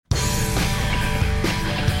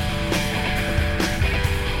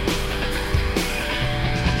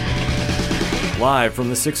Live from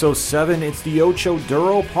the 607, it's the Ocho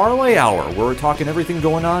Duro Parlay Hour, where we're talking everything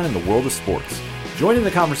going on in the world of sports. Join in the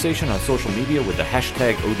conversation on social media with the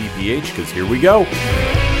hashtag ODPH, because here we go.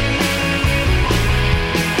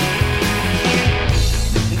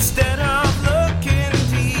 Instead of looking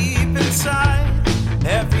deep inside,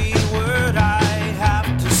 every word I have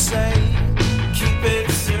to say, keep it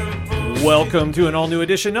simple. Welcome to an all-new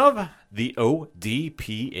edition of the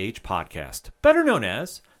ODPH podcast, better known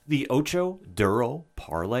as the Ocho Duro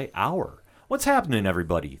Parlay Hour. What's happening,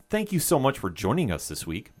 everybody? Thank you so much for joining us this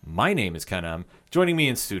week. My name is Ken M. Joining me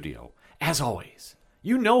in studio, as always,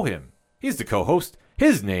 you know him. He's the co-host.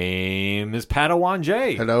 His name is Padawan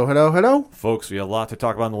J. Hello, hello, hello. Folks, we have a lot to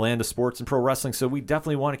talk about in the land of sports and pro wrestling, so we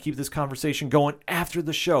definitely want to keep this conversation going after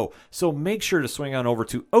the show. So make sure to swing on over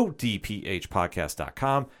to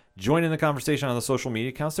odphpodcast.com. Join in the conversation on the social media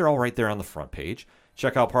accounts. They're all right there on the front page.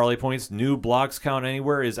 Check out Parlay Point's new Blogs Count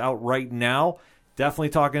Anywhere is out right now. Definitely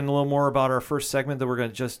talking a little more about our first segment that we're going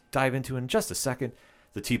to just dive into in just a second.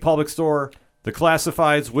 The TeePublic Store, the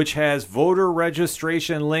Classifieds, which has voter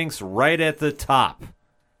registration links right at the top.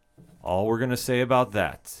 All we're going to say about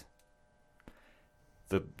that.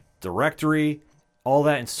 The directory, all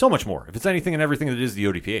that, and so much more. If it's anything and everything that is the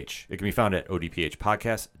ODPH, it can be found at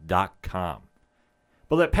odphpodcast.com.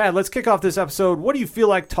 But Pat, let's kick off this episode. What do you feel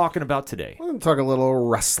like talking about today? We're going to talk a little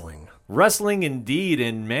wrestling. Wrestling indeed,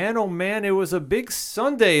 and man, oh man, it was a big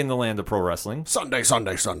Sunday in the land of pro wrestling. Sunday.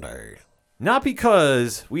 Not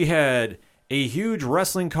because we had a huge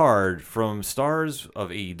wrestling card from stars of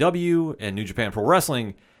AEW and New Japan Pro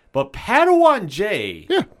Wrestling, but Padawan J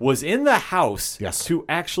was in the house to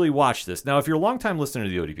actually watch this. Now, if you're a longtime listener to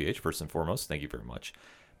the ODPH, first and foremost, thank you very much.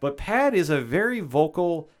 But Pat is a very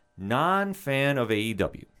vocal non-fan of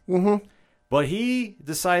AEW. Mm-hmm. But he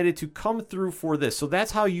decided to come through for this. So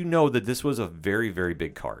that's how you know that this was a very, very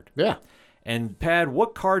big card. Yeah. And, Pat,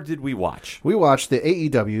 what card did we watch? We watched the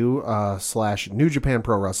AEW / New Japan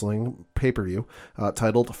Pro Wrestling pay-per-view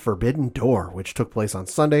titled Forbidden Door, which took place on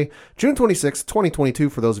Sunday, June 26,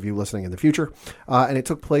 2022, for those of you listening in the future. And it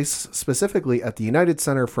took place specifically at the United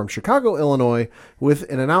Center from Chicago, Illinois, with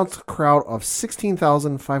an announced crowd of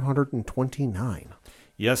 16,529.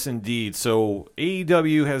 Yes, indeed. So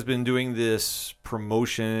AEW has been doing this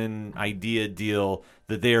promotion idea deal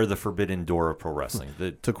that they are the Forbidden Door of pro wrestling.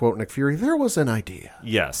 To quote Nick Fury, there was an idea.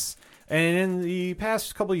 Yes. And in the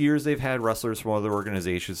past couple of years, they've had wrestlers from other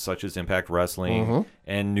organizations such as Impact Wrestling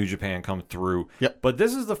and New Japan come through. Yep. But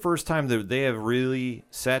this is the first time that they have really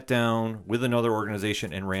sat down with another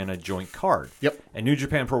organization and ran a joint card. Yep. And New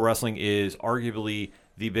Japan Pro Wrestling is arguably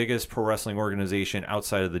the biggest pro wrestling organization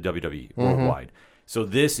outside of the WWE worldwide. So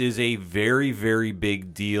this is a very, very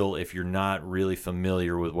big deal if you're not really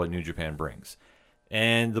familiar with what New Japan brings.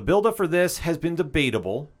 And the build-up for this has been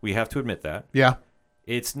debatable. We have to admit that. Yeah.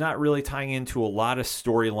 It's not really tying into a lot of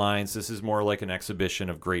storylines. This is more like an exhibition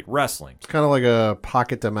of great wrestling. It's kind of like a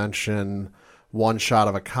pocket dimension one shot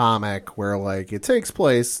of a comic where like it takes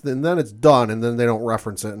place and then it's done and then they don't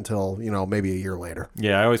reference it until, maybe a year later.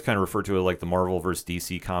 Yeah, I always kind of refer to it like the Marvel versus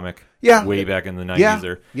DC comic. Yeah. Way back in the 90s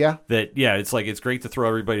there. Yeah. It's like it's great to throw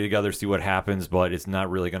everybody together, see what happens, but it's not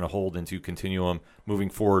really going to hold into continuum moving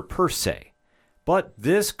forward per se. But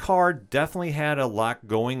this card definitely had a lot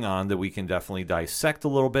going on that we can definitely dissect a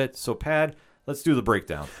little bit. So, Pad, let's do the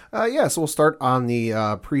breakdown. So we'll start on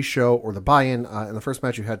the pre-show or the buy-in. And the first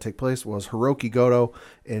match you had take place was Hiroki Goto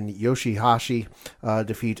and Yoshihashi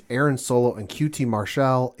defeat Aaron Solo and QT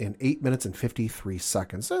Marshall in 8 minutes and 53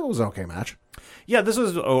 seconds. It was an okay match. Yeah, this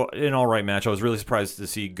was an all right match. I was really surprised to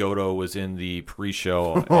see Goto was in the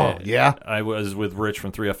pre-show. Yeah. I was with Rich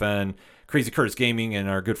from 3FN, Crazy Curtis Gaming, and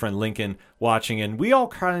our good friend Lincoln watching, and we all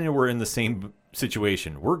kind of were in the same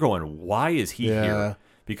situation. We're going, why is he here?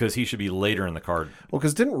 Because he should be later in the card. Well,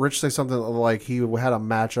 because didn't Rich say something like he had a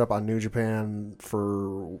matchup on New Japan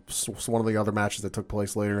for one of the other matches that took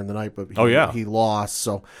place later in the night, but he lost.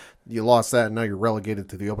 So you lost that, and now you're relegated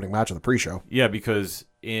to the opening match of the pre-show. Yeah, because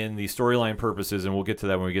in the storyline purposes, and we'll get to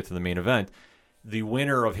that when we get to the main event, the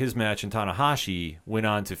winner of his match in Tanahashi went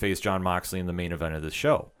on to face Jon Moxley in the main event of the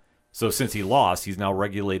show. So since he lost, he's now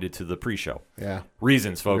regulated to the pre-show. Yeah.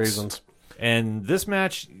 Reasons, folks. Reasons. And this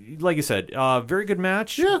match, like you said, very good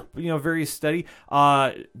match. Yeah. Very steady.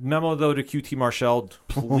 Memo, though, to QT Marshall,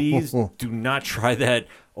 please do not try that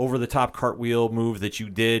over-the-top cartwheel move that you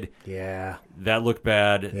did. Yeah. That looked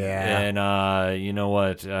bad. Yeah. And you know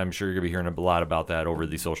what? I'm sure you're going to be hearing a lot about that over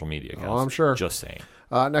the social media accounts. Oh, I'm sure. Just saying.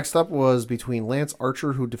 Next up was between Lance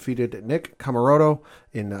Archer, who defeated Nick Comoroto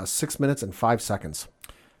in 6 minutes and 5 seconds.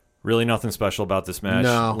 Really nothing special about this match.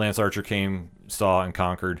 No. Lance Archer came, saw, and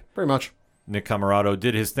conquered. Pretty much. Nick Camarado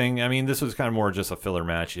did his thing. I mean, this was kind of more just a filler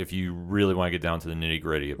match if you really want to get down to the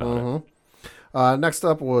nitty-gritty about it. Next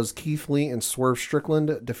up was Keith Lee and Swerve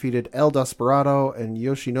Strickland defeated El Desperado and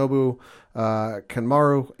Yoshinobu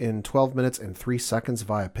Kanemaru in 12 minutes and 3 seconds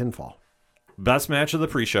via pinfall. Best match of the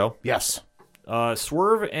pre-show. Yes.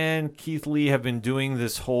 Swerve and Keith Lee have been doing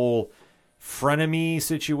this whole frenemy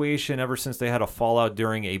situation ever since they had a fallout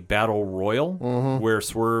during a battle royal where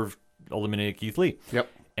Swerve eliminated Keith Lee. Yep.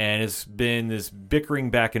 And it's been this bickering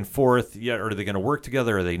back and forth. Yeah, are they going to work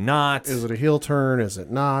together? Are they not? Is it a heel turn? Is it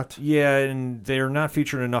not? Yeah, and they're not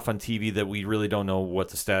featured enough on TV that we really don't know what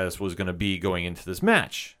the status was going to be going into this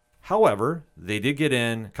match. However, they did get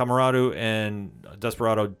in. Camarado and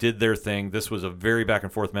Desperado did their thing. This was a very back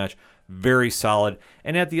and forth match, very solid.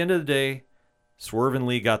 And at the end of the day, Swerve and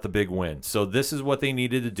Lee got the big win. So this is what they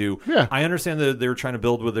needed to do. Yeah. I understand that they were trying to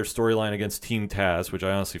build with their storyline against Team Taz, which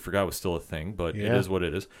I honestly forgot was still a thing, but it is what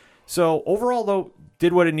it is. So overall, though,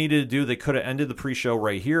 did what it needed to do. They could have ended the pre-show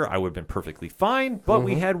right here. I would have been perfectly fine, but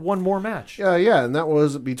we had one more match. Yeah, and that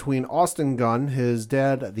was between Austin Gunn, his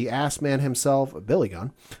dad, the ass man himself, Billy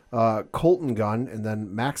Gunn, Colton Gunn, and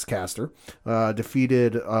then Max Caster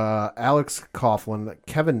defeated Alex Coughlin,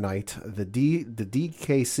 Kevin Knight, the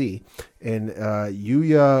DKC, and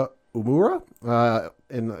Yuya Umura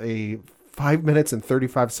in a 5 minutes and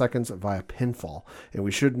 35 seconds via pinfall. And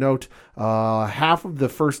we should note half of the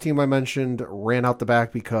first team I mentioned ran out the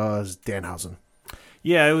back because Danhausen.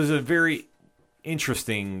 Yeah, it was a very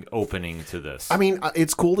interesting opening to this. I mean,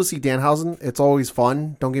 it's cool to see Danhausen. It's always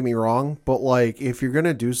fun. Don't get me wrong. But, like, if you're going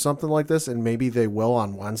to do something like this, and maybe they will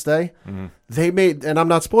on Wednesday, they made, and I'm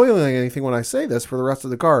not spoiling anything when I say this for the rest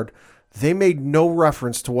of the card, they made no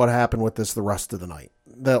reference to what happened with this the rest of the night.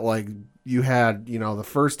 That, like, you had, the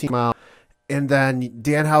first team out, and then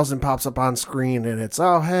Danhausen pops up on screen, and it's,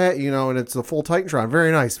 oh, hey, and it's the full Titantron.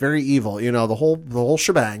 Very nice, very evil, the whole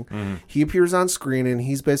shebang. He appears on screen, and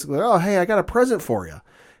he's basically, oh, hey, I got a present for you.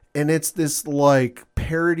 And it's this, like,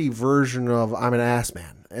 parody version of I'm an ass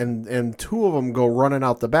man. And two of them go running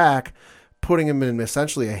out the back, putting him in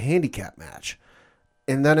essentially a handicap match.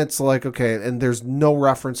 And then it's like, okay, and there's no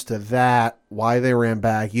reference to that, why they ran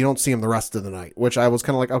back. You don't see him the rest of the night, which I was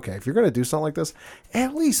kind of like, okay, if you're going to do something like this,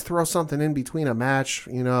 at least throw something in between a match,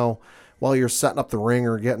 while you're setting up the ring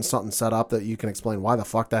or getting something set up that you can explain why the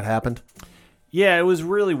fuck that happened. Yeah, it was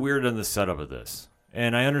really weird on the setup of this.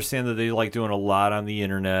 And I understand that they like doing a lot on the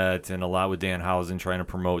internet and a lot with Danhausen trying to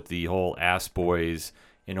promote the whole Ass Boys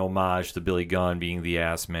in homage to Billy Gunn being the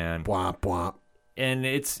ass man. Bwomp, bwomp. And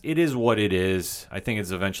it is what it is. I think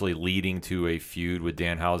it's eventually leading to a feud with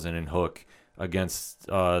Danhausen and Hook against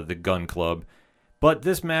the Gun Club. But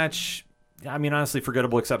this match, I mean, honestly,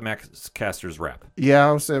 forgettable except Max Caster's rap. Yeah,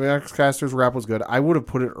 I was saying Max Caster's rap was good. I would have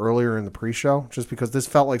put it earlier in the pre-show just because this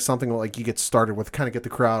felt like something like you get started with, kind of get the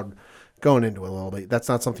crowd going into it a little bit. That's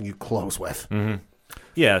not something you close with. Mm-hmm.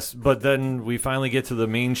 Yes, but then we finally get to the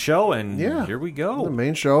main show, and here we go. The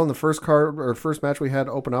main show, and the first match we had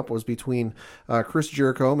open up was between Chris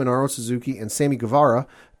Jericho, Minoru Suzuki, and Sammy Guevara,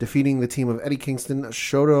 defeating the team of Eddie Kingston,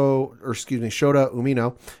 Shota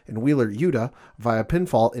Umino, and Wheeler Yuta via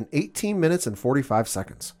pinfall in 18 minutes and 45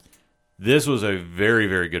 seconds. This was a very,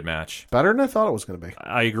 very good match. Better than I thought it was going to be.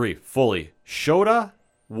 I agree, fully. Shota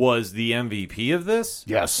was the MVP of this.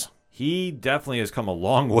 Yes. He definitely has come a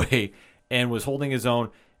long way and was holding his own.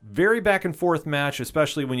 Very back and forth match,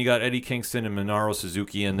 especially when you got Eddie Kingston and Minoru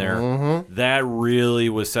Suzuki in there. Mm-hmm. That really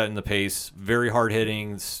was setting the pace. Very hard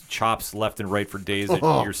hitting, chops left and right for days that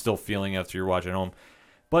you're still feeling after you're watching home.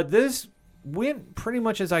 But this went pretty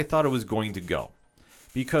much as I thought it was going to go.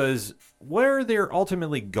 Because where they're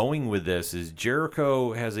ultimately going with this is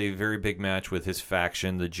Jericho has a very big match with his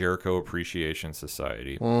faction, the Jericho Appreciation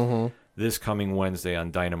Society, this coming Wednesday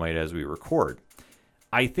on Dynamite as we record.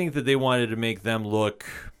 I think that they wanted to make them look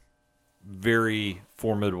very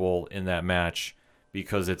formidable in that match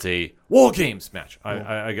because it's a War Games match.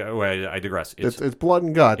 I digress. It's blood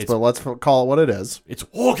and guts, but let's call it what it is. It's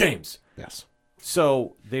War Games. Yes.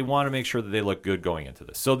 So they want to make sure that they look good going into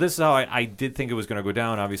this. So this is how I did think it was going to go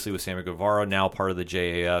down, obviously with Sammy Guevara, now part of the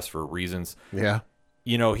JAS for reasons. Yeah.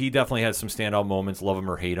 He definitely had some standout moments, love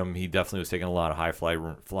him or hate him. He definitely was taking a lot of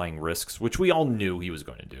high-flying risks, which we all knew he was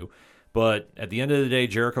going to do. But at the end of the day,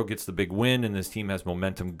 Jericho gets the big win, and this team has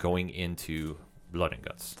momentum going into Blood and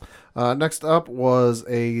Guts. Next up was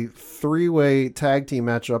a three-way tag team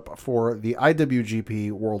matchup for the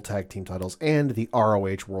IWGP World Tag Team titles and the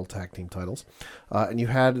ROH World Tag Team titles. And you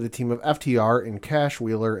had the team of FTR in Cash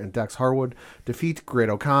Wheeler and Dex Harwood defeat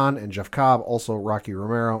Great-O-Khan and Jeff Cobb, also Rocky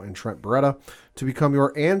Romero and Trent Beretta, to become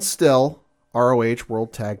your and still ROH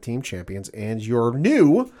World Tag Team Champions and your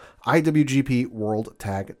new IWGP World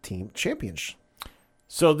Tag Team Champions.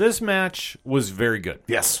 So this match was very good.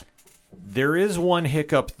 Yes. There is one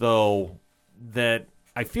hiccup, though, that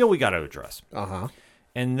I feel we got to address. Uh-huh.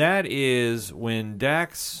 And that is when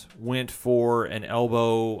Dax went for an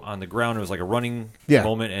elbow on the ground. It was like a running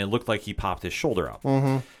moment, and it looked like he popped his shoulder out.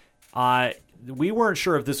 Mm-hmm. We weren't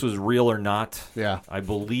sure if this was real or not. Yeah. I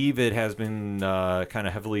believe it has been kind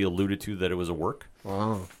of heavily alluded to that it was a work.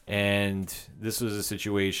 Wow. And this was a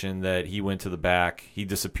situation that he went to the back. He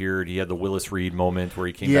disappeared. He had the Willis Reed moment where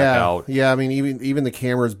he came back out. Yeah, I mean, even the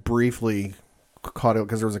cameras briefly caught it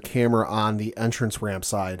because there was a camera on the entrance ramp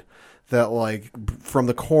side that, like, from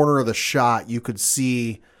the corner of the shot, you could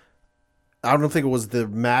see, I don't think it was the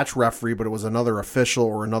match referee, but it was another official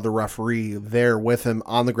or another referee there with him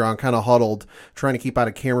on the ground, kind of huddled, trying to keep out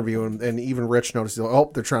of camera view. And even Rich noticed,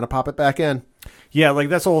 oh, they're trying to pop it back in. Yeah, like,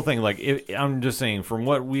 that's the whole thing. Like, I'm just saying, from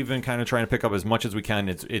what we've been kind of trying to pick up as much as we can,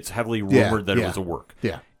 it's heavily rumored that it was a work.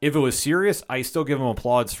 Yeah. If it was serious, I still give him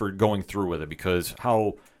applause for going through with it because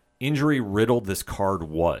how injury-riddled this card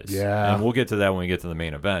was. Yeah. And we'll get to that when we get to the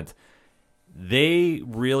main event. They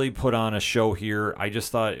really put on a show here. I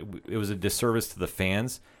just thought it was a disservice to the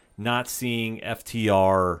fans not seeing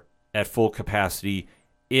FTR at full capacity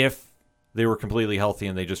if they were completely healthy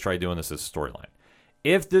and they just tried doing this as a storyline.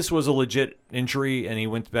 If this was a legit injury and he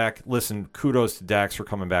went back, listen, kudos to Dax for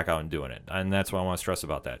coming back out and doing it. And that's what I want to stress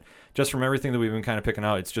about that. Just from everything that we've been kind of picking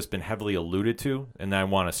out, it's just been heavily alluded to, and I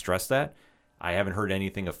want to stress that. I haven't heard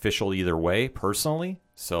anything official either way, personally,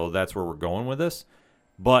 so that's where we're going with this.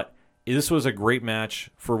 But this was a great match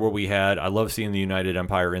for what we had. I love seeing the United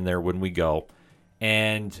Empire in there when we go.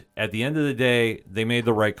 And at the end of the day, they made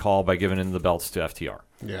the right call by giving in the belts to FTR.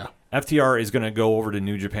 Yeah. FTR is going to go over to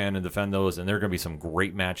New Japan and defend those, and there are going to be some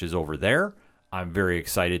great matches over there. I'm very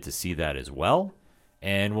excited to see that as well.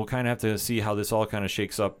 And we'll kind of have to see how this all kind of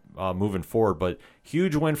shakes up moving forward. But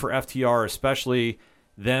huge win for FTR, especially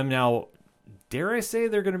them now. Dare I say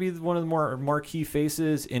they're going to be one of the more marquee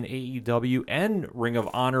faces in AEW and Ring of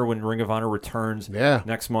Honor when Ring of Honor returns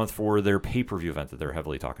next month for their pay-per-view event that they're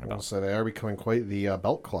heavily talking about. So they are becoming quite the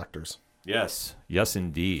belt collectors. Yes. Yes,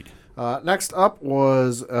 indeed. Next up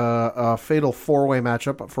was a fatal four-way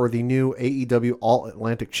matchup for the new AEW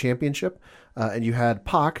All-Atlantic Championship. And you had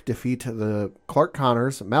Pac defeat the Clark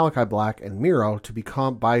Connors, Malachi Black, and Miro to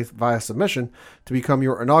become via submission to become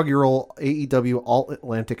your inaugural AEW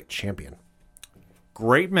All-Atlantic Champion.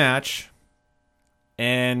 Great match,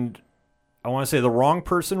 and I want to say the wrong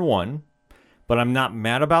person won, but I'm not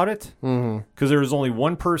mad about it because there was only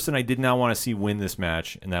one person I did not want to see win this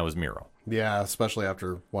match, and that was Miro. Yeah, especially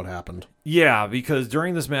after what happened. Yeah, because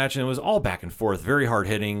during this match, and it was all back and forth, very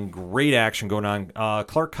hard-hitting, great action going on.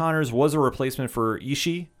 Clark Connors was a replacement for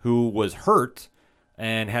Ishii, who was hurt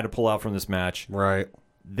and had to pull out from this match. Right.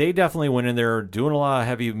 They definitely went in there doing a lot of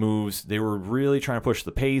heavy moves. They were really trying to push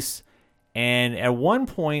the pace. And at one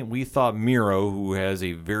point, we thought Miro, who has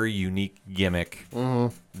a very unique gimmick,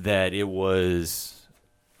 that it was,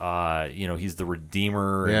 he's the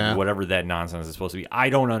Redeemer and whatever that nonsense is supposed to be. I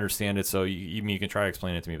don't understand it, so you can try to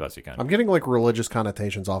explain it to me best you can. I'm getting like religious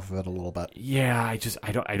connotations off of it a little bit. Yeah,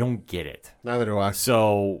 I don't get it. Neither do I.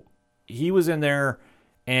 So he was in there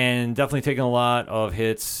and definitely taking a lot of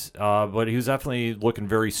hits, but he was definitely looking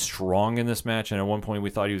very strong in this match. And at one point, we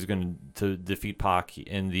thought he was going to defeat Pac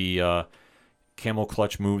in the camel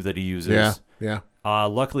clutch move that he uses. Yeah.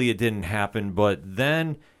 Luckily, it didn't happen, but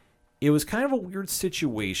then it was kind of a weird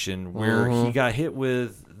situation where he got hit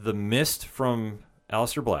with the mist from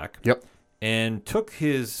Aleister Black. Yep. And took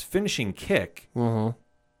his finishing kick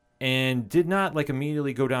and did not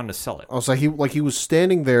immediately go down to sell it. Oh, so he was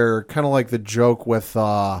standing there, kind of like the joke with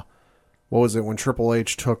what was it when Triple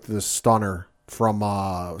H took the stunner from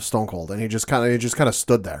Stone Cold, and he just kind of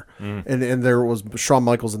stood there, and there was Shawn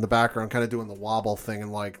Michaels in the background, kind of doing the wobble thing,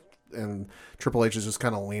 and Triple H is just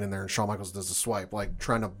kind of leaning there, and Shawn Michaels does a swipe, like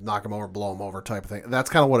trying to knock him over, blow him over, type of thing. That's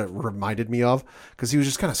kind of what it reminded me of, because he was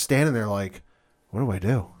just kind of standing there, like, what do I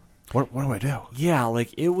do? What do I do? Yeah,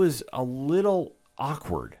 it was a little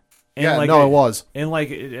awkward. And it was. And like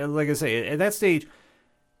I say, at that stage,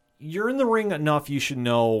 you're in the ring enough, you should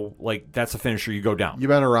know, that's a finisher, you go down. You've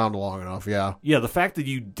been around long enough, yeah. Yeah, the fact that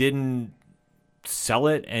you didn't sell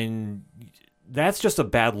it, and that's just a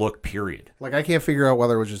bad look, period. I can't figure out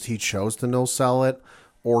whether it was just he chose to no sell it,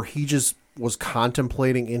 or he just was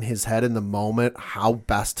contemplating in his head in the moment how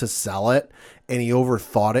best to sell it, and he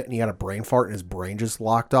overthought it, and he had a brain fart, and his brain just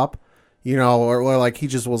locked up. Or he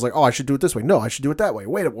just was like, oh, I should do it this way. No, I should do it that way.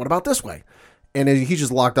 Wait, what about this way? And he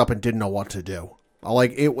just locked up and didn't know what to do.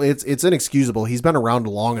 Like it's inexcusable. He's been around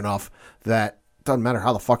long enough that it doesn't matter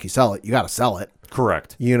how the fuck you sell it, you got to sell it.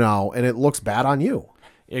 Correct. And it looks bad on you.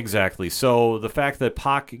 Exactly. So the fact that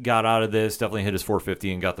Pac got out of this, definitely hit his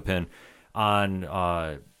 450 and got the pin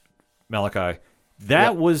on Malachi,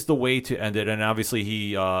 that was the way to end it. And obviously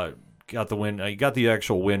he got the win. He got the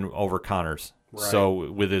actual win over Connors. Right.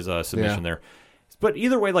 So with his submission there. But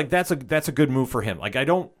either way, like that's a good move for him. Like I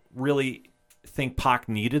don't really think Pac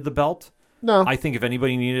needed the belt. No. I think if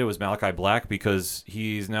anybody needed it was Malachi Black, because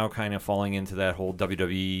he's now kind of falling into that whole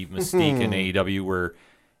WWE mystique in AEW where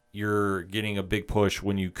you're getting a big push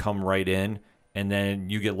when you come right in and then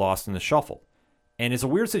you get lost in the shuffle. And it's a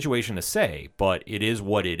weird situation to say, but it is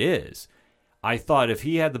what it is. I thought if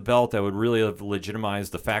he had the belt, that would really have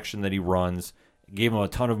legitimized the faction that he runs, gave him a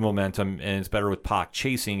ton of momentum, and it's better with Pac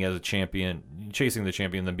chasing the champion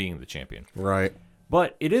than being the champion. Right.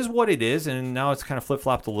 But it is what it is, and now it's kind of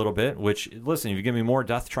flip-flopped a little bit, which, listen, if you give me more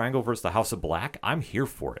Death Triangle versus the House of Black, I'm here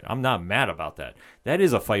for it. I'm not mad about that. That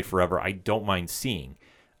is a fight forever I don't mind seeing.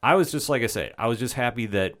 I was just, like I said, I was just happy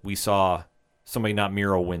that we saw somebody not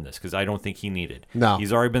Miro win this, because I don't think he needed. No.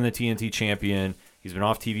 He's already been the TNT champion. He's been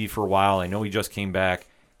off TV for a while. I know he just came back.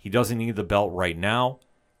 He doesn't need the belt right now.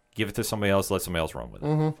 Give it to somebody else. Let somebody else run with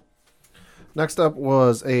it. Next up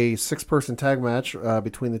was a 6-person tag match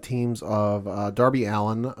between the teams of Darby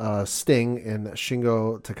Allin, Sting, and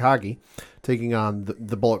Shingo Takagi, taking on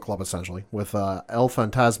the Bullet Club, essentially, with El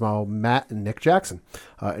Fantasmo, Matt, and Nick Jackson.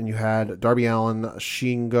 And you had Darby Allin,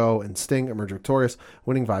 Shingo, and Sting emerge victorious,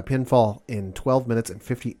 winning via pinfall in 12 minutes and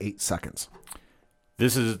 58 seconds.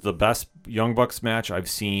 This is the best Young Bucks match I've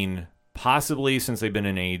seen possibly since they've been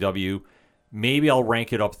in AEW. Maybe I'll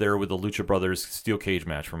rank it up there with the Lucha Brothers Steel Cage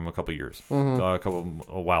match from a couple years, a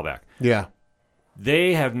while back. Yeah.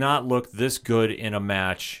 They have not looked this good in a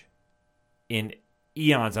match in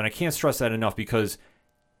eons, and I can't stress that enough, because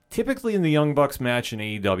typically in the Young Bucks match in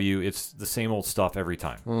AEW, it's the same old stuff every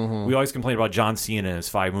time. We always complain about John Cena and his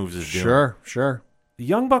 5 moves of doom. Sure. The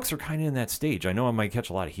Young Bucks are kind of in that stage. I know I might catch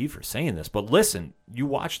a lot of heat for saying this, but listen, you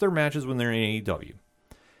watch their matches when they're in AEW,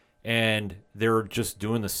 and they're just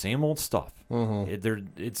doing the same old stuff.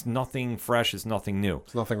 It's nothing fresh. It's nothing new.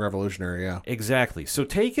 It's nothing revolutionary, yeah. Exactly. So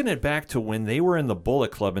taking it back to when they were in the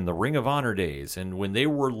Bullet Club in the Ring of Honor days, and when they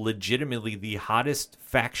were legitimately the hottest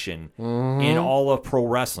faction in all of pro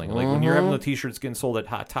wrestling, like when you're having the T-shirts getting sold at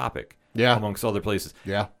Hot Topic, amongst other places.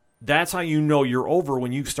 Yeah. That's how you know you're over,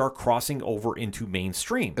 when you start crossing over into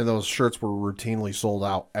mainstream. And those shirts were routinely sold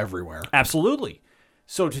out everywhere. Absolutely.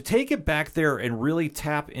 So to take it back there and really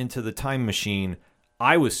tap into the time machine,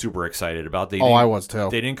 I was super excited about. I was too.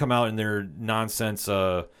 They didn't come out in their nonsense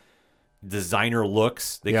designer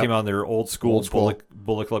looks. They came out in their old school.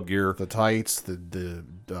 Bullet Club gear. The tights, the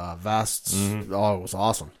vests. Oh, it was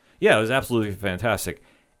awesome. Yeah, it was absolutely fantastic.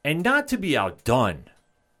 And not to be outdone,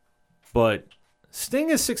 but Sting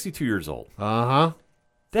is 62 years old. Uh-huh.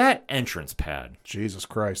 That entrance pad. Jesus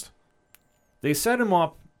Christ. They set him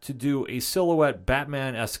up to do a silhouette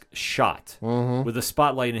Batman-esque shot with a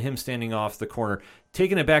spotlight and him standing off the corner,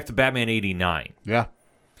 taking it back to Batman 89. Yeah.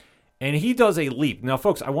 And he does a leap. Now,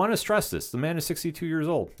 folks, I want to stress this. The man is 62 years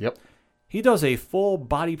old. Yep. He does a full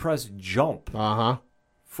body press jump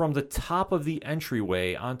from the top of the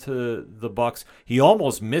entryway onto the Bucks. He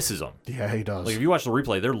almost misses them. Yeah, he does. Like, if you watch the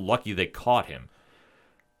replay, they're lucky they caught him.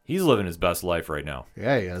 He's living his best life right now.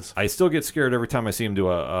 Yeah, he is. I still get scared every time I see him do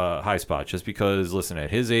a high spot, just because, listen, at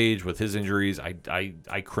his age, with his injuries,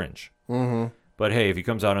 I cringe. But hey, if he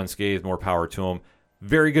comes out unscathed, more power to him.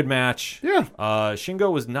 Very good match. Yeah.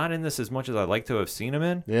 Shingo was not in this as much as I'd like to have seen him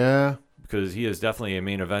in. Yeah. Because he is definitely a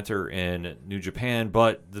main eventer in New Japan,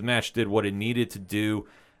 but the match did what it needed to do.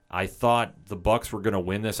 I thought the Bucks were going to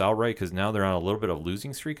win this outright, because now they're on a little bit of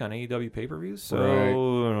losing streak on AEW pay-per-views. So right. I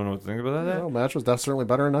don't know what to think about that. The match was certainly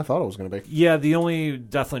better than I thought it was going to be. Yeah, the only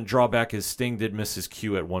definite drawback is Sting did miss his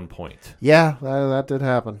cue at one point. Yeah, that did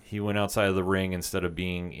happen. He went outside of the ring instead of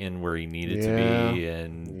being in where he needed to be.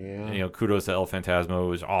 And kudos to El Fantasmo. It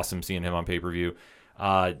was awesome seeing him on pay-per-view.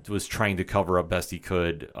 Was trying to cover up best he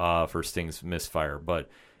could for Sting's misfire. But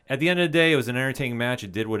at the end of the day, it was an entertaining match.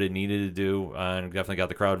 It did what it needed to do, and definitely got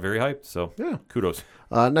the crowd very hyped. So, kudos.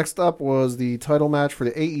 Next up was the title match for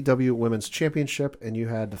the AEW Women's Championship, and you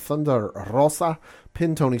had Thunder Rosa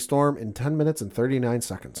pin Toni Storm in 10 minutes and 39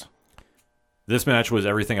 seconds. This match was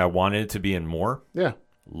everything I wanted it to be and more. Yeah.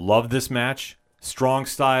 Loved this match. Strong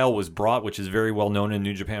style was brought, which is very well known in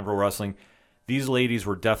New Japan Pro Wrestling. These ladies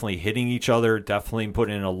were definitely hitting each other, definitely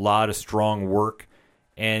putting in a lot of strong work.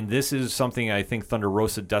 And this is something I think Thunder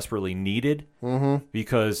Rosa desperately needed,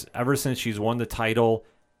 because ever since she's won the title,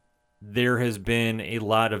 there has been a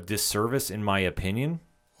lot of disservice, in my opinion,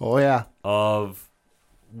 Oh, yeah. of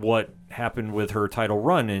what happened with her title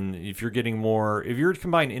run. And if you're getting more, if you're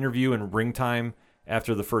combining interview and ring time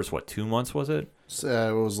after the first, 2 months was it?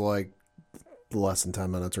 It was like less than 10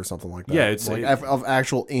 minutes or something like that. Yeah, it's like of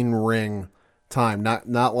actual in-ring time,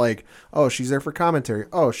 not like, oh, she's there for commentary,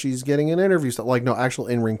 oh, she's getting an interview stuff. Like, no, actual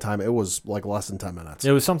in-ring time. It was like less than 10 minutes.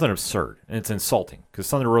 It was something absurd, and it's insulting because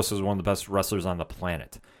Thunder Rosa is one of the best wrestlers on the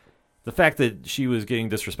planet. The fact that she was getting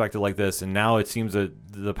disrespected like this, and now it seems that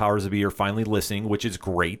the powers that be are finally listening, which is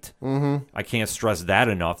great. Mm-hmm. I can't stress that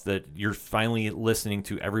enough, that you're finally listening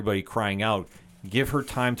to everybody crying out, give her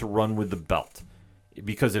time to run with the belt.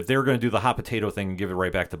 Because if they were going to do the hot potato thing and give it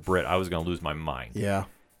right back to Britt, I was going to lose my mind. Yeah.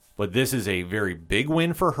 But this is a very big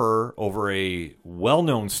win for her over a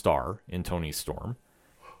well-known star in Toni Storm.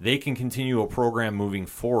 They can continue a program moving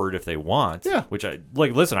forward if they want. Yeah. Which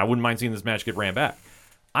listen, I wouldn't mind seeing this match get ran back.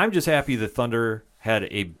 I'm just happy that Thunder had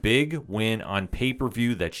a big win on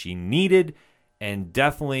pay-per-view that she needed and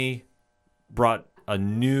definitely brought a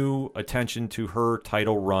new attention to her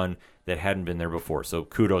title run that hadn't been there before. So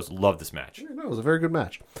kudos. Love this match. No, it was a very good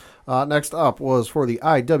match. Next up was for the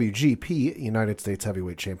IWGP United States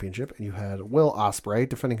Heavyweight Championship, and you had Will Ospreay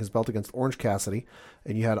defending his belt against Orange Cassidy,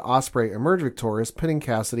 and you had Ospreay emerge victorious, pinning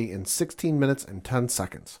Cassidy in 16 minutes and 10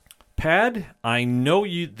 seconds. Pad, I know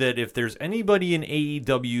you that if there's anybody in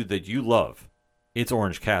AEW that you love, it's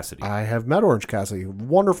Orange Cassidy. I have met Orange Cassidy.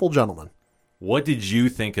 Wonderful gentleman. What did you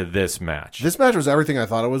think of this match? This match was everything I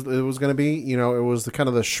thought it was going to be. You know, it was the kind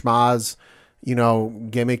of the schmaz,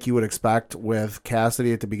 gimmick you would expect with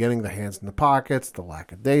Cassidy at the beginning, the hands in the pockets, the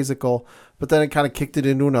lackadaisical, but then it kind of kicked it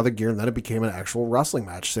into another gear, and then it became an actual wrestling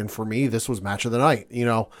match. And for me, this was match of the night.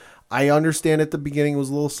 I understand at the beginning it was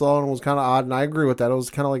a little slow and it was kind of odd, and I agree with that. It was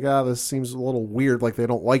kind of like, this seems a little weird, like they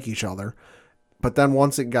don't like each other. But then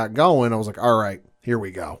once it got going, I was like, all right, here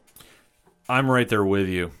we go. I'm right there with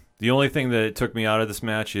you. The only thing that took me out of this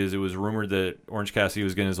match is it was rumored that Orange Cassidy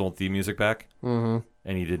was getting his old theme music back, and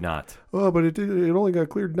he did not. Oh, but it only got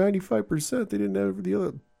cleared 95%. They didn't have the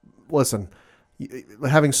other. Listen,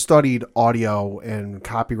 having studied audio and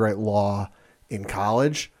copyright law in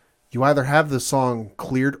college, you either have the song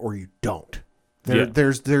cleared or you don't.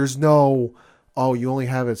 There's no, you only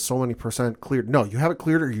have it so many percent cleared. No, you have it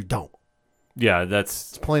cleared or you don't. Yeah,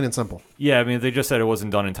 It's plain and simple. Yeah, I mean, if they just said it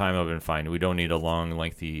wasn't done in time, it would have been fine. We don't need a long,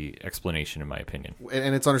 lengthy explanation, in my opinion.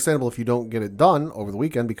 And it's understandable if you don't get it done over the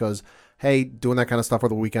weekend because, hey, doing that kind of stuff over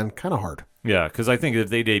the weekend, kind of hard. Yeah, because I think if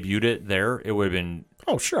they debuted it there, it would have been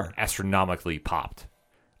astronomically popped.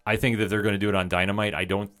 I think that they're going to do it on Dynamite. I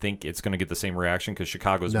don't think it's going to get the same reaction because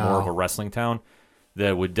Chicago's more of a wrestling town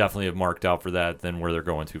that would definitely have marked out for that than where they're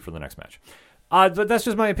going to for the next match. But that's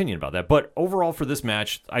just my opinion about that. But overall for this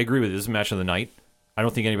match, I agree with you. This is a match of the night. I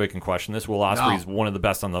don't think anybody can question this. Will Ospreay is one of the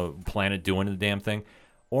best on the planet doing the damn thing.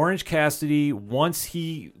 Orange Cassidy, once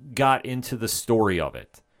he got into the story of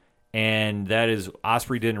it, and that is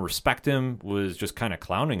Ospreay didn't respect him, was just kind of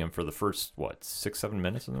clowning him for the first, 6-7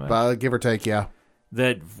 minutes of the match? Give or take, yeah.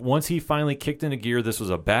 That once he finally kicked into gear, this was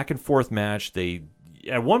a back-and-forth match.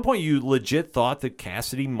 At one point, you legit thought that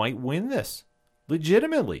Cassidy might win this.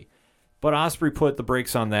 Legitimately. But Ospreay put the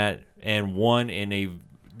brakes on that and won in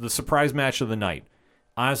the surprise match of the night.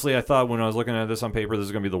 Honestly, I thought when I was looking at this on paper, this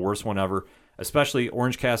is going to be the worst one ever. Especially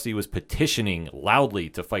Orange Cassidy was petitioning loudly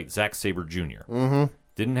to fight Zack Sabre Jr. Mm-hmm.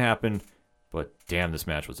 Didn't happen, but damn, this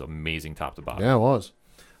match was amazing top to bottom. Yeah, it was.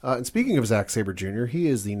 And speaking of Zack Sabre Jr., he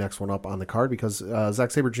is the next one up on the card because Zack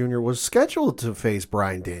Sabre Jr. was scheduled to face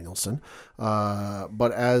Bryan Danielson.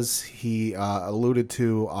 But as he alluded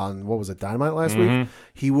to on, Dynamite last week,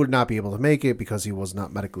 he would not be able to make it because he was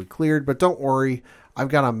not medically cleared. But don't worry, I've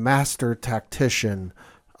got a master tactician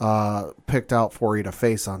picked out for you to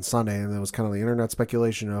face on Sunday. And there was kind of the internet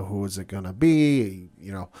speculation of who is it going to be.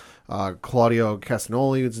 Claudio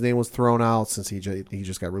Castagnoli, his name was thrown out since he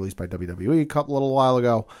just got released by WWE a little while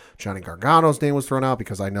ago. Johnny Gargano's name was thrown out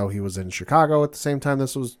because I know he was in Chicago at the same time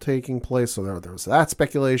this was taking place, so there was that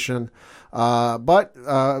speculation. But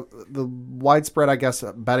the widespread, I guess,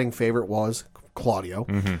 betting favorite was Claudio.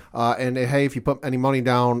 And hey, if you put any money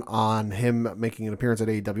down on him making an appearance at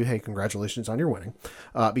AEW, hey, congratulations on your winning.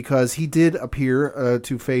 Because he did appear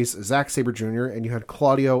to face Zack Sabre Jr., and you had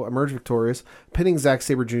Claudio emerge victorious, pinning Zack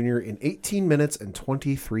Sabre Jr. in 18 minutes and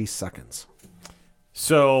 23 seconds.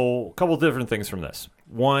 So, a couple different things from this.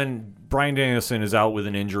 One, Bryan Danielson is out with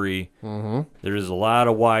an injury. There's a lot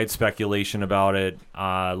of wide speculation about it.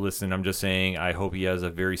 Listen, I'm just saying I hope he has a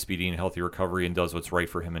very speedy and healthy recovery and does what's right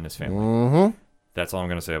for him and his family. That's all I'm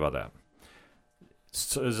going to say about that.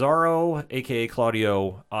 Cesaro, a.k.a.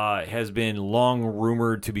 Claudio, has been long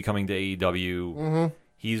rumored to be coming to AEW. Mm-hmm.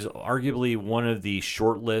 He's arguably one of the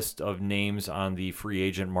short list of names on the free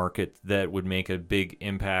agent market that would make a big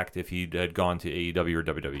impact if he had gone to AEW or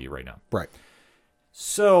WWE right now. Right.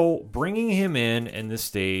 So bringing him in this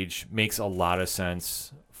stage makes a lot of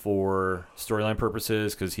sense for storyline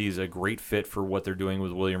purposes because he's a great fit for what they're doing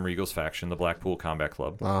with William Regal's faction, the Blackpool Combat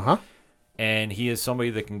Club. Uh-huh. And he is somebody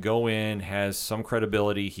that can go in, has some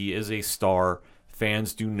credibility. He is a star.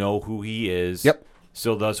 Fans do know who he is. Yep.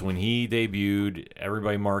 So thus, when he debuted,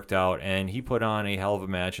 everybody marked out, and he put on a hell of a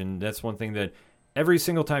match. And that's one thing that every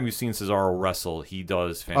single time you've seen Cesaro wrestle, he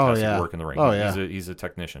does fantastic work in the ring. He's a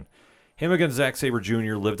technician. Him against Zack Sabre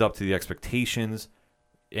Jr. lived up to the expectations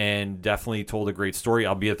and definitely told a great story,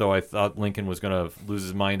 albeit though I thought Lincoln was going to lose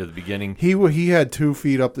his mind at the beginning. He had 2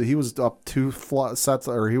 feet up. He was up 2 sets,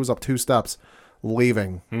 or he was up 2 steps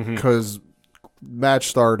leaving because match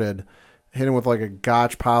started, hit him with like a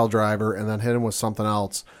gotch pile driver, and then hit him with something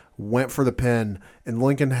else. Went for the pin, and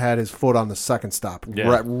Lincoln had his foot on the second step,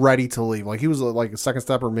 ready to leave. Like he was like a second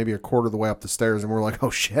step or maybe a quarter of the way up the stairs, and we're like,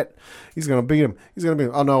 oh shit, he's gonna beat him. He's gonna beat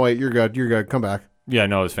him. Oh no, wait, you're good. Come back. Yeah,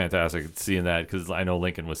 no, it was fantastic seeing that because I know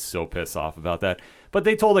Lincoln was so pissed off about that. But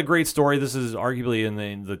they told a great story. This is arguably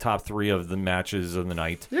in the top 3 of the matches of the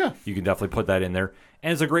night. Yeah, you can definitely put that in there,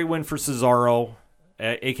 and it's a great win for Cesaro,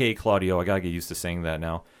 aka Claudio. I gotta get used to saying that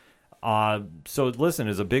now. So listen,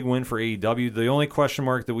 it's a big win for AEW. The only question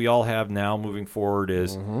mark that we all have now moving forward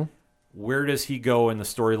is where does he go in the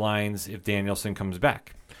storylines if Danielson comes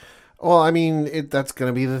back? Well, I mean, that's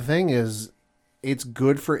going to be the thing is it's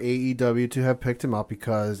good for AEW to have picked him up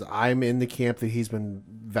because I'm in the camp that he's been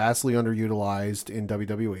vastly underutilized in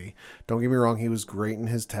WWE. Don't get me wrong, he was great in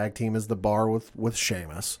his tag team as the Bar with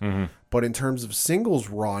Sheamus. But in terms of singles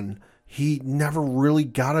run, he never really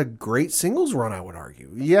got a great singles run, I would argue.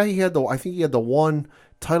 Yeah, I think he had the one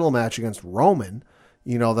title match against Roman,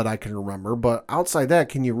 that I can remember. But outside that,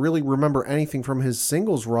 can you really remember anything from his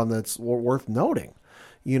singles run that's worth noting?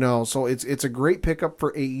 So it's a great pickup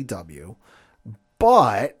for AEW.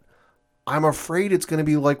 But I'm afraid it's going to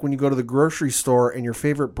be like when you go to the grocery store and your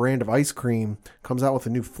favorite brand of ice cream comes out with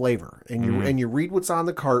a new flavor. And you read what's on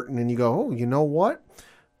the carton and you go, oh, you know what?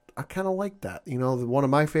 I kind of like that. One of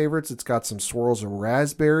my favorites, it's got some swirls of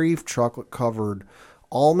raspberry, chocolate-covered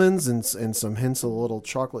almonds, and some hints of a little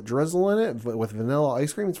chocolate drizzle in it with vanilla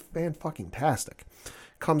ice cream. It's fan-fucking-tastic.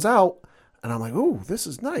 Comes out, and I'm like, ooh, this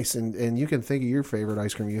is nice. And you can think of your favorite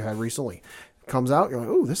ice cream you had recently. Comes out, you're like,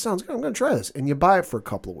 ooh, this sounds good. I'm going to try this. And you buy it for a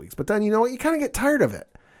couple of weeks. But then, you know what? You kind of get tired of it.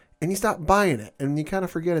 And you stop buying it. And you kind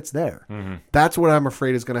of forget it's there. That's what I'm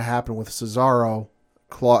afraid is going to happen with Cesaro,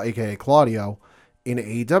 a.k.a. Claudio, in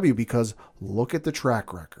AEW, because look at the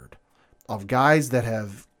track record of guys that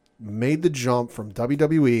have made the jump from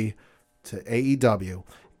WWE to AEW,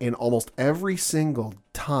 and almost every single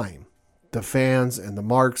time the fans and the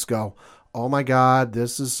marks go, oh my God,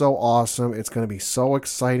 this is so awesome. It's going to be so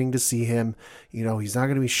exciting to see him. He's not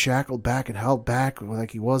going to be shackled back and held back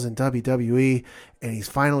like he was in WWE, and he's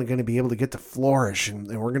finally going to be able to get to flourish, and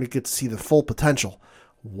we're going to get to see the full potential.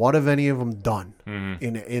 What have any of them done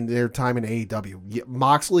in their time in AEW?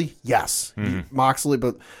 Moxley, yes. Moxley,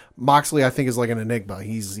 but Moxley I think is like an enigma.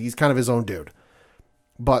 He's kind of his own dude.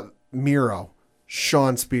 But Miro,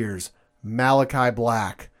 Shawn Spears, Malachi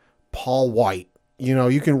Black, Paul White,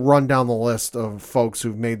 you can run down the list of folks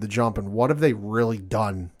who've made the jump, and what have they really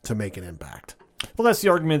done to make an impact? Well, that's the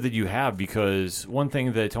argument that you have, because one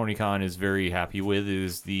thing that Tony Khan is very happy with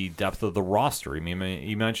is the depth of the roster. I mean,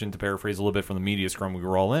 he mentioned, to paraphrase a little bit from the media scrum we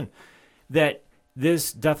were all in, that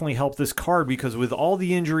this definitely helped this card because with all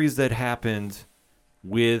the injuries that happened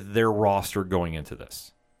with their roster going into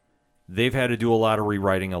this, they've had to do a lot of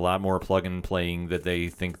rewriting, a lot more plug and playing that they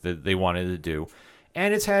think that they wanted to do.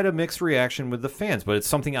 And it's had a mixed reaction with the fans, but it's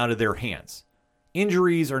something out of their hands.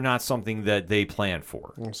 Injuries are not something that they plan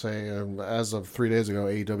for. I'll say, as of 3 days ago,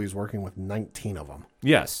 AEW is working with 19 of them.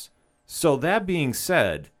 Yes. So that being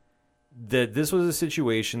said, that this was a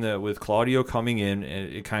situation that with Claudio coming in,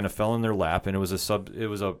 it kind of fell in their lap, and it was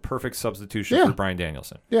a perfect substitution for Bryan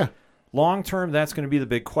Danielson. Yeah. Long term, that's going to be the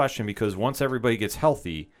big question, because once everybody gets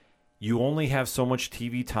healthy, you only have so much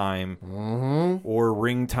TV time or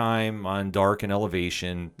ring time on Dark and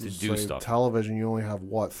Elevation to do stuff. Television, you only have,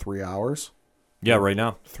 3 hours? Yeah, right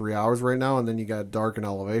now. 3 hours right now, and then you got Dark and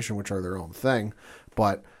Elevation, which are their own thing.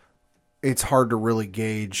 But it's hard to really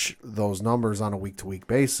gauge those numbers on a week-to-week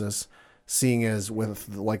basis, seeing as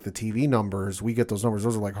with like the TV numbers, we get those numbers.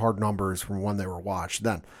 Those are like hard numbers from when they were watched.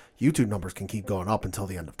 Then YouTube numbers can keep going up until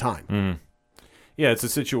the end of time. Yeah, it's a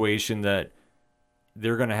situation that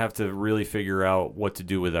they're going to have to really figure out what to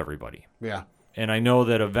do with everybody. Yeah. And I know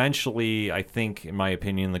that eventually, I think, in my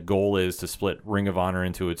opinion, the goal is to split Ring of Honor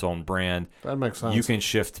into its own brand. That makes sense. You can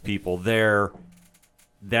shift people there.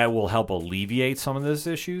 That will help alleviate some of these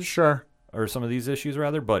issues. Sure. Or some of these issues,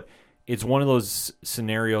 rather. But it's one of those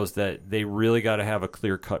scenarios that they really got to have a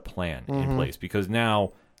clear-cut plan in place. Because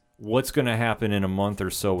now, what's going to happen in a month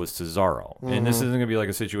or so with Cesaro? And this isn't going to be like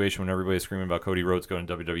a situation when everybody's screaming about Cody Rhodes going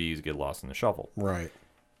to WWE to get lost in the shuffle. Right.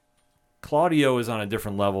 Claudio is on a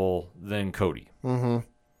different level than Cody.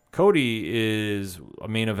 Cody is a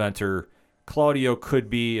main eventer. Claudio could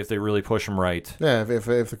be if they really push him right. Yeah, if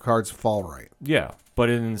the cards fall right. Yeah,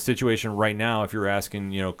 but in the situation right now, if you're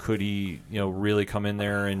asking, could he, really come in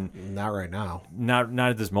there and Not right now. not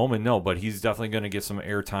at this moment, no, but he's definitely going to get some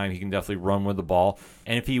airtime. He can definitely run with the ball,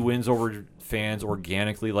 and if he wins over fans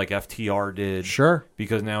organically like FTR did, Sure.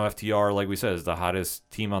 because now FTR, like we said, is the hottest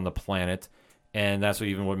team on the planet. And that's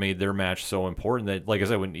what made their match so important. That, like I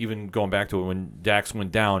said, even going back to it, when Dax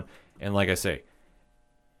went down, and like I say,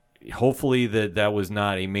 hopefully that was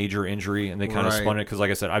not a major injury, and they kind of spun it. Because, like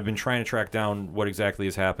I said, I've been trying to track down what exactly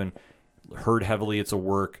has happened. Heard heavily it's a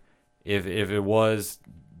work. If it was,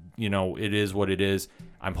 it is what it is.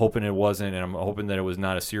 I'm hoping it wasn't, and I'm hoping that it was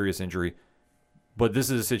not a serious injury. But this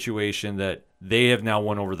is a situation that they have now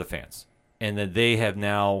won over the fans, and that they have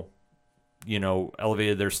now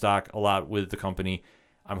elevated their stock a lot with the company.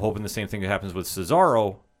 I'm hoping the same thing happens with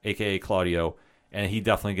Cesaro, a.k.a. Claudio, and he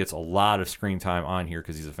definitely gets a lot of screen time on here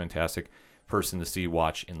because he's a fantastic person to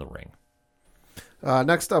watch in the ring.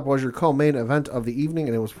 Next up was your co-main event of the evening,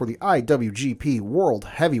 and it was for the IWGP World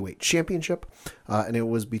Heavyweight Championship, and it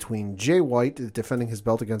was between Jay White defending his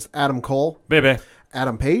belt against Adam Cole,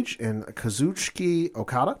 Adam Page, and Kazuchika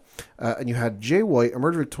Okada. And you had Jay White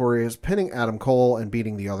emerge victorious, pinning Adam Cole and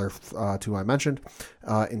beating the other two I mentioned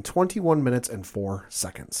in 21 minutes and 4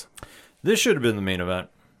 seconds. This should have been the main event.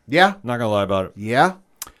 Yeah. Not going to lie about it. Yeah.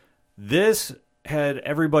 This had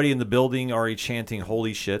everybody in the building already chanting,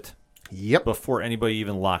 holy shit. Yep. Before anybody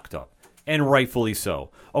even locked up. And rightfully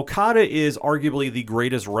so. Okada is arguably the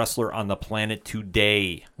greatest wrestler on the planet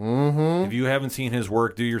today. Mm-hmm. If you haven't seen his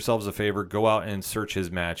work, do yourselves a favor. Go out and search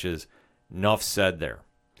his matches. Enough said there.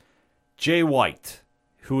 Jay White,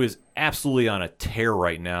 who is absolutely on a tear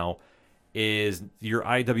right now, is your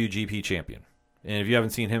IWGP champion. And if you haven't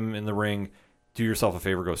seen him in the ring, do yourself a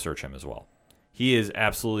favor. Go search him as well. He is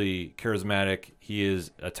absolutely charismatic. He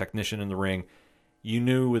is a technician in the ring. You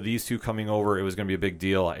knew with these two coming over, it was going to be a big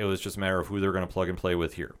deal. It was just a matter of who they're going to plug and play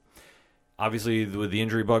with here. Obviously, with the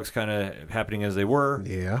injury bugs kind of happening as they were,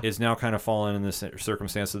 it's now kind of fallen in this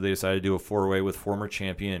circumstance that they decided to do a four-way with former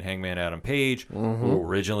champion Hangman Adam Page, who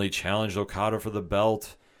originally challenged Okada for the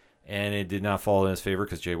belt, and it did not fall in his favor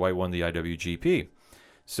because Jay White won the IWGP.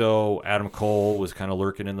 So Adam Cole was kind of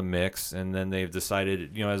lurking in the mix, and then they've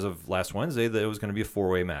decided, as of last Wednesday, that it was going to be a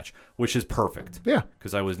four-way match, which is perfect. Yeah.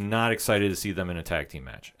 Because I was not excited to see them in a tag team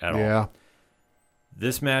match at all. Yeah.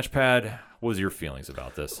 This match, Pad, what was your feelings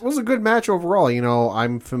about this? It was a good match overall.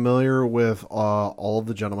 I'm familiar with all of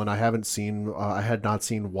the gentlemen. I had not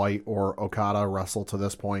seen White or Okada wrestle to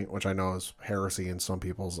this point, which I know is heresy in some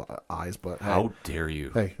people's eyes. But how dare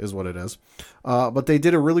you? Hey, is what it is. But they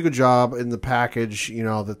did a really good job in the package,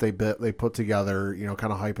 that they put together.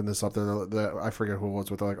 Kind of hyping this up. I forget who it was,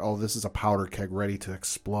 but they're like, "Oh, this is a powder keg ready to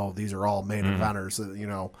explode. These are all main eventers."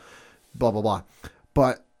 Blah blah blah.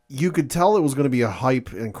 But you could tell it was going to be a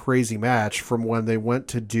hype and crazy match from when they went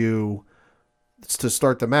to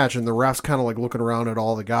start the match, and the refs kind of like looking around at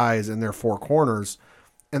all the guys in their four corners,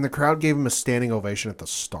 and the crowd gave them a standing ovation at the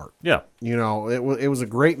start. Yeah. It was a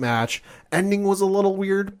great match. Ending was a little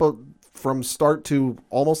weird, but from start to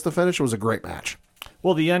almost the finish, it was a great match.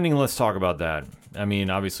 Well, the ending, let's talk about that. I mean,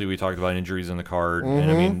 obviously we talked about injuries in the card,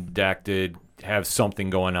 and I mean, Dak did have something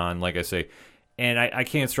going on, like I say. And I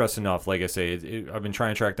can't stress enough, like I say, I've been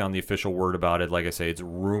trying to track down the official word about it. Like I say, it's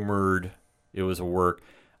rumored it was a work.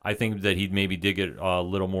 I think that he maybe did get a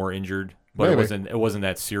little more injured, but it wasn't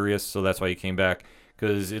that serious, so that's why he came back.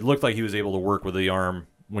 Because it looked like he was able to work with the arm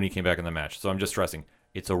when he came back in the match. So I'm just stressing,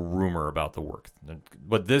 it's a rumor about the work.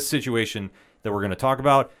 But this situation that we're going to talk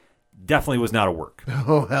about definitely was not a work.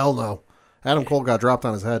 Oh, hell no. Adam Cole got dropped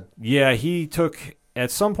on his head. Yeah, he took... At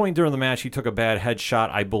some point during the match, he took a bad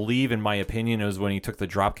headshot. I believe, in my opinion, it was when he took the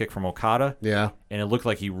drop kick from Okada. Yeah. And it looked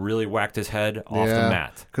like he really whacked his head off the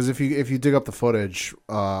mat. Because if you dig up the footage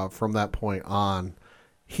from that point on,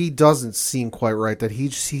 he doesn't seem quite right. That he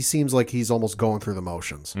seems like he's almost going through the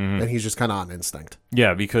motions, and he's just kind of on instinct.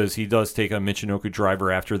 Yeah, because he does take a Michinoku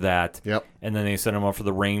driver after that. Yep. And then they set him up for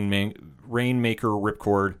the Rainmaker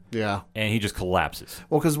ripcord. Yeah. And he just collapses.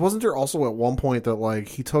 Well, because wasn't there also at one point that like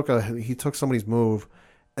he took somebody's move,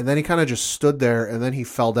 and then he kind of just stood there, and then he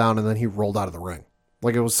fell down, and then he rolled out of the ring.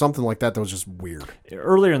 Like it was something like that was just weird.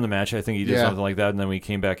 Earlier in the match, I think he did something like that, and then we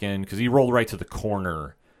came back in because he rolled right to the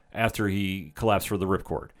corner after he collapsed for the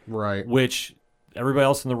ripcord. Right. Which everybody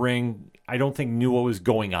else in the ring, I don't think knew what was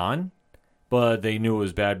going on, but they knew it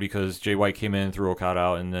was bad because Jay White came in, threw Okada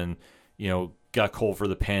out, and then, got Cole for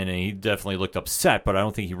the pin, and he definitely looked upset, but I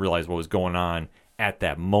don't think he realized what was going on at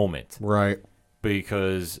that moment. Right.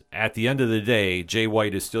 Because at the end of the day, Jay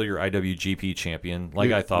White is still your IWGP champion,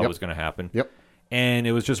 like I thought was going to happen. Yep. And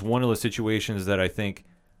it was just one of those situations that I think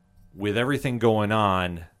with everything going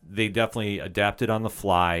on, they definitely adapted on the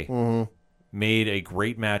fly, made a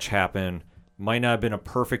great match happen. Might not have been a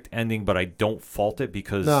perfect ending, but I don't fault it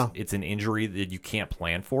because it's an injury that you can't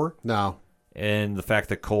plan for. No. And the fact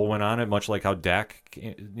that Cole went on it, much like how Dax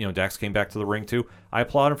came back to the ring too, I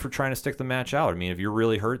applaud him for trying to stick the match out. I mean, if you're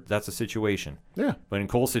really hurt, that's a situation. Yeah. But in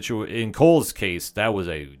Cole's case, that was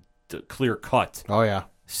a clear cut. Oh yeah.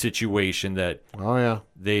 Situation that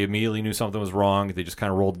they immediately knew something was wrong. They just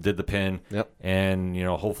kind of did the pin. Yep. And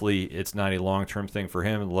hopefully it's not a long-term thing for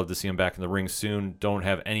him. I'd love to see him back in the ring soon. Don't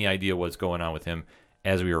have any idea what's going on with him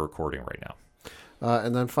as we are recording right now.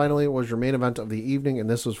 And then finally was your main event of the evening, and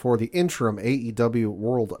this was for the interim AEW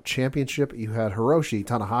World Championship. You had Hiroshi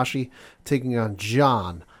Tanahashi taking on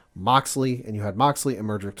Jon Moxley, and you had Moxley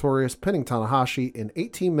emerge victorious, pinning Tanahashi in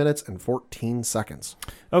 18 minutes and 14 seconds.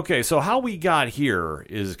 Okay, so how we got here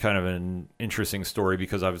is kind of an interesting story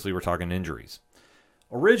because obviously we're talking injuries.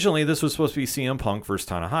 Originally, this was supposed to be CM Punk versus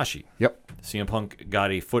Tanahashi. Yep. CM Punk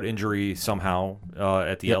got a foot injury somehow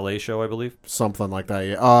at the LA show, I believe. Something like that.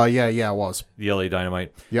 Yeah, it was. The LA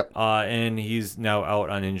Dynamite. Yep. And he's now out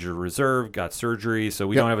on injured reserve, got surgery, so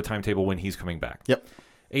we don't have a timetable when he's coming back. Yep.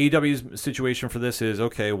 AEW's situation for this is,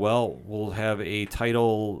 okay, well, we'll have a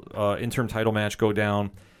interim title match go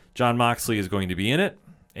down. Jon Moxley is going to be in it,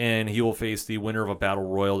 and he will face the winner of a battle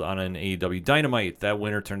royal on an AEW Dynamite. That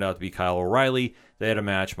winner turned out to be Kyle O'Reilly. They had a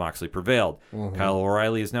match. Moxley prevailed. Kyle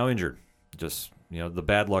O'Reilly is now injured. Just, the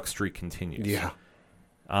bad luck streak continues. Yeah.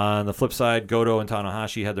 On the flip side, Goto and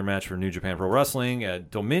Tanahashi had their match for New Japan Pro Wrestling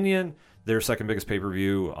at Dominion, their second biggest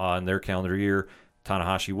pay-per-view on their calendar year.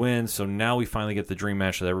 Tanahashi wins, so now we finally get the dream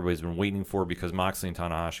match that everybody's been waiting for because Moxley and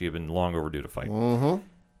Tanahashi have been long overdue to fight.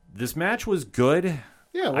 This match was good.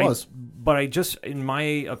 Yeah, it was. But I just, in my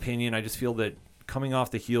opinion, I just feel that coming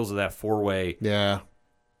off the heels of that four-way... Yeah.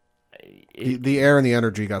 The air and the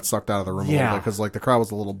energy got sucked out of the room a little bit because the crowd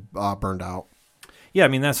was a little burned out. Yeah, I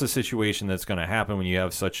mean, that's a situation that's going to happen when you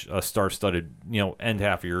have such a star-studded, end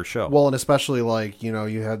half of your show. Well, and especially,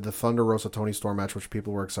 you had the Thunder Rosa Tony Storm match, which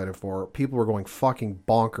people were excited for. People were going fucking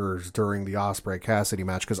bonkers during the Ospreay-Cassidy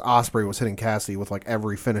match because Ospreay was hitting Cassidy with,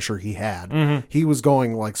 every finisher he had. He was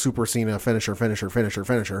going, Super Cena, finisher.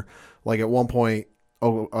 At one point,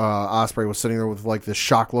 Ospreay was sitting there with this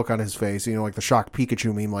shock look on his face, the shock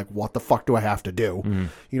Pikachu meme, what the fuck do I have to do?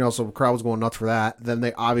 So the crowd was going nuts for that. Then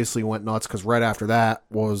they obviously went nuts because right after that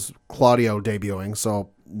was Claudio debuting, so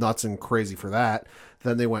nuts and crazy for that.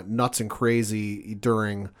 Then they went nuts and crazy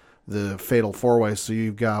during the Fatal 4-Way, so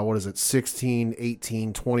you've got, 16,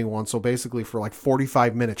 18, 21, so basically for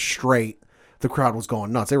 45 minutes straight, the crowd was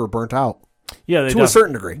going nuts. They were burnt out. Yeah, to a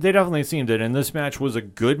certain degree. They definitely seemed it, and this match was a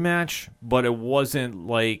good match, but it wasn't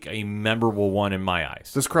a memorable one in my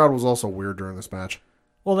eyes. This crowd was also weird during this match.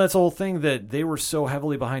 Well, that's the whole thing that they were so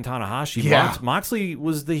heavily behind Tanahashi. Yeah. Moxley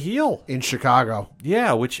was the heel. In Chicago.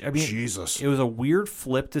 Yeah, which, Jesus. It was a weird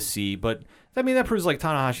flip to see, but, that proves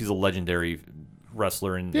Tanahashi's a legendary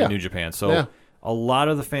wrestler in New Japan, so... A lot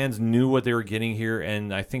of the fans knew what they were getting here,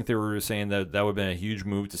 and I think they were saying that would have been a huge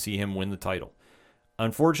move to see him win the title.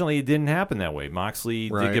 Unfortunately, it didn't happen that way. Moxley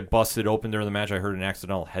did get busted open during the match. I heard an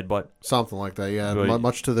accidental headbutt. Something like that, yeah.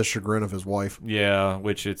 Much to the chagrin of his wife. Yeah,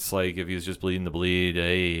 which it's if he was just bleeding the bleed,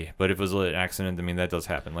 hey. But if it was an accident, that does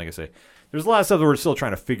happen. Like I say, there's a lot of stuff that we're still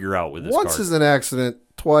trying to figure out with this Once card. is an accident,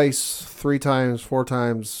 twice, 3 times, 4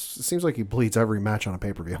 times. It seems like he bleeds every match on a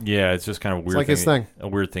pay-per-view. Yeah, it's just kind of weird. It's his thing. A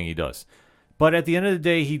weird thing he does. But at the end of the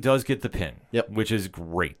day, he does get the pin, which is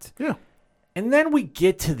great. Yeah. And then we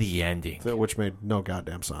get to the ending. Which made no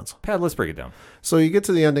goddamn sense. Pat, let's break it down. So you get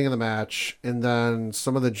to the ending of the match, and then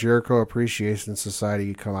some of the Jericho Appreciation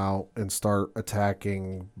Society come out and start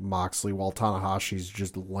attacking Moxley while Tanahashi's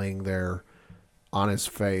just laying there on his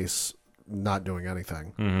face, not doing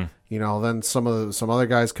anything. Mm-hmm. You know, then some other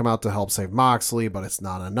guys come out to help save Moxley, but it's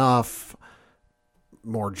not enough.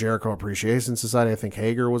 More Jericho Appreciation Society. I think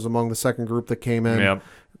Hager was among the second group that came in. Yep.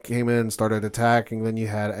 Came in, started attacking. Then you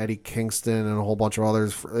had Eddie Kingston and a whole bunch of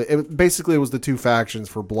others. Basically, it was the two factions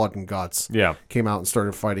for Blood and Guts. Yeah. Came out and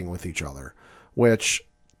started fighting with each other, which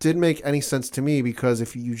didn't make any sense to me because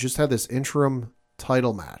if you just had this interim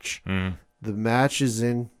title match, the match is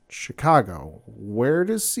in Chicago. Where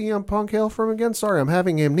does CM Punk hail from again? Sorry, I'm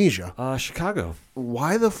having amnesia. Chicago.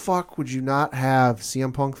 Why the fuck would you not have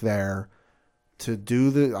CM Punk there to do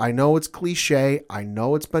the... I know it's cliche. I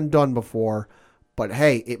know it's been done before. But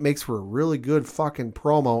hey, it makes for a really good fucking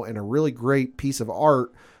promo and a really great piece of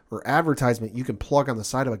art or advertisement you can plug on the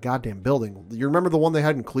side of a goddamn building. You remember the one they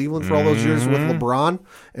had in Cleveland for all those years with LeBron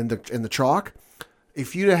and the chalk?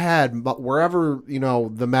 If you'd have had wherever, you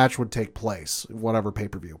know, the match would take place, whatever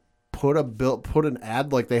pay-per-view, put an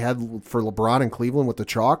ad like they had for LeBron in Cleveland with the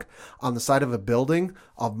chalk on the side of a building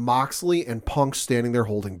of Moxley and Punk standing there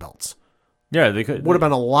holding belts. Yeah, they could. Would have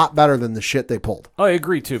been a lot better than the shit they pulled. Oh, I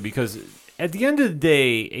agree too, because at the end of the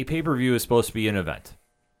day, a pay-per-view is supposed to be an event,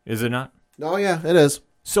 is it not? Oh yeah, it is.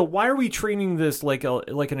 So why are we treating this like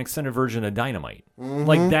an extended version of Dynamite?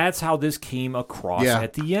 Like that's how this came across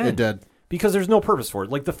at the end. It did. Because there's no purpose for it.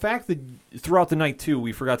 Like the fact that throughout the night too,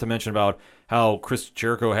 we forgot to mention about how Chris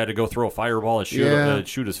Jericho had to go throw a fireball and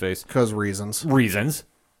shoot his face. Because reasons.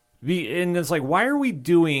 And it's like, why are we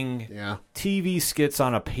doing Yeah. TV skits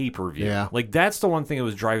on a pay-per-view? Yeah. Like that's the one thing that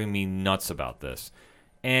was driving me nuts about this.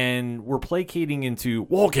 And we're placating into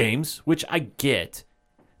War Games, which I get.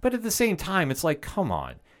 But at the same time, it's like, come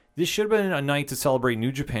on. This should have been a night to celebrate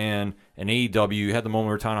New Japan and AEW. You had the moment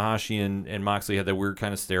where Tanahashi and Moxley had that weird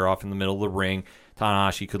kind of stare off in the middle of the ring.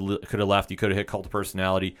 Tanahashi could have left. He could have hit Cult of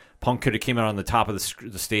Personality. Punk could have came out on the top of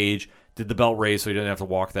the stage, did the belt raise so he didn't have to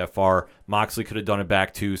walk that far. Moxley could have done it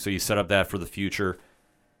back too, so you set up that for the future.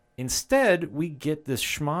 Instead, we get this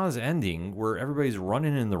schmaz ending where everybody's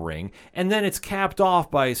running in the ring, and then it's capped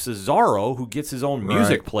off by Cesaro, who gets his own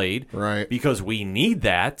music played. Right. Because we need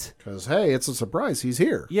that. Because, hey, it's a surprise. He's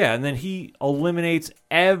here. Yeah, and then he eliminates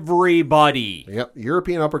everybody. Yep.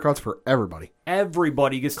 European uppercuts for everybody.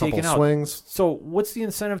 Everybody gets taken out. Swings. So what's the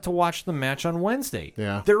incentive to watch the match on Wednesday?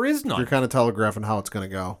 Yeah. There is none. You're kind of telegraphing how it's going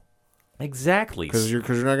to go. Exactly. Because you're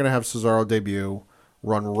not going to have Cesaro debut,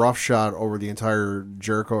 run roughshod over the entire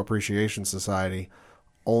Jericho Appreciation Society,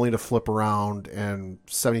 only to flip around in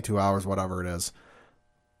 72 hours, whatever it is,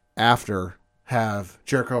 after have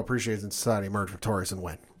Jericho Appreciation Society emerge victorious and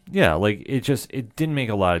win. Yeah, like it didn't make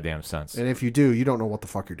a lot of damn sense. And if you do, you don't know what the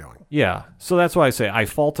fuck you're doing. Yeah, so that's why I say I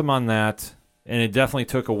fault him on that, and it definitely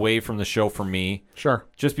took away from the show for me. Sure.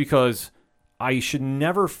 Just because I should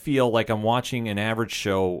never feel like I'm watching an average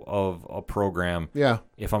show of a program. Yeah.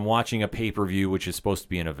 If I'm watching a pay-per-view, which is supposed to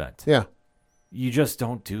be an event. Yeah. You just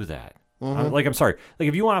don't do that. I'm sorry. Like,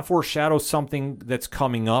 if you want to foreshadow something that's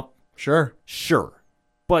coming up, Sure.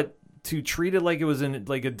 But to treat it like it was in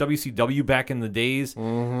like a WCW back in the days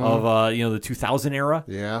of the 2000 era,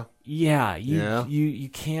 you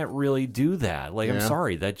can't really do that. Like, I'm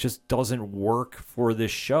sorry, that just doesn't work for this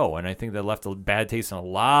show, and I think that left a bad taste in a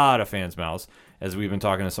lot of fans' mouths, as we've been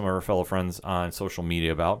talking to some of our fellow friends on social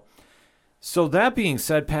media about. So that being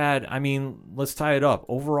said, Pat, I mean, let's tie it up.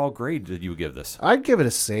 Overall grade did you give this? I'd give it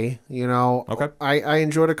a C. You know, Okay. I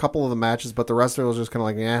enjoyed a couple of the matches, but the rest of it was just kind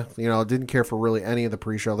of like, didn't care for really any of the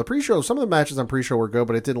pre-show. The pre-show, some of the matches on pre-show were good,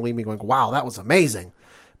 but it didn't leave me going, wow, that was amazing.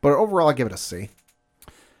 But overall, I give it a C.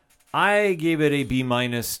 I gave it a B-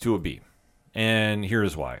 to a B. And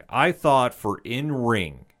here's why. I thought for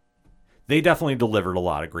in-ring, they definitely delivered a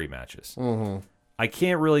lot of great matches. I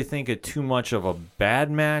can't really think of too much of a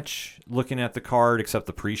bad match looking at the card, except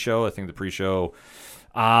the pre-show. I think the pre-show,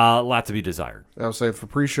 a lot to be desired. I would say for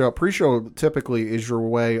pre-show typically is your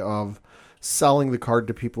way of selling the card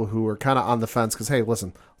to people who are kind of on the fence. Because, hey,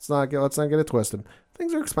 listen, let's not get it twisted.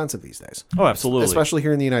 Things are expensive these days. Oh, absolutely. Especially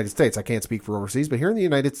here in the United States. I can't speak for overseas, but here in the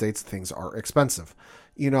United States, things are expensive.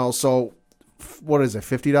 So what is it,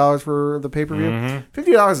 $50 for the pay-per-view?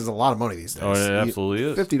 $50 is a lot of money these days. Oh, it absolutely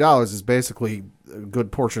is. $50 is basically a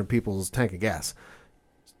good portion of people's tank of gas.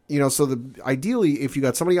 So ideally, if you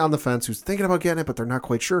got somebody on the fence who's thinking about getting it, but they're not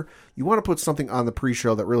quite sure, you want to put something on the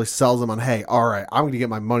pre-show that really sells them on, hey, all right, I'm going to get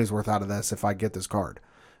my money's worth out of this if I get this card.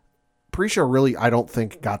 Pre-show really, I don't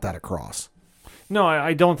think, got that across. No,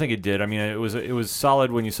 I don't think it did. I mean, it was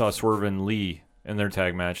solid when you saw Swerve and Lee in their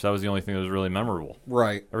tag match. That was the only thing that was really memorable.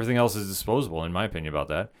 Right. Everything else is disposable, in my opinion, about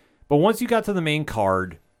that. But once you got to the main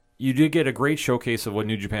card, you did get a great showcase of what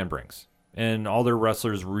New Japan brings. And all their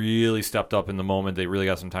wrestlers really stepped up in the moment. They really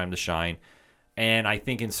got some time to shine. And I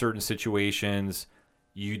think in certain situations,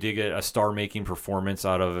 you did get a star-making performance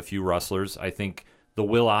out of a few wrestlers. I think the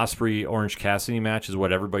Will Ospreay Orange Cassidy match is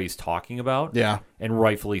what everybody's talking about. Yeah. And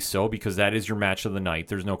rightfully so, because that is your match of the night.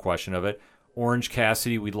 There's no question of it. Orange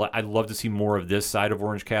Cassidy, I'd love to see more of this side of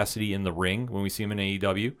Orange Cassidy in the ring when we see him in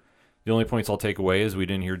AEW. The only points I'll take away is we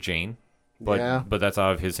didn't hear Jane, but that's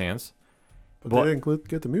out of his hands. But they didn't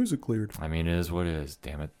get the music cleared. I mean, it is what it is,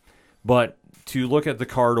 damn it. But to look at the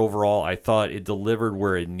card overall, I thought it delivered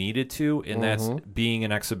where it needed to, and that's being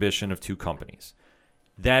an exhibition of two companies.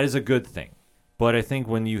 That is a good thing. But I think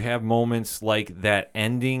when you have moments like that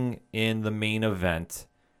ending in the main event,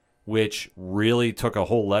 which really took a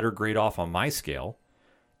whole letter grade off on my scale,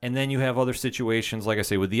 and then you have other situations, like I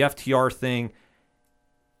say, with the FTR thing,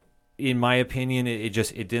 in my opinion, it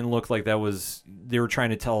didn't look like that was, they were trying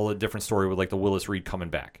to tell a different story with like the Willis Reed coming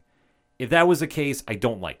back. If that was the case, I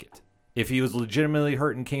don't like it. If he was legitimately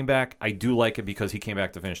hurt and came back, I do like it because he came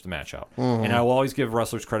back to finish the match out. And I will always give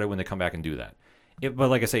wrestlers credit when they come back and do that. But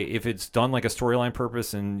like I say, if it's done like a storyline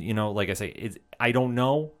purpose and, like I say, I don't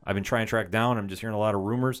know. I've been trying to track down. I'm just hearing a lot of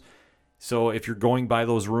rumors. So if you're going by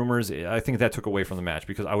those rumors, I think that took away from the match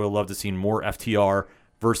because I would have loved to see more FTR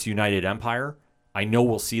versus United Empire. I know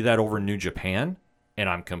we'll see that over in New Japan, and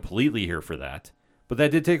I'm completely here for that. But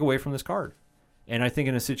that did take away from this card. And I think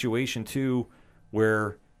in a situation, too,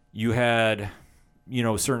 where you had,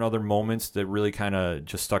 certain other moments that really kind of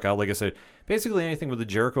just stuck out. Like I said, basically anything with the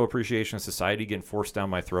Jericho Appreciation Society getting forced down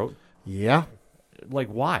my throat. Yeah. Like,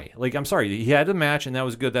 why? Like, I'm sorry. He had a match, and that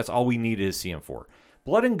was good. That's all we needed to see him for.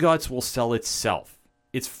 Blood and Guts will sell itself.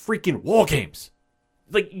 It's freaking War Games.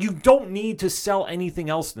 Like, you don't need to sell anything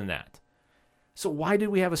else than that. So why did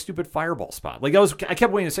we have a stupid fireball spot? Like, I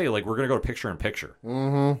kept waiting to say, like, we're going to go to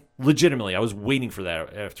picture-in-picture. Legitimately, I was waiting for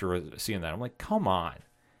that after seeing that. I'm like, come on.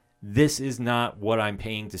 This is not what I'm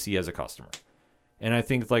paying to see as a customer. And I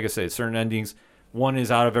think, like I said, certain endings, one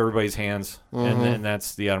is out of everybody's hands, and then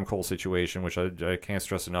that's the Adam Cole situation, which I can't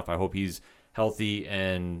stress enough. I hope he's healthy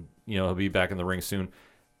and, he'll be back in the ring soon.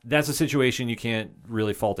 That's a situation you can't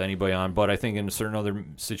really fault anybody on, but I think in certain other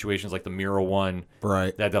situations like the Miro one,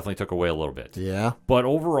 right, that definitely took away a little bit. Yeah. But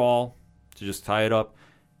overall, to just tie it up,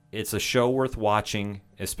 it's a show worth watching,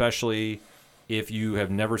 especially if you have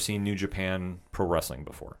never seen New Japan Pro Wrestling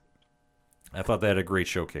before. I thought they had a great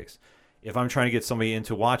showcase. If I'm trying to get somebody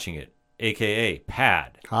into watching it, a.k.a.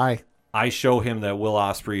 Pad, hi, I show him that Will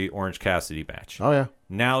Ospreay Orange Cassidy match. Oh, yeah.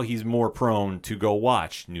 Now he's more prone to go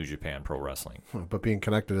watch New Japan Pro Wrestling. But being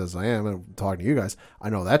connected as I am and talking to you guys, I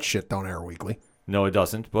know that shit don't air weekly. No, it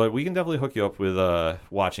doesn't. But we can definitely hook you up with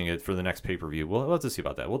watching it for the next pay-per-view. We'll have to see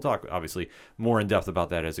about that. We'll talk, obviously, more in depth about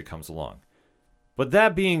that as it comes along. But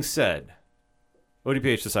that being said,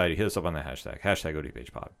 ODPH Society, hit us up on the hashtag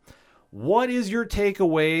ODPHpod. What is your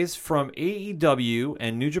takeaways from AEW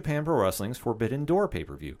and New Japan Pro Wrestling's Forbidden Door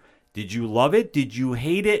pay-per-view? Did you love it? Did you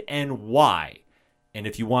hate it? And why? And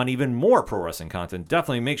if you want even more pro wrestling content,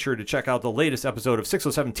 definitely make sure to check out the latest episode of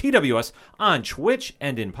 607 TWS on Twitch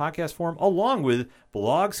and in podcast form, along with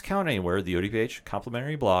Blogs Count Anywhere, the ODPH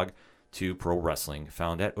complimentary blog to pro wrestling,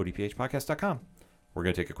 found at odphpodcast.com. We're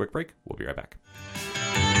going to take a quick break. We'll be right back.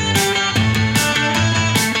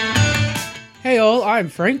 Hey all, I'm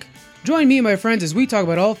Frank. Join me and my friends as we talk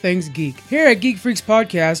about all things geek. Here at Geek Freaks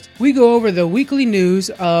Podcast, we go over the weekly news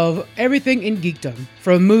of everything in geekdom,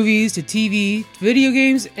 from movies to TV, to video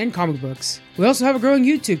games, and comic books. We also have a growing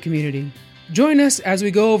YouTube community. Join us as we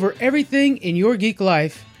go over everything in your geek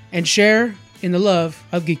life and share in the love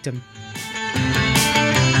of geekdom.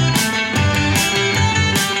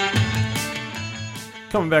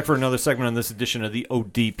 Coming back for another segment on this edition of the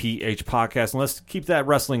ODPH Podcast, and let's keep that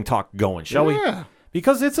wrestling talk going, shall we?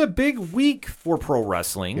 Because it's a big week for pro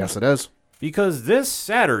wrestling. Yes, it is. Because this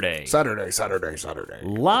Saturday,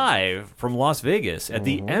 live from Las Vegas at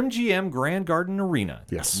the MGM Grand Garden Arena.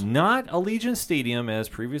 Yes. Not Allegiant Stadium as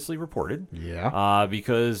previously reported. Yeah.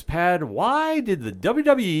 Because, Pad, why did the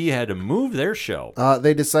WWE had to move their show?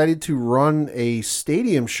 They decided to run a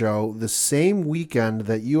stadium show the same weekend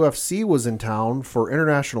that UFC was in town for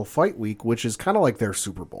International Fight Week, which is kind of like their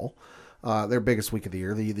Super Bowl. Their biggest week of the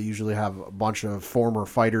year. They usually have a bunch of former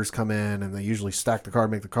fighters come in, and they usually stack the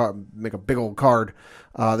card, make a big old card.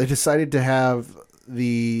 They decided to have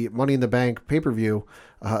the Money in the Bank pay-per-view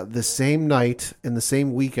the same night in the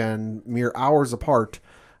same weekend, mere hours apart,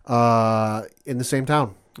 in the same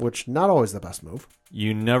town, which not always the best move.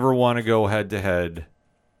 You never want to go head-to-head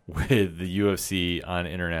with the UFC on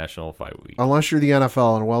International Fight Week. Unless you're the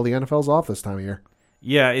NFL, and well, the NFL's off this time of year.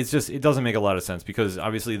 Yeah, it doesn't make a lot of sense because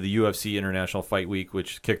obviously the UFC International Fight Week,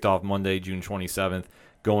 which kicked off Monday, June 27th,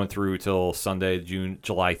 going through till Sunday,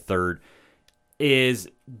 July 3rd, is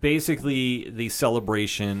basically the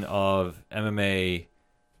celebration of MMA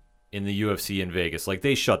in the UFC in Vegas. Like,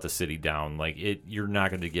 they shut the city down. Like, you're not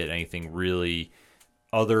going to get anything really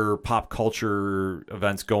other pop culture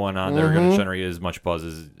events going on that are going to generate as much buzz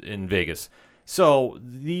as in Vegas. So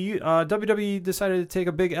the WWE decided to take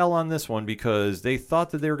a big L on this one because they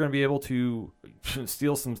thought that they were going to be able to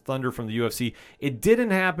steal some thunder from the UFC. It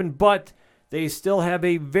didn't happen, but they still have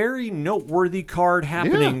a very noteworthy card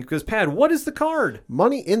happening. Because, Pat, what is the card?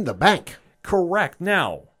 Money in the Bank. Correct.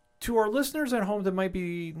 Now, to our listeners at home that might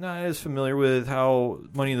be not as familiar with how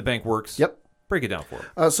Money in the Bank works, break it down for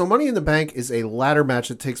us. So Money in the Bank is a ladder match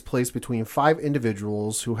that takes place between 5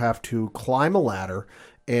 individuals who have to climb a ladder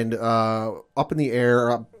and up in the air,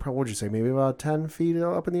 what would you say, maybe about 10 feet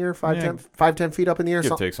up in the air, 10 feet up in the air,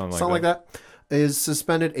 something like that, is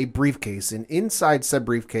suspended a briefcase. And inside said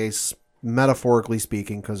briefcase, metaphorically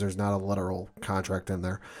speaking, because there's not a literal contract in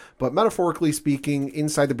there, but metaphorically speaking,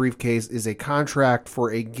 inside the briefcase is a contract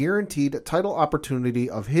for a guaranteed title opportunity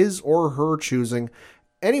of his or her choosing,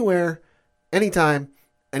 anywhere, anytime,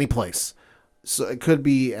 any place. So it could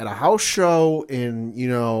be at a house show in,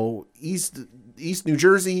 East New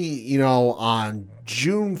Jersey, on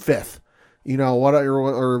June 5th,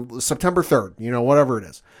 or September 3rd, whatever it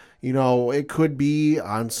is. It could be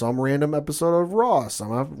on some random episode of Raw,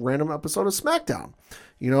 some random episode of SmackDown.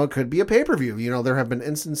 It could be a pay-per-view. There have been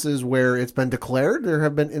instances where it's been declared. There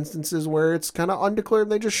have been instances where it's kind of undeclared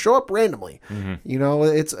and they just show up randomly.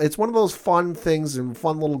 It's one of those fun things and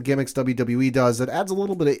fun little gimmicks WWE does that adds a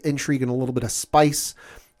little bit of intrigue and a little bit of spice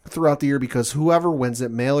throughout the year, because whoever wins it,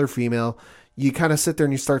 male or female, you kind of sit there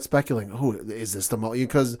and you start speculating, oh, is this the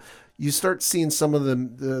because you start seeing some of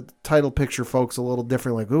the title picture folks a little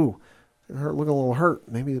different, like, ooh, they're looking a little hurt.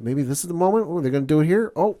 Maybe this is the moment. Oh, they're going to do it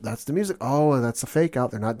here. Oh, that's the music. Oh, that's a fake out.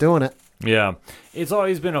 They're not doing it. Yeah. It's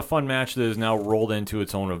always been a fun match that is now rolled into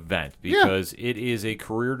its own event because it is a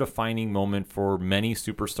career-defining moment for many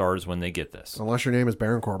superstars when they get this. Unless your name is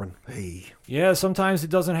Baron Corbin. Hey. Yeah, sometimes it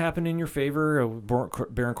doesn't happen in your favor.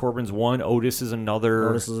 Baron Corbin's one. Otis is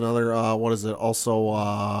another. What is it?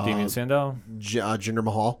 Also, Damian Sandow. Jinder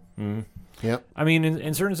Mahal. Mm-hmm. Yep. I mean,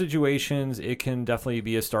 in certain situations, it can definitely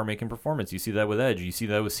be a star-making performance. You see that with Edge. You see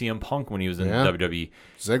that with CM Punk when he was in WWE.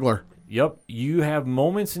 Ziggler. Yep. You have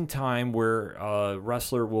moments in time where a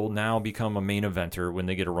wrestler will now become a main eventer when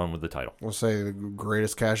they get a run with the title. We'll say the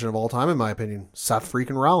greatest cash-in of all time, in my opinion. Seth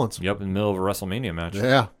freaking Rollins. Yep, in the middle of a WrestleMania match.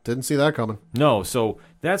 Yeah, didn't see that coming. No, so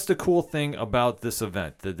that's the cool thing about this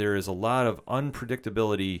event, that there is a lot of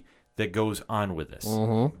unpredictability that goes on with this.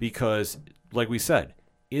 Mm-hmm. Because, like we said,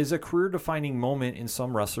 is a career-defining moment in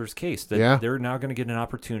some wrestlers' case that they're now going to get an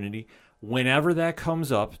opportunity whenever that comes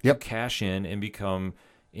up to cash in and become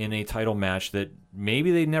in a title match that maybe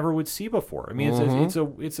they never would see before. I mean,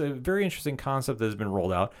 it's a very interesting concept that has been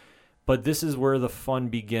rolled out, but this is where the fun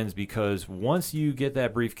begins, because once you get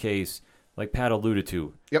that briefcase, like Pat alluded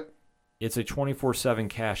to, it's a 24/7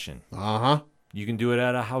 cash-in. You can do it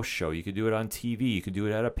at a house show. You can do it on TV. You can do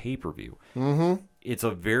it at a pay-per-view. It's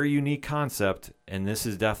a very unique concept, and this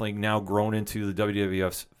is definitely now grown into the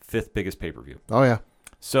WWF's 5th biggest pay-per-view. Oh, yeah.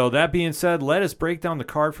 So that being said, let us break down the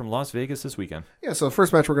card from Las Vegas this weekend. Yeah, so the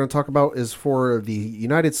first match we're going to talk about is for the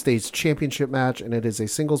United States Championship match, and it is a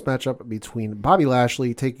singles matchup between Bobby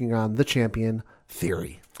Lashley taking on the champion,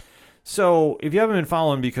 Theory. So if you haven't been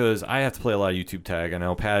following, because I have to play a lot of YouTube tag, I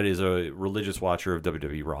know Pat is a religious watcher of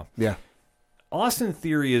WWE Raw. Yeah. Austin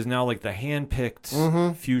Theory is now like the hand-picked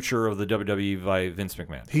future of the WWE by Vince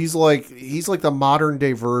McMahon. He's like the modern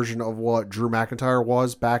day version of what Drew McIntyre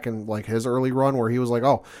was back in like his early run, where he was like,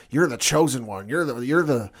 "Oh, you're the chosen one. You're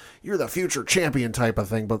the future champion" type of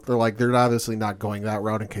thing. But they're obviously not going that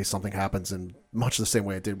route in case something happens, in much the same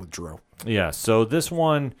way it did with Drew. Yeah. So this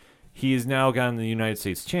one, he's now gotten the United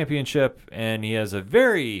States Championship, and he has a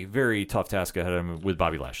very, very tough task ahead of him with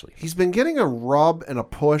Bobby Lashley. He's been getting a rub and a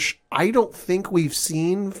push I don't think we've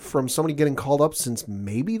seen from somebody getting called up since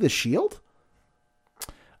maybe The Shield.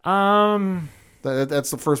 That's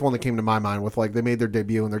the first one that came to my mind with, like, they made their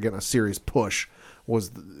debut and they're getting a serious push.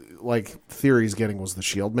 Was like Theory's getting was The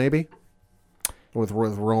Shield, maybe? With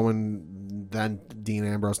Roman, then Dean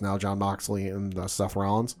Ambrose, now Jon Moxley, and Seth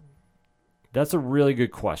Rollins. That's a really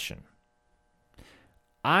good question.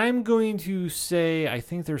 I'm going to say I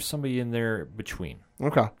think there's somebody in there between.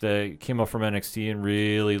 Okay. That came up from NXT and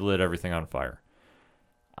really lit everything on fire.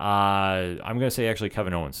 I'm going to say actually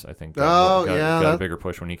Kevin Owens, I think. Got a bigger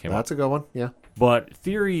push when he came up. That's a good one, yeah. But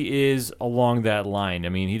Theory is along that line. I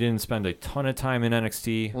mean, he didn't spend a ton of time in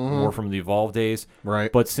NXT, more from the Evolve days.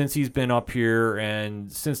 Right. But since he's been up here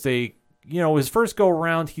and since they, his first go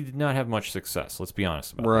around, he did not have much success. Let's be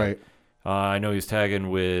honest about that. Right. I know he's tagging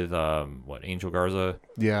with Angel Garza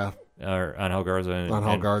Yeah, or Angel Garza.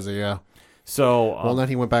 Angel Garza, yeah. So Well, then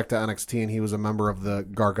he went back to NXT, and he was a member of the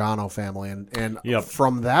Gargano family. And Yep.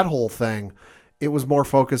 from that whole thing, it was more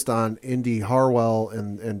focused on Indy Harwell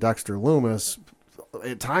and Dexter Loomis.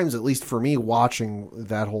 At times, at least for me, watching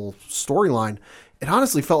that whole storyline, it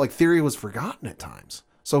honestly felt like Theory was forgotten at times.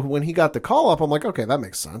 So when he got the call up, I'm like, okay, that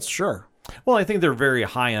makes sense. Sure. Well, I think they're very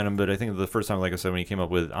high on him, but I think the first time, like I said, when he came up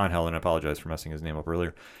with Angel, and I apologize for messing his name up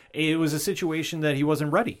earlier, it was a situation that he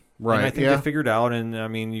wasn't ready. Right, And I think yeah. they figured out, and I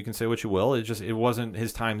mean, you can say what you will, it wasn't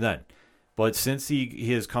his time then. But since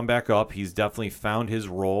he has come back up, he's definitely found his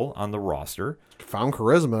role on the roster. Found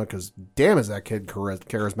charisma, because damn is that kid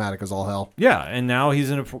charismatic as all hell. Yeah, and now he's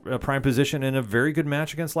in a prime position in a very good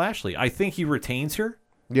match against Lashley. I think he retains here.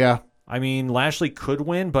 Yeah. I mean, Lashley could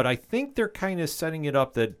win, but I think they're kind of setting it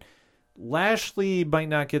up that Lashley might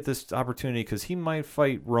not get this opportunity because he might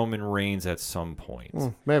fight Roman Reigns at some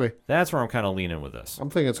point. Maybe. That's where I'm kind of leaning with this. I'm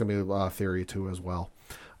thinking it's going to be Theory, too, as well.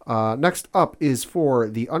 Next up is for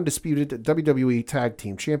the undisputed WWE Tag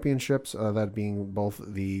Team Championships, that being both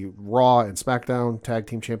the Raw and SmackDown Tag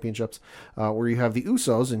Team Championships, where you have the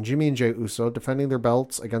Usos and Jimmy and Jey Uso defending their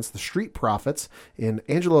belts against the Street Profits in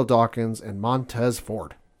Angelo Dawkins and Montez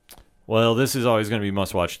Ford. Well, this is always going to be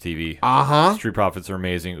must-watch TV. Uh-huh. Street Profits are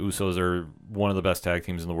amazing. Usos are one of the best tag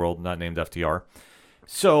teams in the world, not named FTR.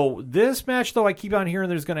 So this match, though, I keep on hearing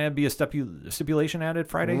there's going to be a stipulation added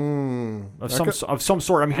Friday of some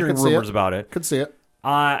sort. I'm hearing rumors about it. Could see it.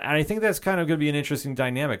 And I think that's kind of going to be an interesting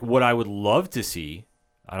dynamic. What I would love to see,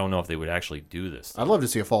 I don't know if they would actually do this. I'd love to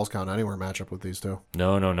see a Falls Count Anywhere matchup with these two.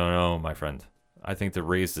 No, my friend. I think to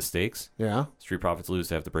raise the stakes, Yeah. Street Profits lose,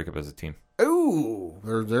 they have to break up as a team. Ooh,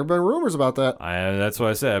 there have been rumors about that. That's what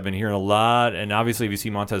I said. I've been hearing a lot. And obviously, if you see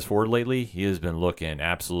Montez Ford lately, he has been looking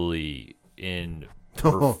absolutely in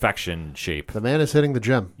perfection shape. The man is hitting the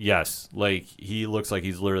gym. Yes. Like, he looks like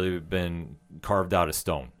he's literally been carved out of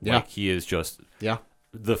stone. Yeah. Like, he is just... Yeah.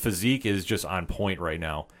 The physique is just on point right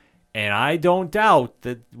now. And I don't doubt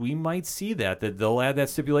that we might see that they'll add that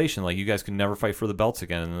stipulation. Like, you guys can never fight for the belts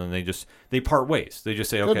again. And then they part ways. They just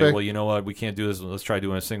say, Could okay, be. well, you know what? We can't do this. Let's try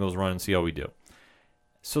doing a singles run and see how we do.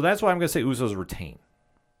 So that's why I'm going to say Usos retain.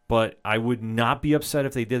 But I would not be upset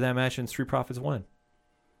if they did that match and Street Profits win.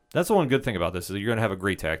 That's the one good thing about this is you're going to have a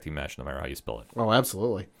great tag team match no matter how you spell it. Oh,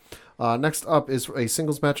 absolutely. Next up is a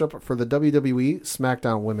singles matchup for the WWE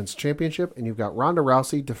SmackDown Women's Championship, and you've got Ronda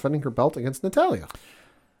Rousey defending her belt against Natalya.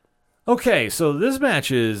 Okay, so this match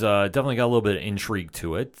is definitely got a little bit of intrigue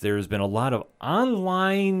to it. There's been a lot of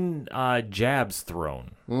online jabs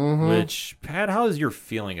thrown, which, Pat, how is your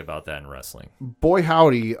feeling about that in wrestling? Boy,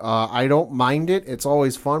 howdy. I don't mind it. It's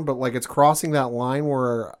always fun, but like it's crossing that line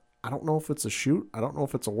where I don't know if it's a shoot. I don't know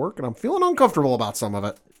if it's a work, and I'm feeling uncomfortable about some of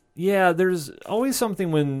it. Yeah, there's always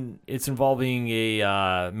something when it's involving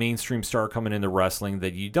a mainstream star coming into wrestling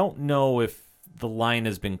that you don't know if the line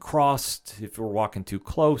has been crossed, if we're walking too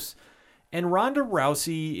close. And Ronda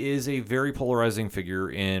Rousey is a very polarizing figure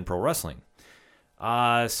in pro wrestling.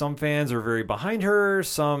 Some fans are very behind her.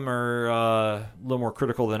 Some are a little more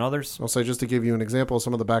critical than others. I'll say, just to give you an example of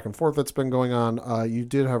some of the back and forth that's been going on, you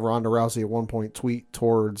did have Ronda Rousey at one point tweet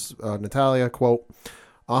towards Natalya, quote,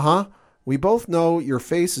 we both know your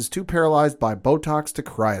face is too paralyzed by Botox to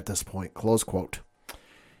cry at this point, close quote.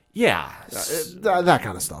 Yeah. That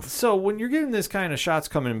kind of stuff. So when you're getting this kind of shots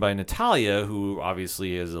coming in by Natalya, who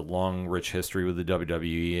obviously has a long, rich history with the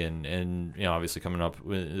WWE and you know, obviously coming up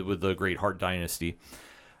with the Great Hart Dynasty,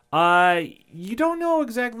 you don't know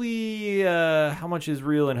exactly how much is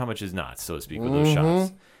real and how much is not, so to speak, with those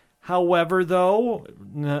shots. However, though,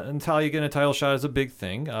 Natalya getting a title shot is a big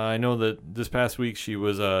thing. I know that this past week she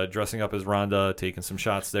was dressing up as Ronda, taking some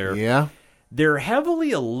shots there. Yeah. They're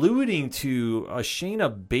heavily alluding to a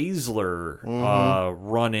Shayna Baszler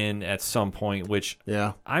run-in at some point, which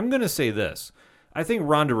I'm going to say this. I think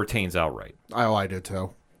Ronda retains outright. Oh, I do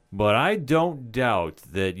too. But I don't doubt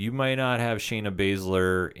that you might not have Shayna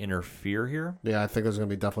Baszler interfere here. Yeah, I think there's going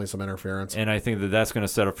to be definitely some interference. And I think that that's going to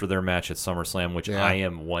set up for their match at SummerSlam, which I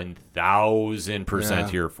am 1,000%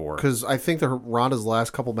 here for. Because I think that Ronda's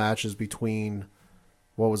last couple matches between,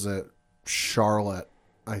 what was it, Charlotte,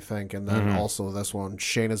 I think, and then also this one,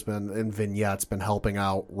 Shayna's been in vignettes, been helping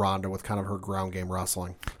out Ronda with kind of her ground game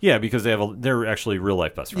wrestling. Yeah, because they're actually real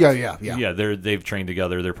life best friends. Yeah. Yeah, they've trained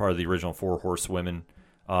together. They're part of the original Four Horsewomen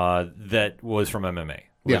that was from MMA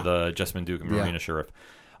with Jessamine Duke and Marina Sheriff.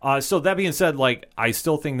 So that being said, like I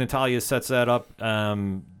still think Natalya sets that up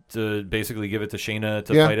to basically give it to Shayna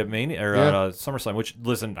to fight at Mania or at SummerSlam. Which,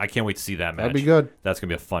 listen, I can't wait to see that match. That'd be good. That's gonna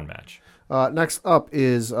be a fun match. Next up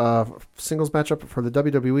is singles matchup for the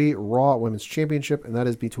WWE Raw Women's Championship, and that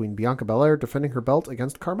is between Bianca Belair defending her belt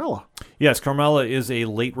against Carmella. Yes, Carmella is a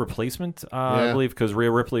late replacement, I believe, because Rhea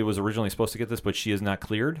Ripley was originally supposed to get this, but she is not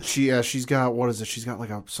cleared. She's got, what is it? She's got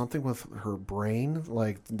like something with her brain.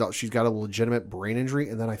 Like she's got a legitimate brain injury,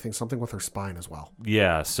 and then I think something with her spine as well.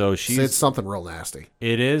 Yeah, so It's something real nasty.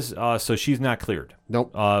 It is. So she's not cleared.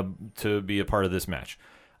 Nope. To be a part of this match.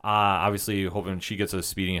 Obviously, hoping she gets a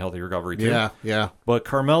speedy and healthy recovery too. Yeah. But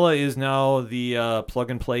Carmella is now the plug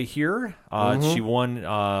and play here. She won.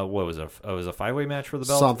 What was it? It was a 5-way match for the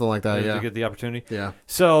belt. Something like that. To get the opportunity. Yeah.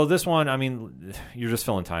 So this one, I mean, you're just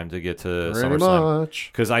filling time to get to Pretty SummerSlam. much.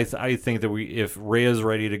 Because I think that if Rhea's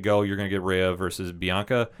ready to go, you're going to get Rhea versus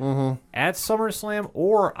Bianca at SummerSlam.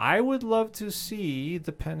 Or I would love to see,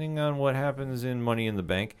 depending on what happens in Money in the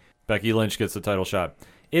Bank, Becky Lynch gets the title shot.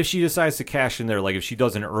 If she decides to cash in there, like if she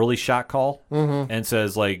does an early shot call and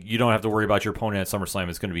says, like, you don't have to worry about your opponent at SummerSlam,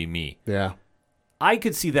 it's going to be me. Yeah. I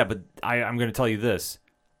could see that, but I'm going to tell you this.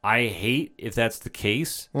 I hate, if that's the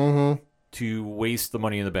case, to waste the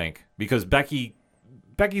Money in the Bank. Because Becky's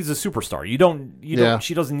a superstar.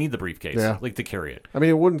 She doesn't need the briefcase to carry it. I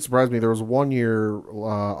mean, it wouldn't surprise me. There was one year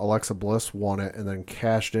Alexa Bliss won it and then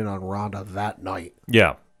cashed in on Ronda that night.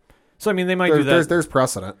 Yeah. So, I mean, they might do that. There's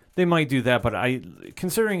precedent. They might do that, but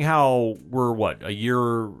considering how we're, a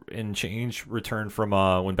year and change returned from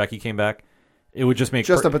when Becky came back, it would just make...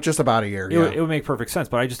 Just about a year, it would make perfect sense,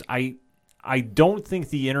 but I don't think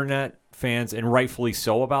the internet fans, and rightfully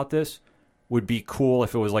so about this, would be cool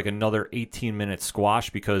if it was like another 18-minute squash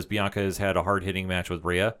because Bianca has had a hard-hitting match with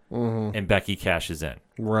Rhea, and Becky cashes in.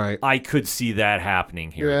 Right. I could see that happening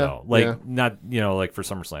here, though. Not, for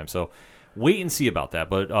SummerSlam, so... Wait and see about that,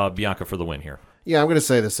 but Bianca for the win here. Yeah, I'm going to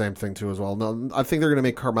say the same thing, too, as well. No, I think they're going to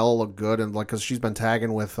make Carmella look good, and because she's been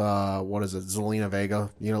tagging with, Zelina Vega,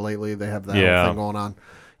 lately. They have that whole thing going on.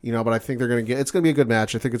 But I think they're going to it's going to be a good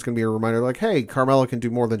match. I think it's going to be a reminder, like, hey, Carmella can do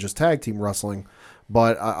more than just tag team wrestling.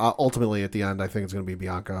 But ultimately, at the end, I think it's going to be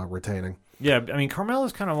Bianca retaining. Yeah, I mean,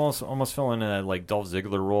 Carmella's kind of almost filling in that, like, Dolph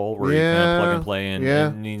Ziggler role where you kind of plug and play, and I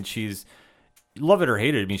mean, she's... Love it or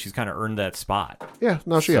hate it, I mean, she's kind of earned that spot. Yeah,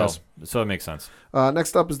 no, she has. So it makes sense.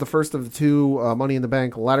 Next up is the first of the two Money in the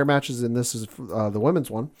Bank ladder matches, and this is the women's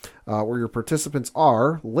one, where your participants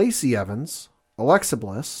are Lacey Evans, Alexa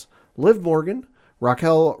Bliss, Liv Morgan,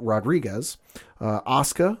 Raquel Rodriguez,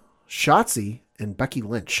 Asuka, Shotzi, and Becky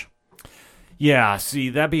Lynch. Yeah, see,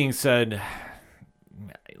 that being said...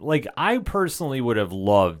 Like, I personally would have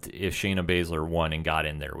loved if Shayna Baszler won and got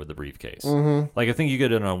in there with the briefcase. Like, I think you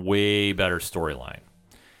get in a way better storyline.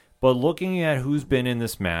 But looking at who's been in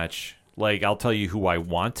this match, like, I'll tell you who I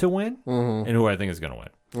want to win and who I think is going to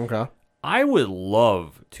win. Okay. I would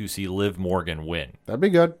love to see Liv Morgan win. That'd be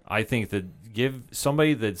good. I think that give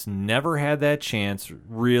somebody that's never had that chance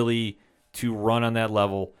really to run on that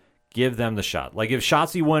level, give them the shot. Like, if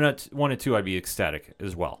Shotzi won it too, I'd be ecstatic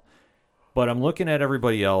as well. But I'm looking at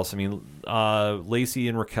everybody else. I mean, Lacey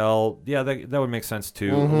and Raquel, yeah, that would make sense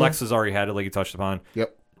too. Alexa's already had it, like you touched upon.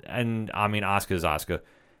 Yep. And, I mean, Asuka is Asuka.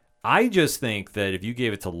 I just think that if you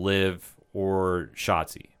gave it to Liv or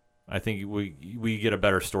Shotzi, I think we get a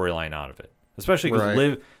better storyline out of it. Especially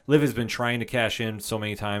because Liv has been trying to cash in so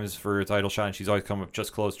many times for a title shot, and she's always come up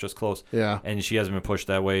just close. Yeah. And she hasn't been pushed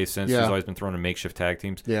that way since. She's always been thrown in makeshift tag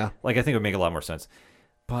teams. Yeah. Like, I think it would make a lot more sense.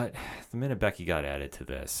 But the minute Becky got added to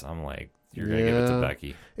this, I'm like, you're going to give it to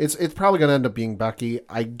Becky. It's probably going to end up being Becky.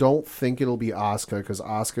 I don't think it'll be Asuka because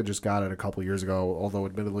Asuka just got it a couple years ago, although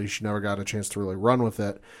admittedly she never got a chance to really run with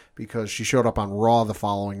it because she showed up on Raw the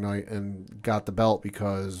following night and got the belt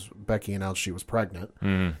because Becky announced she was pregnant.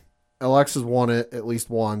 Alexa's won it at least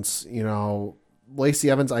once. Lacey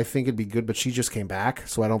Evans, I think it'd be good, but she just came back,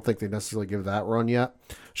 so I don't think they necessarily give that run yet.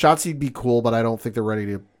 Shotzi'd be cool, but I don't think they're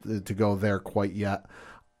ready to go there quite yet.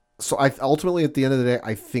 So ultimately, at the end of the day,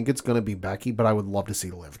 I think it's going to be Becky, but I would love to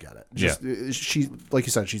see Liv get it. She, like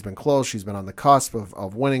you said, she's been close. She's been on the cusp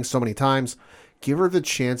of winning so many times. Give her the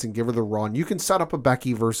chance and give her the run. You can set up a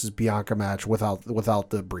Becky versus Bianca match without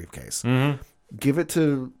the briefcase. Give it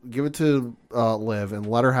to Liv and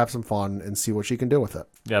let her have some fun and see what she can do with it.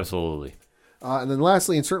 Absolutely. And then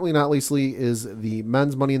lastly, and certainly not leastly, is the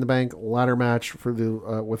men's Money in the Bank ladder match for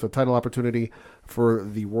the with a title opportunity for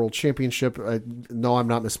the World Championship. No, I'm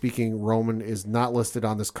not misspeaking. Roman is not listed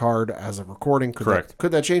on this card as of recording. Correct.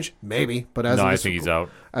 Could that change? Maybe. But I think he's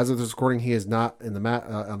out. As of this recording, he is not in the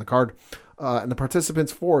on the card. And the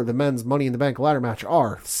participants for the men's Money in the Bank ladder match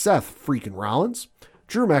are Seth freaking Rollins,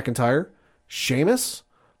 Drew McIntyre, Sheamus,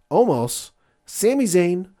 Omos, Sami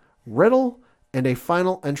Zayn, Riddle, and a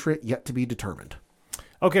final entrant yet to be determined.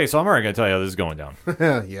 Okay, so I'm already going to tell you how this is going down.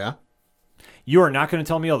 Yeah. You are not going to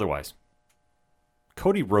tell me otherwise.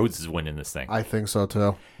 Cody Rhodes is winning this thing. I think so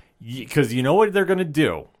too. Because you know what they're going to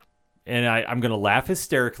do? And I'm going to laugh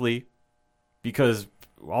hysterically because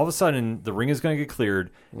all of a sudden the ring is going to get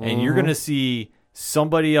cleared and you're going to see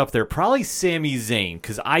somebody up there, probably Sami Zayn,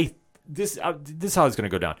 because this is how it's going to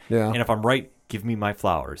go down. Yeah. And if I'm right, give me my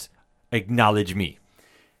flowers. Acknowledge me,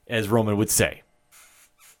 as Roman would say.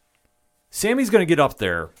 Sammy's going to get up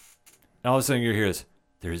there, and all of a sudden you hear this,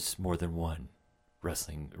 there's more than one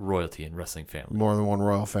wrestling royalty and wrestling family. More than one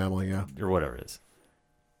royal family, yeah. Or whatever it is.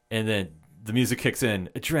 And then the music kicks in.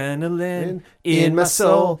 Adrenaline in my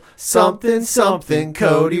soul. Something, something,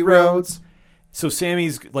 Cody Rhodes. So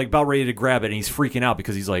Sammy's like about ready to grab it, and he's freaking out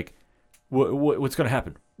because he's like, what's going to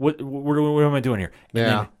happen? What am I doing here? And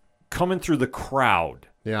then coming through the crowd.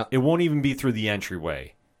 Yeah. It won't even be through the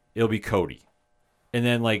entryway. It'll be Cody. And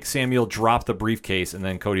then like Sammy will drop the briefcase, and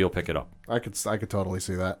then Cody will pick it up. I could totally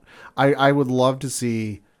see that. I would love to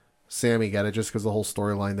see Sammy get it just because the whole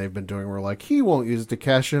storyline they've been doing where like he won't use it to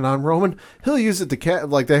cash in on Roman. He'll use it to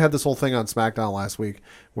like they had this whole thing on SmackDown last week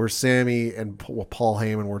where Sammy and Paul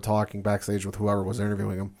Heyman were talking backstage with whoever was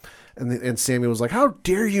interviewing him. And Sammy was like, how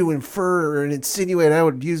dare you infer and insinuate I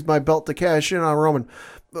would use my belt to cash in on Roman?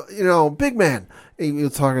 You know, big man. He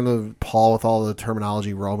was talking to Paul with all the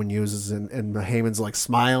terminology Roman uses, and Heyman's like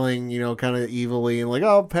smiling, you know, kind of evilly, and like,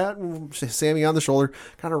 oh, patting Sammy on the shoulder,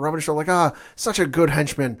 kind of rubbing his shoulder, like, such a good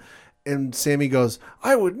henchman. And Sammy goes,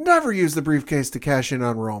 I would never use the briefcase to cash in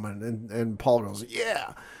on Roman. And Paul goes,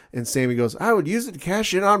 yeah. And Sammy goes, I would use it to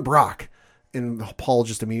cash in on Brock. And Paul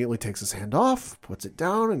just immediately takes his hand off, puts it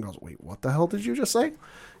down, and goes, wait, what the hell did you just say?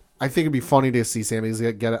 I think it'd be funny to see Sammy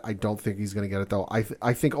get it. I don't think he's going to get it, though.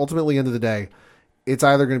 I think ultimately, end of the day, it's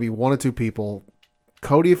either going to be one of two people,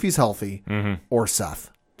 Cody if he's healthy, or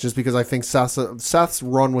Seth. Just because I think Seth's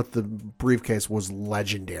run with the briefcase was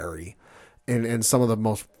legendary. And some of the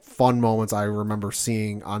most fun moments I remember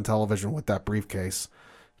seeing on television with that briefcase.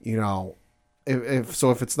 You know,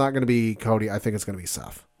 if it's not going to be Cody, I think it's going to be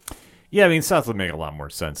Seth. Yeah, I mean, Seth would make a lot more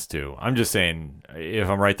sense, too. I'm just saying, if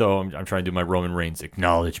I'm right, though, I'm trying to do my Roman Reigns,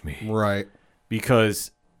 acknowledge me. Right.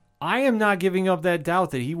 Because I am not giving up that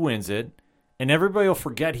doubt that he wins it, and everybody will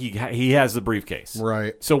forget he has the briefcase.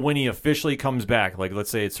 Right. So when he officially comes back, like let's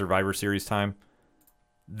say it's Survivor Series time,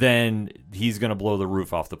 then he's going to blow the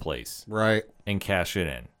roof off the place. Right. And cash it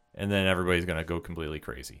in. And then everybody's going to go completely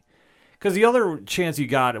crazy. Because the other chance you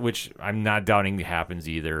got, which I'm not doubting happens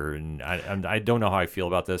either, and I don't know how I feel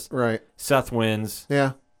about this. Right. Seth wins.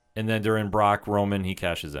 Yeah. And then during Brock, Roman, he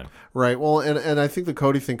cashes in. Right. Well, and I think the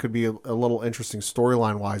Cody thing could be a little interesting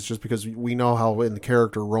storyline-wise, just because we know how in the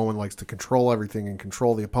character Roman likes to control everything and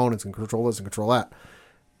control the opponents and control this and control that.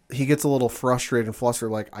 He gets a little frustrated and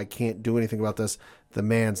flustered, like, I can't do anything about this. The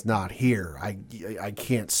man's not here. I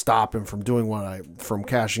can't stop him from doing from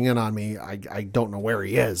cashing in on me. I don't know where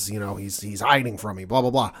he is. You know, he's hiding from me, blah,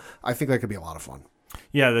 blah, blah. I think that could be a lot of fun.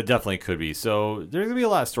 Yeah, that definitely could be. So there's going to be a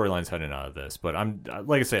lot of storylines heading out of this. But I'm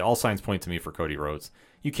like I say, all signs point to me for Cody Rhodes.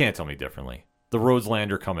 You can't tell me differently. The Rhodes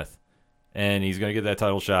Lander cometh, and he's going to get that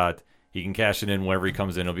title shot. He can cash it in wherever he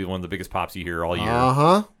comes in. It'll be one of the biggest pops you hear all year.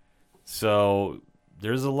 Uh-huh. So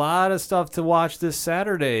there's a lot of stuff to watch this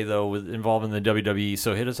Saturday, though, involving the WWE.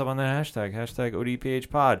 So hit us up on the hashtag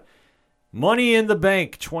ODPHpod. Money in the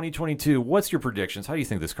Bank 2022. What's your predictions? How do you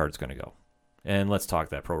think this card's going to go? And let's talk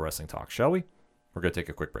that pro wrestling talk, shall we? We're going to take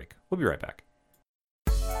a quick break. We'll be right back.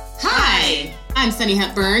 Hi, I'm Sunny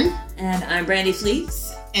Hepburn. And I'm Brandy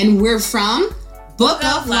Fleets. And we're from Book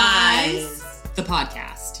of Lies, the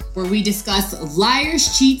podcast, where we discuss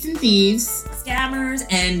liars, cheats, and thieves, Scammers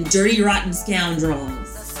and dirty, rotten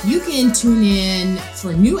scoundrels. You can tune in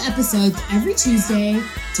for new episodes every Tuesday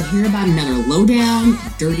to hear about another lowdown,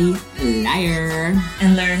 dirty liar.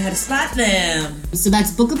 And learn how to spot them. So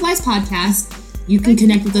that's Book of Lies Podcast. You can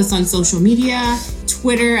connect with us on social media,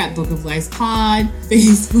 Twitter at Book of Lies Pod,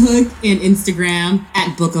 Facebook and Instagram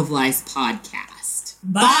at Book of Lies Podcast.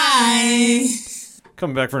 Bye!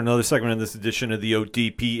 Coming back for another segment in this edition of the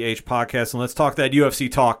ODPH podcast, and let's talk that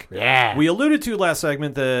UFC talk. Yeah. We alluded to last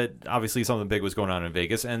segment that obviously something big was going on in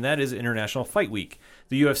Vegas, and that is International Fight Week,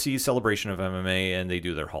 the UFC's celebration of MMA, and they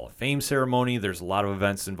do their Hall of Fame ceremony. There's a lot of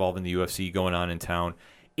events involving the UFC going on in town.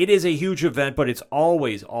 It is a huge event, but it's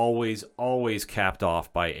always, always, always capped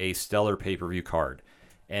off by a stellar pay-per-view card.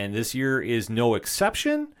 And this year is no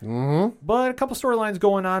exception, but a couple storylines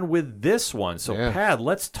going on with this one. So, Yeah. Pat,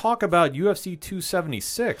 let's talk about UFC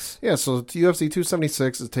 276. Yeah, so UFC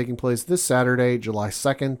 276 is taking place this Saturday, July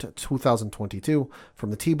 2nd, 2022, from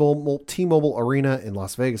the T-Mobile Arena in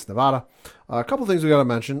Las Vegas, Nevada. A couple things we got to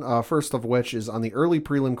mention. First of which is on the early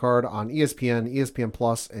prelim card on ESPN, ESPN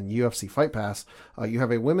Plus, and UFC Fight Pass. You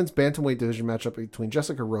have a women's bantamweight division matchup between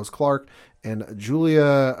Jessica Rose Clark and Julia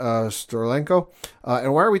Storolenko.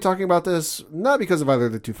 And why are we talking about this? Not because of either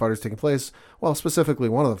of the two fighters taking place. Well, specifically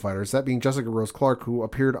one of the fighters, that being Jessica Rose Clark, who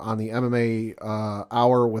appeared on the MMA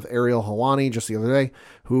Hour with Ariel Helwani just the other day,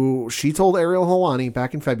 who she told Ariel Helwani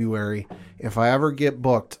back in February, if I ever get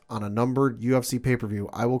booked on a numbered UFC pay-per-view,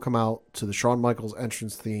 I will come out to the Shawn Michaels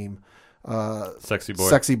entrance theme, Sexy boy.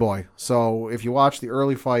 Sexy Boy. So if you watch the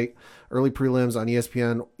early prelims on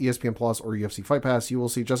ESPN, ESPN Plus, or UFC Fight Pass, you will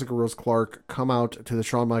see Jessica Rose Clark come out to the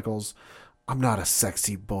Shawn Michaels, I'm not a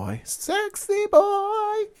sexy boy. Sexy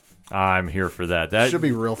boy. I'm here for that. That Should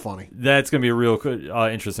be real funny. That's going to be a real good,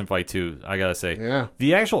 interesting fight, too, I got to say. Yeah.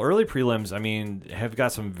 The actual early prelims, I mean, have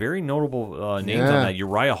got some very notable names Yeah. on that.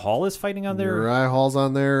 Uriah Hall is fighting on there. Uriah Hall's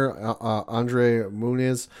on there. Andre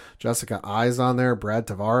Muniz. Jessica I's on there. Brad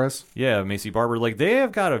Tavares. Yeah, Macy Barber. Like, they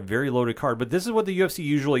have got a very loaded card, but this is what the UFC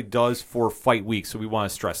usually does for fight week, so we want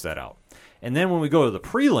to stress that out. And then when we go to the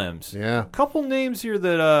prelims, Yeah. a couple names here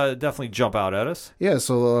that definitely jump out at us. Yeah,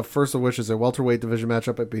 so the first of which is a welterweight division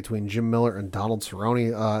matchup between Jim Miller and Donald Cerrone.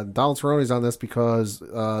 Donald Cerrone's on this because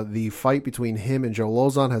the fight between him and Joe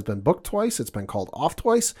Lozon has been booked twice. It's been called off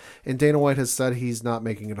twice, and Dana White has said he's not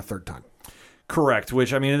making it a third time. Correct,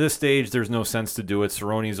 which, I mean, at this stage, there's no sense to do it.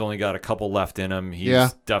 Cerrone's only got a couple left in him. He's Yeah.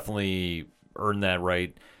 definitely earned that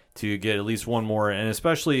right to get at least one more, and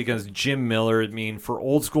especially against Jim Miller. I mean, for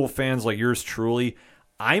old school fans like yours truly,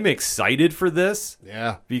 I'm excited for this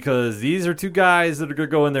Yeah. because these are two guys that are going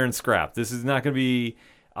to go in there and scrap. This is not going to be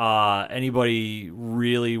anybody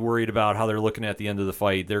really worried about how they're looking at the end of the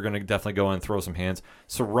fight. They're going to definitely go in and throw some hands.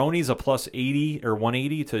 Cerrone's a plus 80 or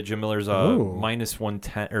 180 to Jim Miller's minus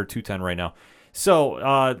 110 or 210 right now.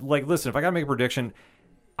 So, listen, if I got to make a prediction,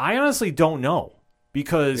 I honestly don't know.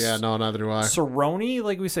 Because Yeah, no, neither do I. Cerrone,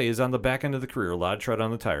 like we say, is on the back end of the career. A lot of tread on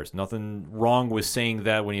the tires. Nothing wrong with saying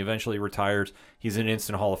that when he eventually retires. He's an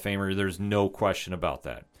instant Hall of Famer. There's no question about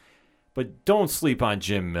that. But don't sleep on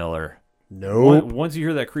Jim Miller. Nope. Once you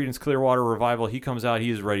hear that Creedence Clearwater Revival, he comes out, he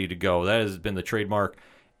is ready to go. That has been the trademark.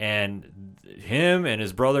 And him and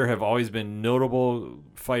his brother have always been notable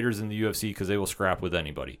fighters in the UFC because they will scrap with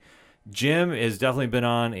anybody. Jim has definitely been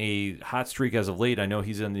on a hot streak as of late. I know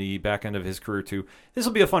he's in the back end of his career too. This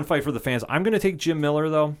will be a fun fight for the fans. I'm going to take Jim Miller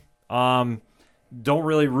though. Don't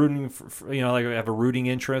really have a rooting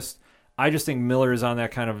interest. I just think Miller is on that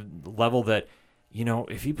kind of level that,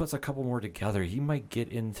 if he puts a couple more together, he might get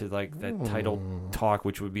into like that title talk,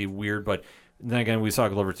 which would be weird. But then again, we saw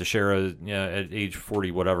Glover Teixeira at age 40,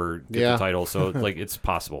 whatever, get the title. So it's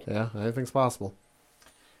possible. Yeah, anything's possible.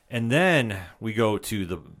 And then we go to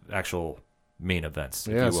the actual main events.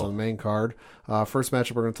 if Yeah, you so will. the main card. First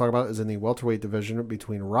matchup we're going to talk about is in the welterweight division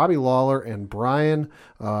between Robbie Lawler and Brian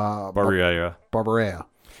Barberena.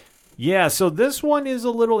 Yeah, so this one is a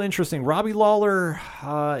little interesting. Robbie Lawler,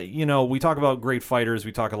 we talk about great fighters.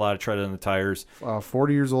 We talk a lot of tread on the tires.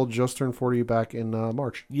 40 years old, just turned 40 back in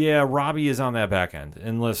March. Yeah, Robbie is on that back end.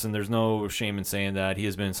 And listen, there's no shame in saying that. He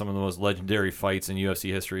has been in some of the most legendary fights in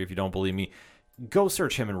UFC history. If you don't believe me, go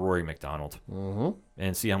search him and Rory McDonald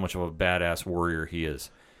and see how much of a badass warrior he is.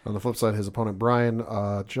 On the flip side, his opponent Brian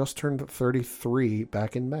just turned 33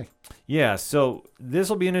 back in May. Yeah, so this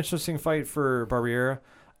will be an interesting fight for Barberena.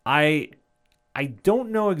 I don't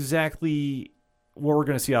know exactly what we're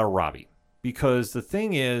going to see out of Robbie because the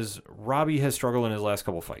thing is, Robbie has struggled in his last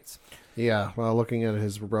couple fights. Yeah, looking at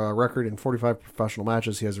his record in 45 professional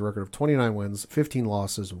matches, he has a record of 29 wins, 15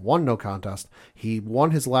 losses, 1 no contest. He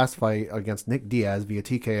won his last fight against Nick Diaz via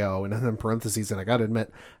TKO, and then in parentheses, and I got to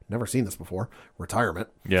admit, never seen this before, retirement.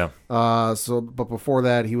 Yeah. But before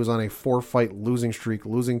that, he was on a 4-fight losing streak,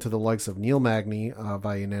 losing to the likes of Neil Magny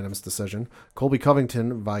via unanimous decision, Colby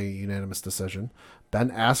Covington via unanimous decision, Ben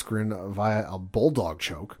Askren via a bulldog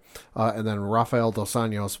choke, and then Rafael Dos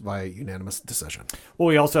Anjos via unanimous decision. Well,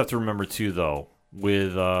 we also have to remember, too, though,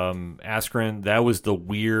 with Askren, that was the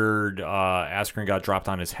weird Askren got dropped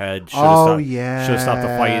on his head. Should have stopped the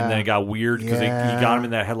fight, and then it got weird because he got him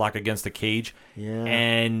in that headlock against the cage. Yeah.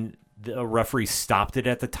 And the referee stopped it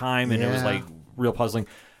at the time, and it was like real puzzling.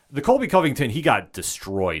 The Colby Covington, he got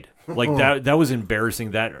destroyed. Like that was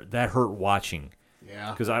embarrassing. That hurt watching.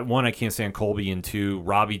 Yeah. Because I can't stand Colby, and 2,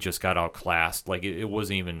 Robbie just got outclassed. Like it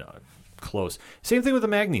wasn't even close. Same thing with the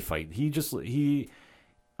Magny fight.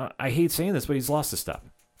 I hate saying this, but he's lost a step.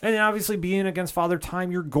 And obviously, being against Father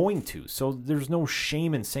Time, you're going to. So there's no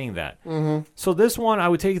shame in saying that. Mm-hmm. So this one, I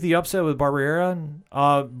would take the upset with Barberera.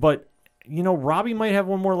 But, Robbie might have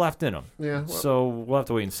one more left in him. Yeah. Well, so we'll have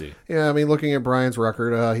to wait and see. Yeah, I mean, looking at Brian's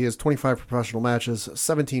record, he has 25 professional matches,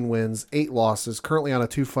 17 wins, 8 losses, currently on a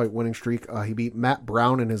 2-fight winning streak. He beat Matt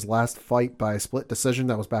Brown in his last fight by split decision.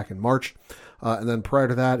 That was back in March. And then prior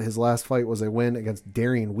to that, his last fight was a win against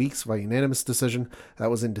Darian Weeks by unanimous decision.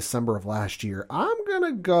 That was in December of last year. I'm going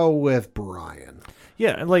to go with Brian.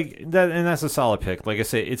 Yeah, like that, and that's a solid pick. Like I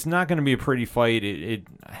say, it's not going to be a pretty fight.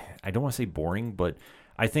 I don't want to say boring, but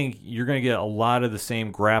I think you're going to get a lot of the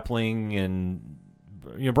same grappling, and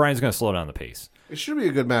Brian's going to slow down the pace. It should be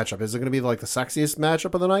a good matchup. Is it going to be like the sexiest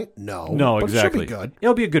matchup of the night? No. But exactly. It should be good.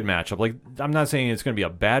 It'll be a good matchup. Like, I'm not saying it's going to be a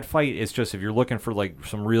bad fight. It's just if you're looking for like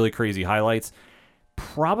some really crazy highlights,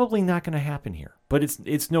 probably not going to happen here. But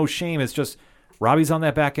it's no shame. It's just Robbie's on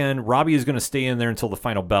that back end. Robbie is going to stay in there until the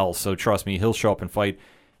final bell. So trust me, he'll show up and fight.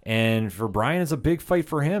 And for Brian, it's a big fight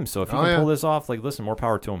for him. So if he can pull this off, like, listen, more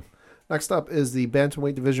power to him. Next up is the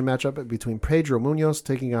bantamweight division matchup between Pedro Munoz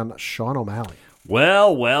taking on Sean O'Malley.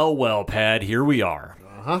 Well, Pad, here we are.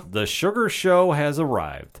 The Sugar Show has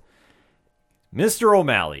arrived. Mr.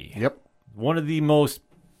 O'Malley. Yep. One of the most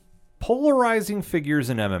polarizing figures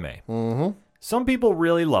in MMA. Mm-hmm. Some people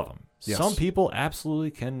really love him. Yes. Some people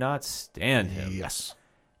absolutely cannot stand him. Yes.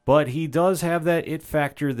 But he does have that it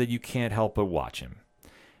factor that you can't help but watch him.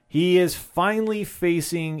 He is finally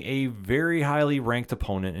facing a very highly ranked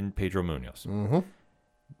opponent in Pedro Munoz. Mm-hmm.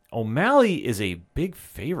 O'Malley is a big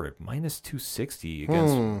favorite, minus 260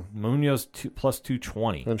 against Munoz plus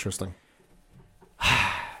 220. Interesting.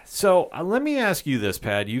 So let me ask you this,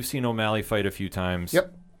 Pat. You've seen O'Malley fight a few times.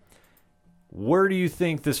 Yep. Where do you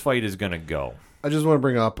think this fight is going to go? I just want to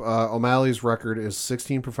bring up O'Malley's record is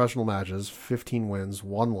 16 professional matches, 15 wins,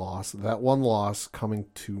 1 loss. That 1 loss coming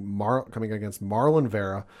against Marlon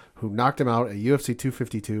Vera, who knocked him out at UFC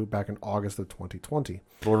 252 back in August of 2020.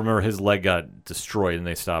 Well, remember his leg got destroyed and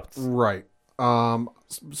they stopped. Right. So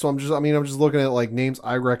I'm just looking at like names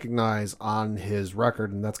I recognize on his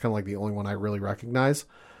record, and that's kind of like the only one I really recognize.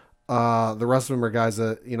 The rest of them are guys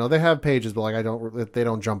that they have pages, but like they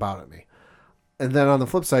don't jump out at me. And then on the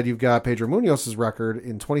flip side, you've got Pedro Munoz's record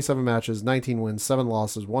in 27 matches, 19 wins, 7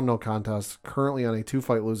 losses, 1 no contest, currently on a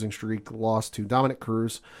 2-fight losing streak, lost to Dominic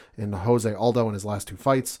Cruz and Jose Aldo in his last 2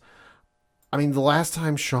 fights. I mean, the last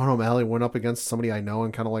time Sean O'Malley went up against somebody I know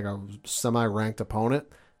and kind of like a semi-ranked opponent,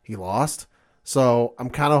 he lost. So I'm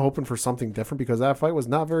kind of hoping for something different because that fight was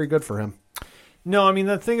not very good for him. No, I mean,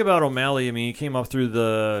 the thing about O'Malley, I mean, he came up through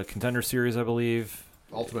the Contender Series, I believe.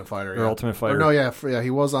 Ultimate Fighter, or Ultimate Fighter.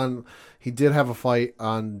 He did have a fight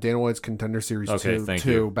on Dana White's Contender Series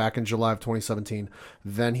 2 back in July of 2017.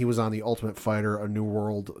 Then he was on the Ultimate Fighter, a new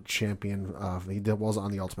world champion. Was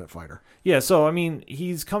on the Ultimate Fighter. Yeah, so I mean,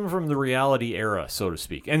 he's come from the reality era, so to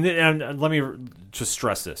speak. And let me just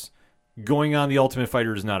stress this: going on the Ultimate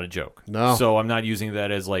Fighter is not a joke. No. So I'm not using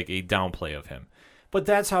that as like a downplay of him. But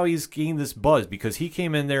that's how he's gained this buzz, because he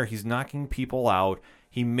came in there, he's knocking people out.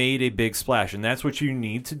 He made a big splash, and that's what you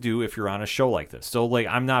need to do if you're on a show like this. So, like,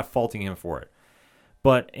 I'm not faulting him for it.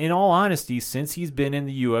 But in all honesty, since he's been in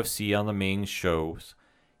the UFC on the main shows,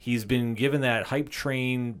 he's been given that hype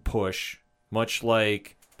train push, much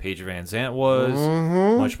like Paige Van Zandt was,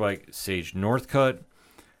 much like Sage Northcutt.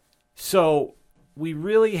 So, we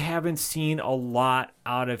really haven't seen a lot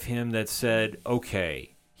out of him that said,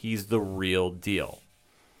 okay, he's the real deal.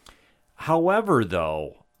 However,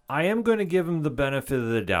 though, I am going to give him the benefit of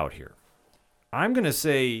the doubt here. I'm going to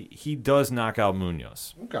say he does knock out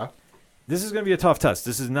Munoz. Okay. This is going to be a tough test.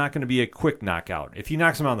 This is not going to be a quick knockout. If he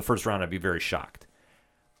knocks him out in the first round, I'd be very shocked.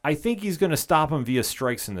 I think he's going to stop him via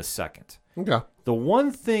strikes in the second. Okay. The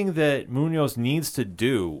one thing that Munoz needs to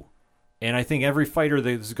do, and I think every fighter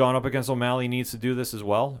that's gone up against O'Malley needs to do this as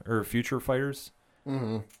well, or future fighters,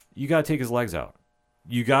 you got to take his legs out.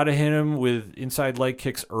 You got to hit him with inside leg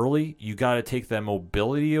kicks early. You got to take that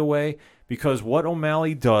mobility away, because what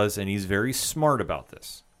O'Malley does, and he's very smart about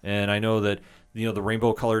this, and I know that the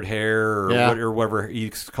rainbow-colored hair or whatever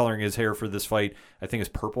he's coloring his hair for this fight, I think is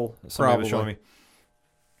purple. Somebody was showing me.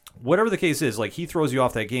 Whatever the case is, like, he throws you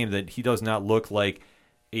off that game that he does not look like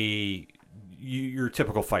your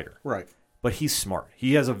typical fighter. Right. But he's smart.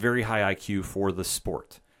 He has a very high IQ for the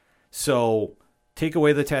sport. So take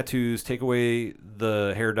away the tattoos, take away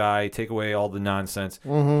the hair dye, take away all the nonsense.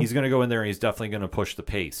 He's going to go in there and he's definitely going to push the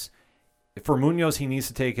pace. For Munoz, he needs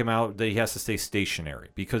to take him out. He has to stay stationary,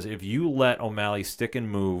 because if you let O'Malley stick and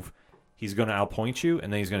move, he's going to outpoint you,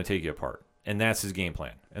 and then he's going to take you apart. And that's his game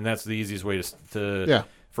plan. And that's the easiest way to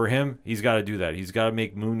For him, he's got to do that. He's got to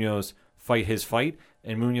make Munoz fight his fight,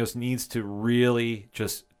 and Munoz needs to really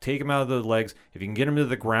just take him out of the legs. If you can get him to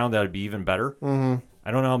the ground, that would be even better. Mm-hmm. I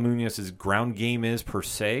don't know how Munoz's ground game is per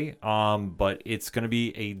se, but it's going to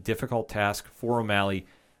be a difficult task for O'Malley.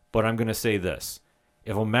 But I'm going to say this.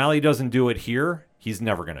 If O'Malley doesn't do it here, he's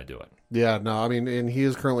never going to do it. Yeah, no, I mean, and he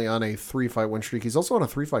is currently on a 3-fight win streak. He's also on a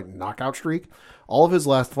 3-fight knockout streak. All of his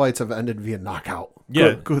last fights have ended via knockout.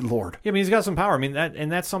 Yeah. Good Lord. Yeah, I mean, he's got some power. I mean,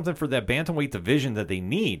 that's something for that bantamweight division that they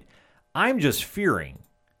need. I'm just fearing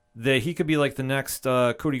that he could be like the next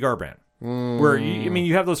Cody Garbrandt, where,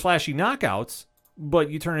 you have those flashy knockouts, but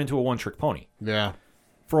you turn into a one-trick pony. Yeah.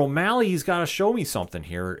 For O'Malley, he's got to show me something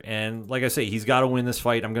here. And like I say, he's got to win this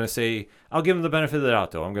fight. I'm going to say, I'll give him the benefit of the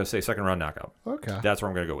doubt, though. I'm going to say second-round knockout. Okay. That's where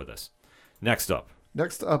I'm going to go with this. Next up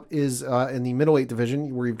is in the middleweight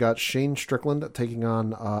division, where you've got Shane Strickland taking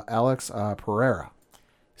on Alex Pereira.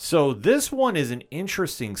 So this one is an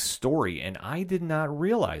interesting story, and I did not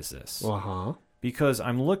realize this. Uh-huh. Because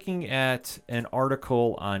I'm looking at an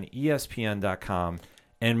article on ESPN.com,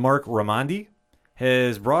 and Mark Raimondi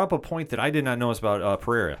has brought up a point that I did not notice about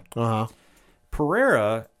Pereira. Uh-huh.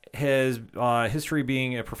 Pereira has history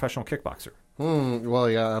being a professional kickboxer. Well,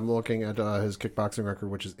 yeah, I'm looking at his kickboxing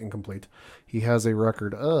record, which is incomplete. He has a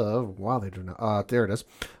record of, they do not. There it is.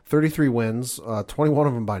 33 wins, 21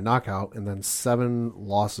 of them by knockout, and then 7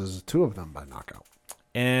 losses, 2 of them by knockout.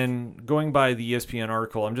 And going by the ESPN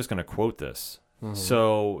article, I'm just going to quote this.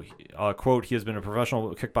 So, quote, he has been a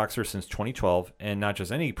professional kickboxer since 2012, and not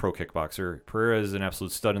just any pro kickboxer. Pereira is an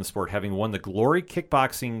absolute stud in the sport, having won the Glory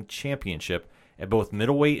Kickboxing Championship at both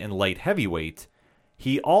middleweight and light heavyweight.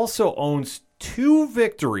 He also owns 2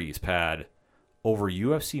 victories, Pad, over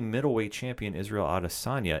UFC middleweight champion Israel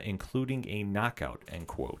Adesanya, including a knockout, end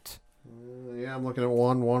quote. Yeah, I'm looking at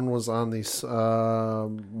one. One was on the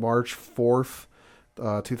March 4th,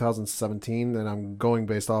 2017, and I'm going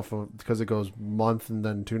based off of, because it goes month and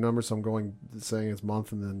then 2 numbers, so I'm saying it's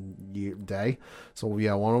month and then day. So,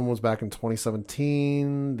 yeah, one of them was back in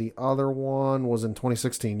 2017. The other one was in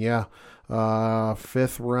 2016, yeah.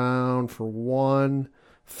 5th round for one,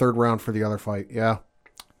 3rd round for the other fight, yeah.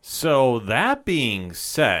 So, that being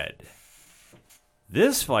said,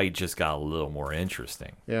 this fight just got a little more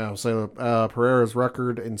interesting. Yeah, so Pereira's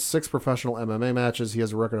record in 6 professional MMA matches, he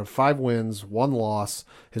has a record of 5 wins, 1 loss.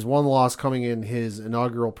 His 1 loss coming in his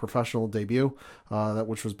inaugural professional debut,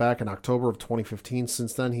 which was back in October of 2015.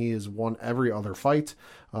 Since then, he has won every other fight.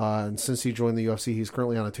 And since he joined the UFC, he's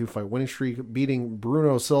currently on a 2-fight winning streak, beating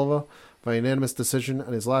Bruno Silva by unanimous decision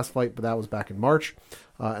in his last fight, but that was back in March.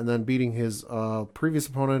 And then beating his previous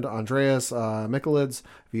opponent, Andreas Mikulidze,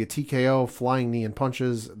 via TKO, flying knee and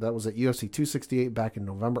punches. That was at UFC 268 back in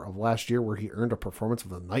November of last year, where he earned a Performance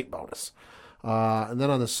of the Night bonus. And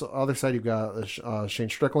then on the other side, you've got Shane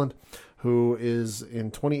Strickland, who is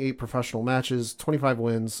in 28 professional matches, 25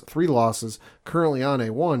 wins, 3 losses, currently on a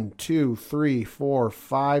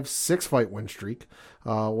 6-fight win streak,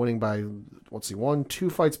 winning by, 2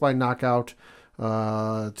 fights by knockout,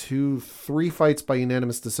 3 fights by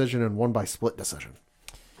unanimous decision, and 1 by split decision.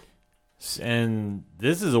 And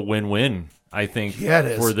this is a win-win, I think, Yeah, it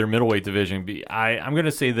is. for their middleweight division. I'm going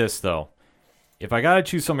to say this, though. If I got to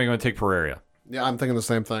choose somebody, I'm going to take Pereira. Yeah, I'm thinking the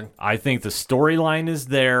same thing. I think the storyline is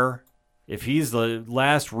there. If he's the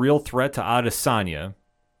last real threat to Adesanya,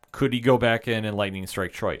 could he go back in and lightning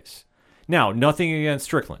strike choice? Now, nothing against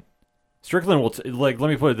Strickland. Strickland will, let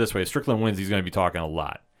me put it this way. If Strickland wins, he's going to be talking a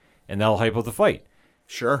lot. And that'll hype up the fight.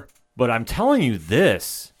 Sure. But I'm telling you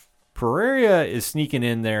this. Pereira is sneaking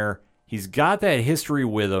in there. He's got that history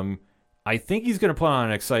with him. I think he's going to put on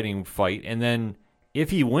an exciting fight. And then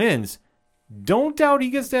if he wins, don't doubt he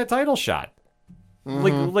gets that title shot.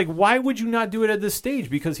 Like, why would you not do it at this stage?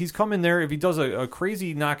 Because he's come in there, if he does a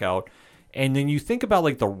crazy knockout, and then you think about,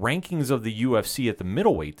 like, the rankings of the UFC at the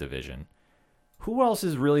middleweight division, who else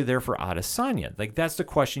is really there for Adesanya? Like, that's the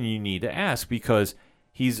question you need to ask, because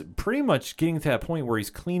he's pretty much getting to that point where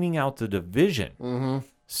he's cleaning out the division. Mm-hmm.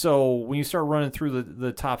 So when you start running through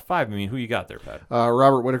the top 5, I mean, who you got there, Pat?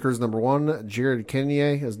 Robert Whittaker is number 1. Jared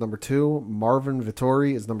Cannonier is number 2. Marvin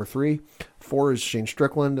Vittori is number 3. 4 is Shane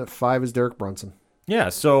Strickland. 5 is Derek Brunson. Yeah,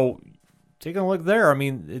 so taking a look there, I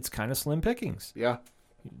mean, it's kind of slim pickings. Yeah.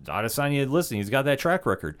 Adesanya, listen, he's got that track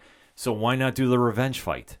record. So why not do the revenge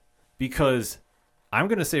fight? Because I'm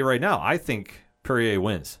going to say right now, I think Poirier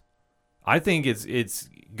wins. I think it's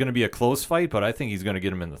going to be a close fight, but I think he's going to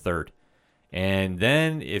get him in the 3rd. And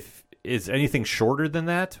then if it's anything shorter than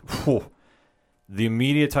that, the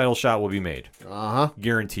immediate title shot will be made. Uh-huh.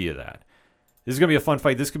 Guarantee you that. This is going to be a fun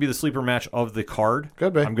fight. This could be the sleeper match of the card.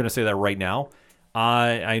 Could be. I'm going to say that right now.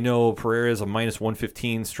 I know Pereira is a minus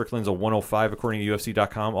 115. Strickland's a 105 according to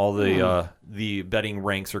UFC.com. All the betting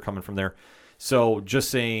ranks are coming from there. So just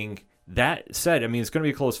saying that said, I mean, it's going to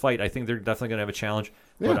be a close fight. I think they're definitely going to have a challenge.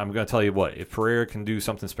 Yeah. But I'm going to tell you what, if Pereira can do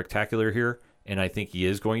something spectacular here, and I think he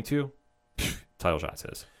is going to, title shot's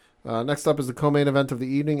his. Next up is the co-main event of the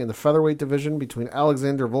evening in the featherweight division between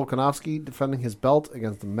Alexander Volkanovski defending his belt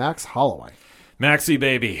against Max Holloway. Maxie,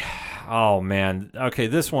 baby. Oh, man. Okay,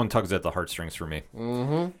 this one tugs at the heartstrings for me.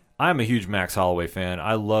 Mm-hmm. I'm a huge Max Holloway fan.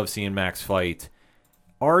 I love seeing Max fight.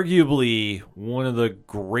 Arguably one of the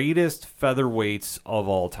greatest featherweights of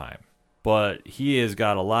all time. But he has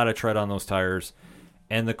got a lot of tread on those tires.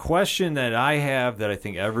 And the question that I have that I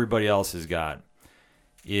think everybody else has got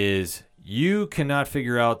is you cannot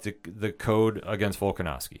figure out the code against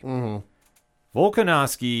Volkanovski. Mm-hmm.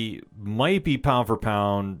 Volkanovski might be pound for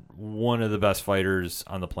pound one of the best fighters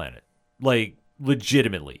on the planet. Like,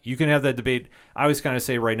 legitimately. You can have that debate. I always kind of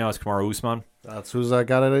say right now it's Kamaru Usman. That's who's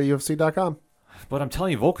got it at UFC.com. But I'm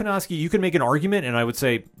telling you, Volkanovski, you can make an argument, and I would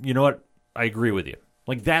say, you know what? I agree with you.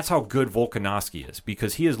 Like, that's how good Volkanovski is,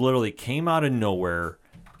 because he has literally came out of nowhere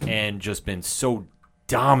and just been so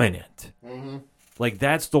dominant. Mm-hmm. Like,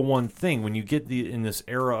 that's the one thing. When you get in this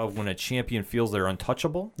era of when a champion feels they're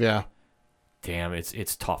untouchable, Yeah. damn,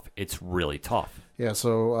 it's tough. It's really tough. Yeah, so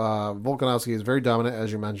Volkanovski is very dominant,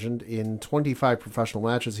 as you mentioned. In 25 professional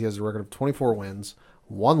matches, he has a record of 24 wins,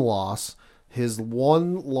 1 loss. His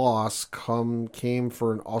one loss came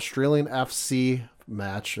for an Australian FC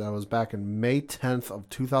match that was back in May 10th of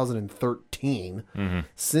 2013. Mm-hmm.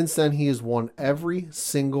 Since then, he has won every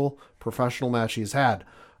single professional match he's had.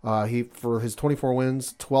 For his 24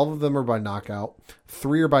 wins, 12 of them are by knockout,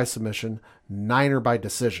 3 are by submission, 9 are by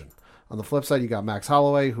decision. On the flip side, you got Max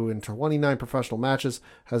Holloway, who in 29 professional matches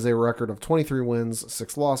has a record of 23 wins,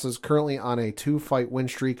 6 losses, currently on a 2-fight win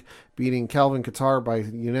streak, beating Calvin Kattar by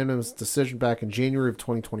unanimous decision back in January of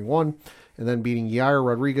 2021, and then beating Yair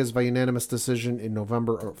Rodriguez by unanimous decision in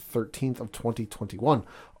November 13th of 2021.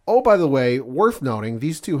 Oh, by the way, worth noting,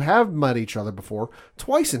 these two have met each other before,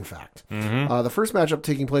 twice in fact. Mm-hmm. The first matchup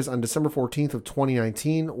taking place on December 14th of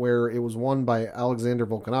 2019, where it was won by Alexander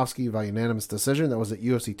Volkanovski by unanimous decision. That was at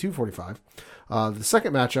UFC 245. The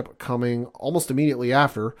second matchup coming almost immediately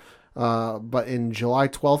after, but in July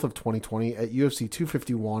 12th of 2020 at UFC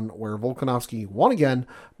 251, where Volkanovski won again,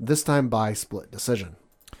 this time by split decision.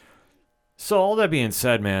 So all that being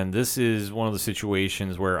said, man, this is one of the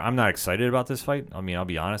situations where I'm not excited about this fight. I mean, I'll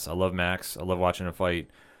be honest. I love Max. I love watching him fight.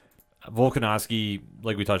 Volkanovski,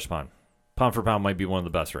 like we touched upon, pound for pound might be one of the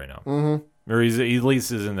best right now. Mm-hmm. Or he at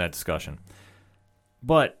least is in that discussion.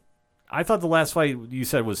 But I thought the last fight you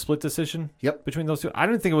said was split decision. Yep. Between those two. I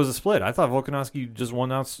didn't think it was a split. I thought Volkanovski just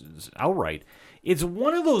won outright. It's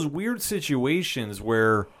one of those weird situations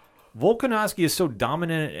where Volkanovski is so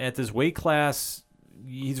dominant at this weight class.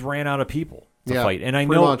 He's ran out of people to fight, and I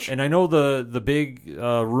know the big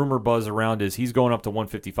rumor buzz around is he's going up to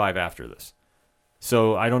 155 after this.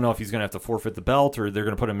 So I don't know if he's going to have to forfeit the belt or they're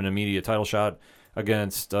going to put him in an immediate title shot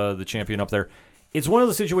against the champion up there. It's one of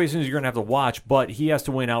the situations you're going to have to watch, but he has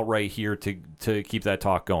to win outright here to keep that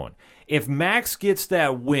talk going. If Max gets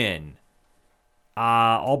that win,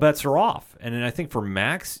 all bets are off. And then I think for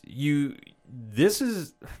Max, this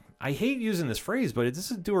is. I hate using this phrase, but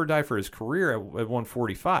this is do or die for his career at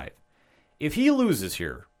 145. If he loses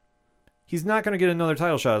here, he's not going to get another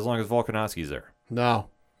title shot as long as Volkanovski's there. No.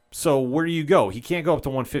 So where do you go? He can't go up to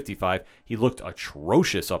 155. He looked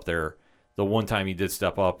atrocious up there the one time he did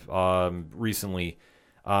step up recently.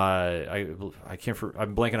 I'm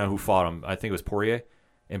blanking on who fought him. I think it was Poirier.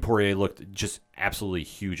 And Poirier looked just absolutely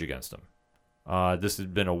huge against him. This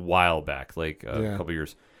had been a while back, like a couple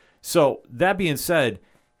years. So that being said,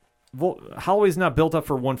 Holloway's not built up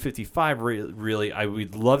for 155, really. I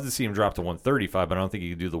would love to see him drop to 135, but I don't think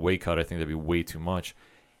he could do the weight cut. I think that'd be way too much.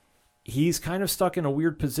 He's kind of stuck in a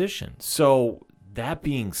weird position. So, that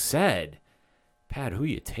being said, Pat, who are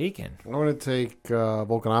you taking? I'm going to take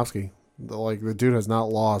Volkanovski. The dude has not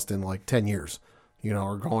lost in 10 years,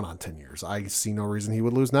 or going on 10 years. I see no reason he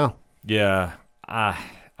would lose now. Yeah, I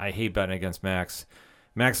hate betting against Max.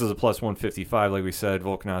 Max is a plus 155, like we said.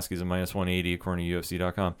 Volkanovski is a minus 180, according to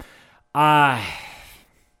UFC.com.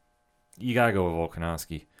 You got to go with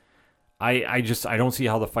Volkanovski. I don't see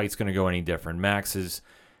how the fight's going to go any different. Max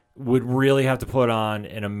would really have to put on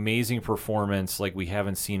an amazing performance like we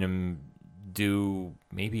haven't seen him do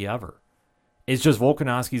maybe ever. It's just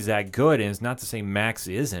Volkanovski's that good, and it's not to say Max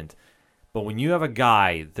isn't. But when you have a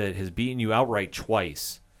guy that has beaten you outright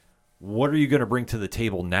twice, what are you going to bring to the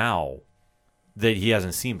table now that he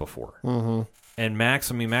hasn't seen before? Mm-hmm. And Max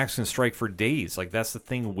can strike for days. Like, that's the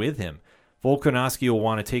thing with him. Volkanovski will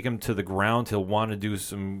want to take him to the ground. He'll want to do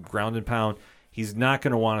some ground and pound. He's not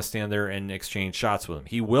going to want to stand there and exchange shots with him.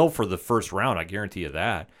 He will for the first round, I guarantee you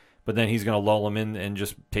that. But then he's going to lull him in and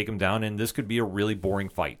just take him down, and this could be a really boring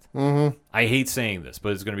fight. Mm-hmm. I hate saying this,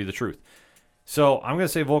 but it's going to be the truth. So I'm going to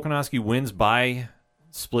say Volkanovski wins by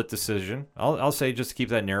split decision. I'll say just to keep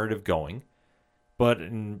that narrative going. But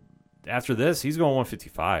after this, he's going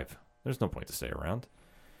 155. There's no point to stay around.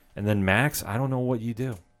 And then Max, I don't know what you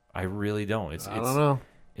do. I really don't. I don't know.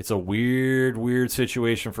 It's a weird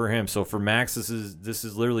situation for him. So for Max, this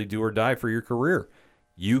is literally do or die for your career.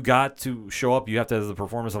 You got to show up. You have to have the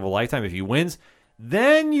performance of a lifetime. If he wins,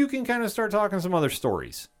 then you can kind of start talking some other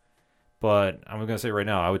stories. But I'm going to say right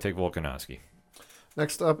now, I would take Volkanovski.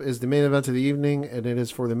 Next up is the main event of the evening, and it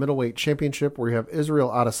is for the middleweight championship, where you have Israel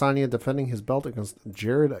Adesanya defending his belt against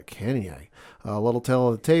Jared Cannonier. A little tale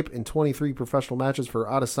of the tape: in 23 professional matches for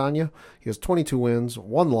Adesanya, he has 22 wins,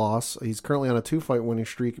 1 loss. He's currently on a 2-fight winning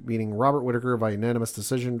streak, beating Robert Whittaker by unanimous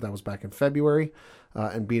decision. That was back in February.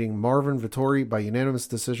 And beating Marvin Vettori by unanimous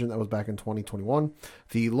decision. That was back in 2021.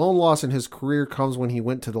 The lone loss in his career comes when he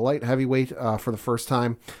went to the light heavyweight for the first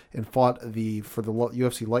time and fought for the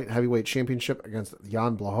UFC light heavyweight championship against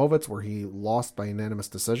Jan Blachowicz, where he lost by unanimous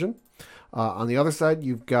decision. On the other side,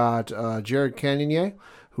 you've got Jared Cannonier,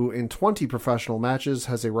 who in 20 professional matches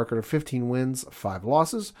has a record of 15 wins, 5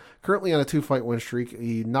 losses. Currently on a 2-fight win streak.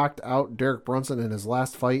 He knocked out Derek Brunson in his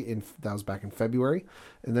last fight, that was back in February.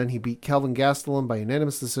 And then he beat Kelvin Gastelum by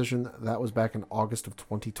unanimous decision. That was back in August of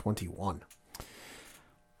 2021.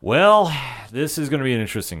 Well, this is going to be an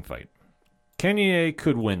interesting fight. Cannonier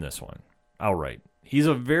could win this one outright. He's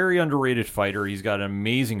a very underrated fighter. He's got an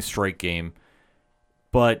amazing strike game.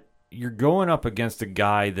 But you're going up against a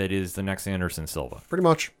guy that is the next Anderson Silva. Pretty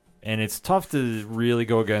much. And it's tough to really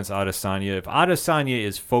go against Adesanya. If Adesanya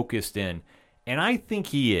is focused in, and I think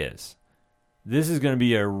he is, this is going to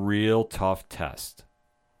be a real tough test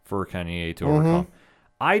for Cannonier to overcome.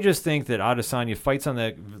 I just think that Adesanya fights on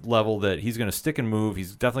that level that he's going to stick and move.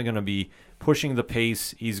 He's definitely going to be pushing the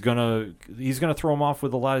pace. He's going to throw him off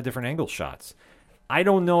with a lot of different angle shots. I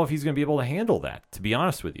don't know if he's going to be able to handle that, to be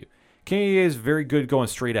honest with you. Cannonier is very good going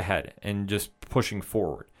straight ahead and just pushing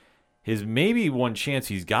forward. His maybe one chance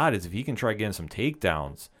he's got is if he can try getting some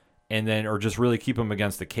takedowns or just really keep him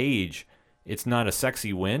against the cage. It's not a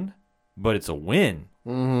sexy win, but it's a win.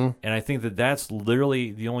 Mm-hmm. And I think that that's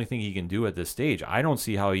literally the only thing he can do at this stage. I don't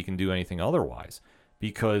see how he can do anything otherwise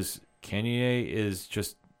because Cannonier is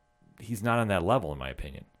just, he's not on that level in my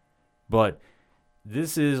opinion. But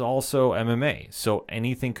this is also MMA, so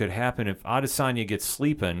anything could happen. If Adesanya gets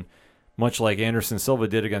sleeping, much like Anderson Silva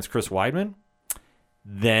did against Chris Weidman,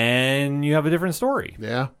 then you have a different story.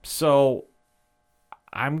 Yeah. So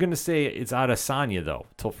I'm going to say it's Adesanya, though,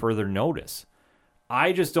 till further notice.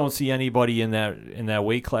 I just don't see anybody in that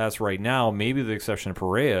weight class right now, maybe with the exception of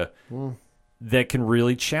Pereira, that can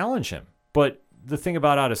really challenge him. But the thing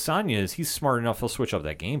about Adesanya is he's smart enough, he'll switch up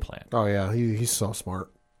that game plan. Oh, yeah. He's so smart.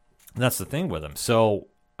 And that's the thing with him. So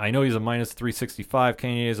I know he's a minus 365.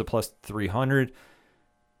 Cannonier is a plus 300.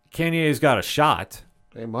 Cannonier's got a shot.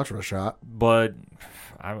 Ain't much of a shot. But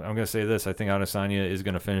I'm going to say this. I think Adesanya is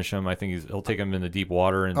going to finish him. I think he'll take him in the deep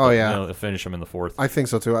water and he'll finish him in the 4th. I think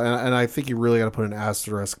so, too. And I think you really got to put an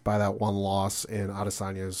asterisk by that one loss in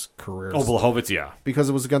Adesanya's career. Oh, Blachowicz, yeah. Because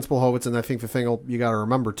it was against Blachowicz, and I think the thing you got to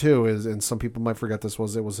remember, too, is, and some people might forget this,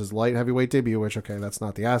 it was his light heavyweight debut, which, okay, that's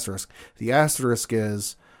not the asterisk. The asterisk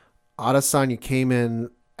is Adesanya came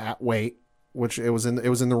in at weight, which it was in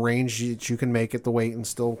the range that you can make at the weight and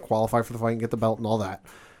still qualify for the fight and get the belt and all that.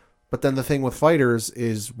 But then the thing with fighters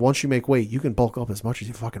is once you make weight, you can bulk up as much as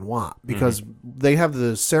you fucking want because they have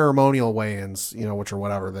the ceremonial weigh-ins, which are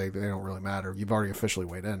whatever. They don't really matter. You've already officially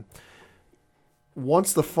weighed in.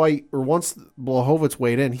 Once Blachowicz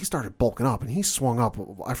weighed in, he started bulking up and he swung up.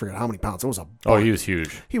 I forget how many pounds. It was a bunch. Oh, he was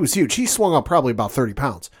huge. He was huge. He swung up probably about 30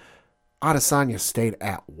 pounds. Adesanya stayed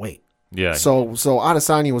at weight. Yeah. So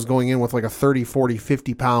Adesanya was going in with like a 30, 40,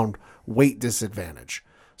 50 pound weight disadvantage.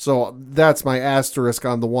 So that's my asterisk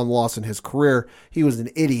on the one loss in his career. He was an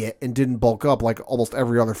idiot and didn't bulk up like almost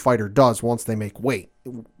every other fighter does once they make weight.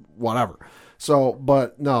 Whatever. So,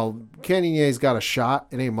 but no, Cannonier's got a shot.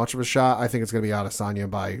 It ain't much of a shot. I think it's going to be Adesanya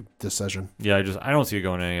by decision. Yeah, I don't see it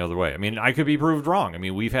going any other way. I mean, I could be proved wrong. I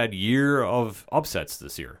mean, we've had year of upsets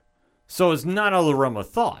this year. So it's not out of the realm of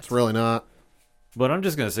thought. It's really not. But I'm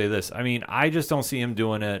just going to say this. I mean, I just don't see him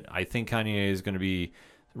doing it. I think Cannonier is going to be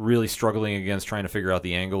really struggling against trying to figure out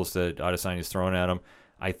the angles that Adesanya is throwing at him.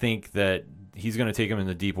 I think that he's going to take him in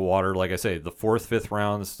the deep water. Like I say, the 4th, 5th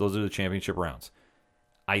rounds, those are the championship rounds.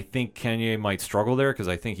 I think Kenya might struggle there because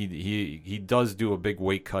I think he does do a big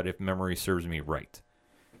weight cut if memory serves me right.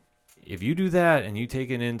 If you do that and you take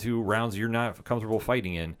it into rounds you're not comfortable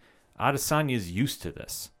fighting in, Adesanya is used to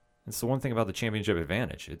this. It's the one thing about the championship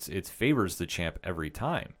advantage. It favors the champ every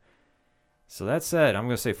time. So that said, I'm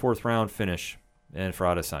going to say 4th round finish and for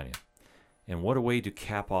Adesanya. And what a way to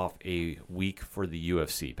cap off a week for the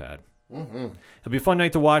UFC, Pat. Mm-hmm. It'll be a fun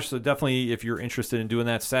night to watch, so definitely if you're interested in doing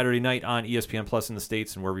that, Saturday night on ESPN Plus in the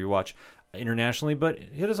States and wherever you watch internationally, but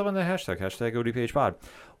hit us up on the hashtag ODPHpod.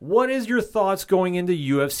 What is your thoughts going into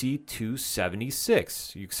UFC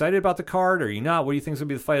 276? Are you excited about the card? Or are you not? What do you think is going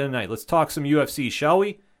to be the fight of the night? Let's talk some UFC, shall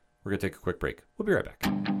we? We're going to take a quick break. We'll be right back.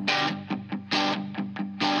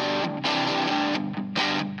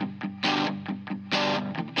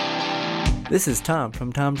 This is Tom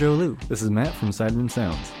from Tom Joe Lou, This is Matt from Sideroom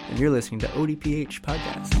Sounds. and you're listening to ODPH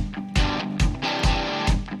Podcast.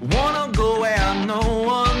 Wanna go where no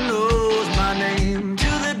one knows my name, to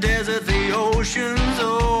the desert, the oceans,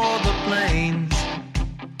 or the plains.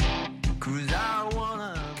 'Cause I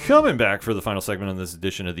wanna... Coming back for the final segment on this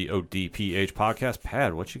edition of the ODPH podcast.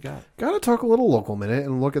 Pat, what you got? Got to talk a little local minute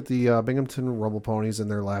and look at the Binghamton Rumble Ponies in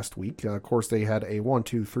their last week. Of course, they had a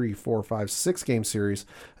 6 game series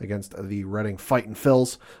against the Reading Fightin'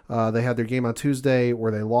 Phils. They had their game on Tuesday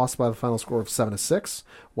where they lost by the final score of 7-6.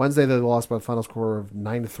 Wednesday, they lost by the final score of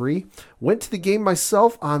 9-3. Went to the game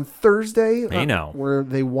myself on Thursday, where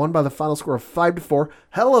they won by the final score of 5-4.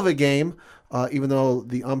 Hell of a game. Even though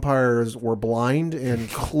the umpires were blind and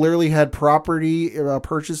clearly had property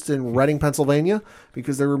purchased in Reading, Pennsylvania,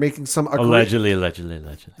 because they were making some Allegedly.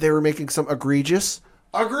 They were making some egregious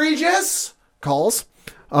calls.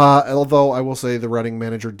 Although I will say the Reading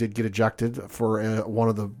manager did get ejected for one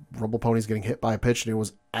of the Rumble Ponies getting hit by a pitch, and it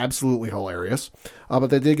was absolutely hilarious. But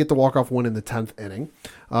they did get the walk-off win in the 10th inning.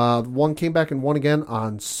 One came back and won again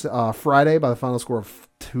on Friday by the final score of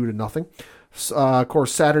 2-0. Of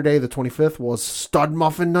course, Saturday, the 25th, was Stud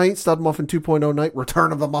Muffin night, Stud Muffin 2.0 night,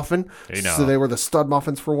 Return of the Muffin. So they were the Stud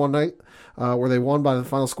Muffins for one night, where they won by the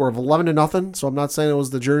final score of 11-0. So I'm not saying it was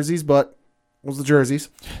the jerseys, but it was the jerseys.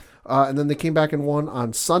 And then they came back and won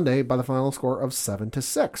on Sunday by the final score of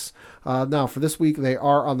 7-6. Now, for this week, they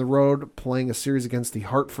are on the road playing a series against the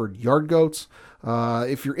Hartford Yard Goats.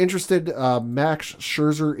 If you're interested, Max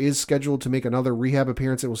Scherzer is scheduled to make another rehab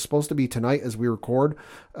appearance. It was supposed to be tonight as we record.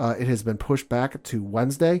 It has been pushed back to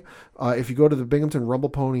Wednesday. If you go to the Binghamton Rumble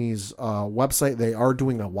Ponies website, they are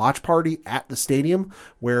doing a watch party at the stadium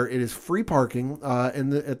where it is free parking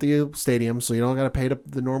at the stadium, so you don't got to pay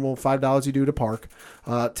the normal $5 you do to park.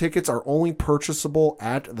 Tickets are only purchasable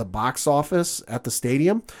at the box office at the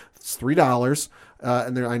stadium. It's $3.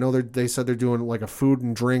 And I know they said they're doing like a food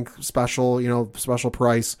and drink special, special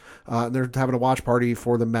price. And they're having a watch party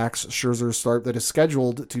for the Max Scherzer start that is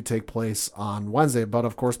scheduled to take place on Wednesday. But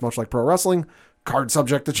of course, much like pro wrestling, card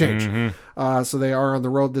subject to change. Mm-hmm. So they are on the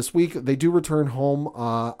road this week. They do return home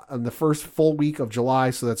on the first full week of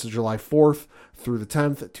July. So that's July 4th through the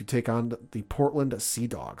 10th to take on the Portland Sea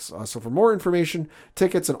Dogs. So for more information,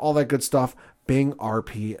 tickets, and all that good stuff,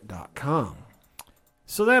 bingrp.com.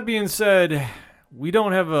 So that being said, we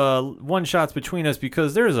don't have one-shots between us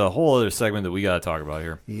because there's a whole other segment that we got to talk about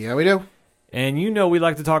here. Yeah, we do. And we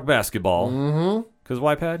like to talk basketball. Mm-hmm. Because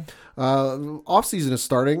why, Pad? Off-season is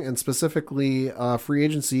starting, and specifically free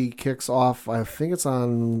agency kicks off, I think it's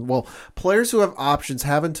players who have options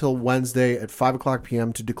have until Wednesday at 5 o'clock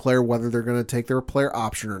p.m. to declare whether they're going to take their player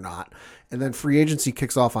option or not. And then free agency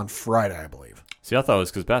kicks off on Friday, I believe. See, I thought it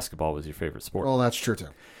was because basketball was your favorite sport. Well, that's true, too.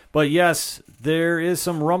 But yes, there is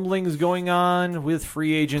some rumblings going on with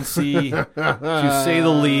free agency, to say the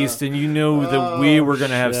least, and that we were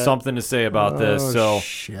going to have something to say about this. So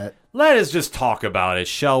let us just talk about it,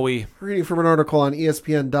 shall we? Reading from an article on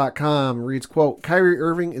ESPN.com reads, quote, Kyrie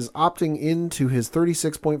Irving is opting into his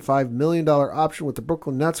 $36.5 million option with the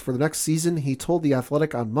Brooklyn Nets for the next season, he told The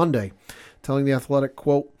Athletic on Monday, telling The Athletic,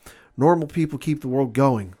 quote, normal people keep the world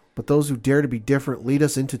going, but those who dare to be different lead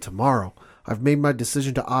us into tomorrow. I've made my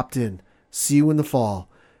decision to opt in. See you in the fall.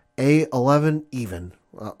 A11 even.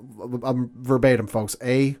 I'm verbatim, folks.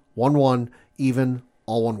 A11 even,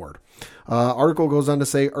 all one word. Article goes on to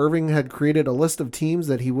say Irving had created a list of teams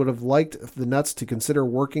that he would have liked the Nets to consider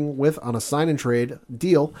working with on a sign and trade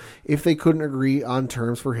deal if they couldn't agree on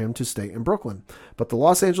terms for him to stay in Brooklyn. But the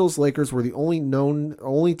Los Angeles Lakers were the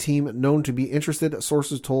only team known to be interested,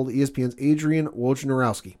 sources told ESPN's Adrian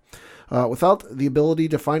Wojnarowski. Without the ability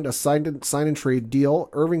to find a sign and trade deal,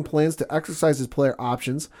 Irving plans to exercise his player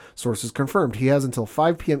options, sources confirmed. He has until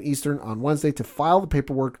 5 p.m. Eastern on Wednesday to file the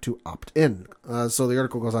paperwork to opt in. So the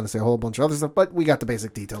article goes on to say a whole bunch of other stuff, but we got the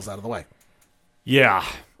basic details out of the way. Yeah.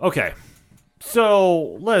 Okay.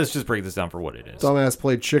 So let's just break this down for what it is. Dumbass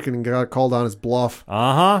played chicken and got called on his bluff.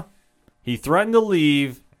 Uh-huh. He threatened to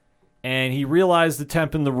leave, and he realized the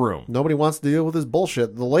temp in the room. Nobody wants to deal with his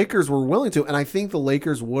bullshit. The Lakers were willing to, and I think the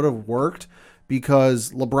Lakers would have worked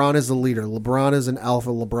because LeBron is the leader. LeBron is an alpha.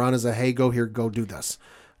 LeBron is a, hey, go here, go do this.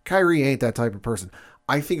 Kyrie ain't that type of person.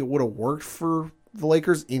 I think it would have worked for the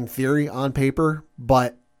Lakers in theory on paper,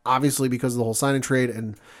 but obviously because of the whole sign and trade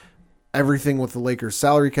and everything with the Lakers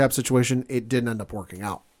salary cap situation, it didn't end up working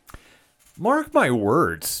out. Mark my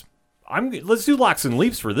words. Let's do locks and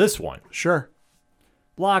leaps for this one. Sure.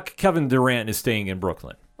 Lock, Kevin Durant is staying in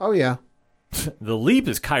Brooklyn. Oh, yeah. The leap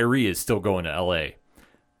is Kyrie is still going to L.A.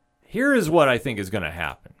 Here is what I think is going to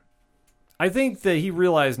happen. I think that he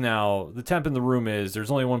realized now the temp in the room is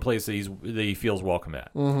there's only one place that he feels welcome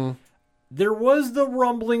at. Mm-hmm. There was the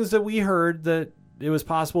rumblings that we heard that it was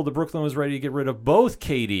possible that Brooklyn was ready to get rid of both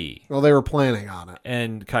KD Well, they were planning on it.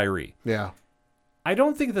 and Kyrie. Yeah. I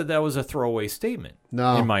don't think that was a throwaway statement,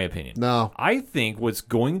 No. in my opinion. No. I think what's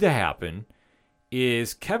going to happen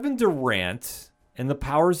is Kevin Durant and the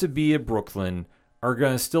powers that be at Brooklyn are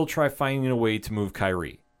going to still try finding a way to move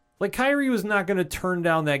Kyrie. Like, Kyrie was not going to turn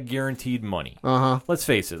down that guaranteed money. Uh-huh. Let's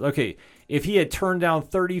face it. Okay, if he had turned down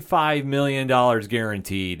 $35 million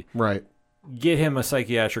guaranteed, Right. get him a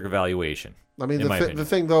psychiatric evaluation. I mean, in my the opinion.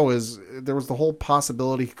 thing, though, is there was the whole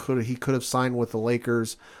possibility he could have signed with the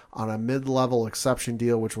Lakers on a mid-level exception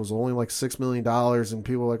deal, which was only like $6 million. And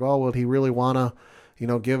people were like, oh, would he really want to,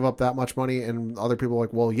 give up that much money? And other people were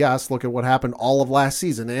like, well, yes, look at what happened all of last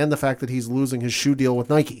season and the fact that he's losing his shoe deal with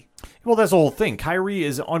Nike. Well, that's the whole thing. Kyrie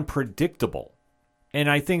is unpredictable. And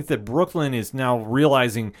I think that Brooklyn is now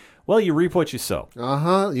realizing, well, you reap what you sow.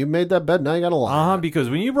 Uh-huh. You made that bet. Now you got to lie. Because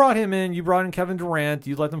when you brought him in, you brought in Kevin Durant,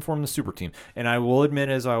 you let them form the super team. And I will admit,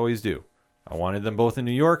 as I always do, I wanted them both in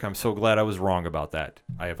New York. I'm so glad I was wrong about that.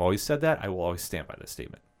 I have always said that. I will always stand by this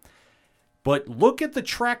statement. But look at the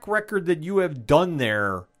track record that you have done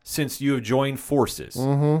there since you have joined forces.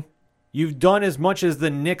 Mm-hmm. You've done as much as the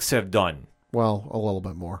Knicks have done. Well, a little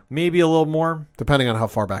bit more. Maybe a little more. Depending on how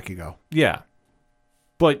far back you go. Yeah.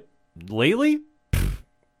 But lately,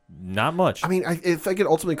 not much. I mean, I think it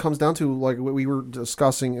ultimately comes down to like what we were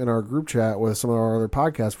discussing in our group chat with some of our other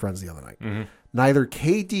podcast friends the other night. Mm-hmm. Neither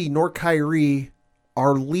KD nor Kyrie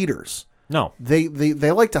are leaders. No. They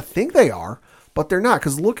like to think they are, but they're not.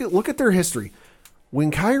 Because look at their history.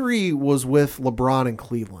 When Kyrie was with LeBron in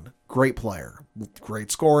Cleveland, great player,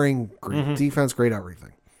 great scoring, great defense, great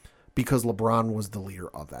everything. Because LeBron was the leader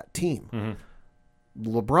of that team.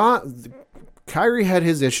 Kyrie had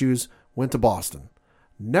his issues, went to Boston.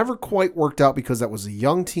 Never quite worked out because that was a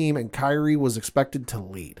young team and Kyrie was expected to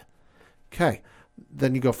lead. Okay.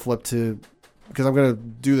 Then you go flip to, because I'm going to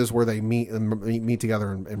do this where they meet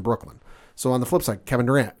together in Brooklyn. So on the flip side, Kevin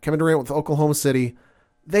Durant with Oklahoma City,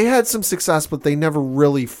 they had some success, but they never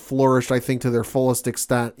really flourished, I think, to their fullest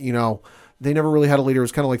extent. They never really had a leader. It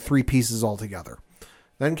was kind of like three pieces altogether.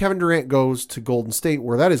 Then Kevin Durant goes to Golden State,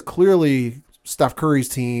 where that is clearly Steph Curry's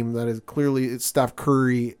team. That is clearly it's Steph,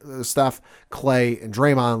 Clay, and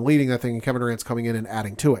Draymond leading that thing, and Kevin Durant's coming in and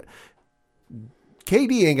adding to it.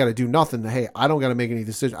 KD ain't got to do nothing. Hey, I don't got to make any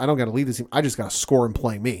decision. I don't got to lead this team. I just got to score and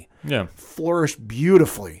play me. Yeah, flourished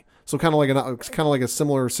beautifully. So kind of like a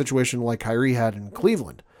similar situation like Kyrie had in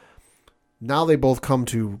Cleveland. Now they both come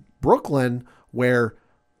to Brooklyn, where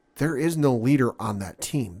there is no leader on that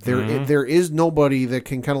team. There is nobody that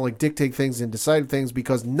can kind of like dictate things and decide things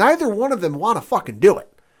because neither one of them want to fucking do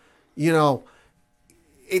it.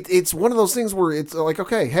 It's one of those things where it's like,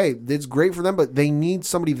 okay, hey, it's great for them, but they need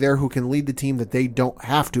somebody there who can lead the team that they don't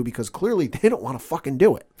have to because clearly they don't want to fucking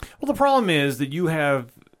do it. Well, the problem is that you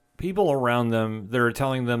have people around them that are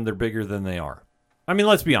telling them they're bigger than they are. I mean,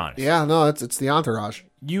 let's be honest. Yeah, no, it's the entourage.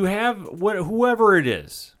 You have whoever it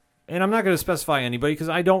is. And I'm not going to specify anybody because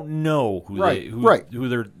I don't know who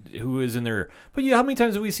is in there. But how many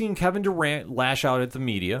times have we seen Kevin Durant lash out at the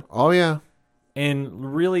media? Oh yeah,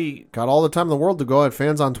 and really got all the time in the world to go at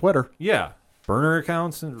fans on Twitter. Yeah, burner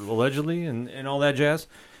accounts and allegedly and all that jazz.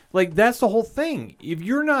 Like that's the whole thing. If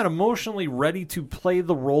you're not emotionally ready to play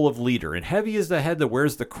the role of leader, and heavy is the head that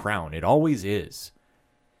wears the crown, it always is.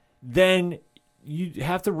 Then you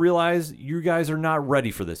have to realize you guys are not ready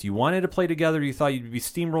for this. You wanted to play together. You thought you'd be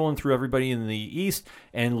steamrolling through everybody in the East.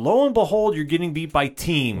 And lo and behold, you're getting beat by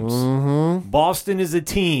teams. Mm-hmm. Boston is a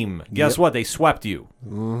team. Guess what? They swept you.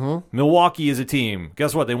 Mm-hmm. Milwaukee is a team.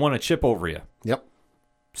 Guess what? They won a chip over you. Yep.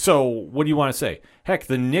 So what do you want to say? Heck,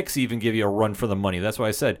 the Knicks even give you a run for the money. That's why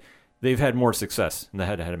I said they've had more success in the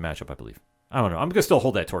head-to-head matchup, I believe. I don't know. I'm going to still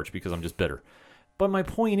hold that torch because I'm just bitter. But my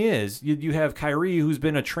point is, you have Kyrie, who's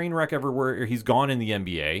been a train wreck everywhere he's gone in the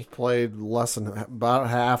NBA. Played about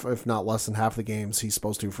half, if not less than half the games he's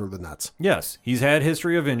supposed to for the Nets. Yes, he's had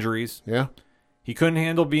history of injuries. Yeah. He couldn't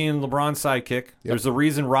handle being LeBron's sidekick. There's a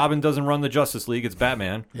reason Robin doesn't run the Justice League. It's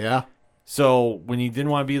Batman. Yeah. So when he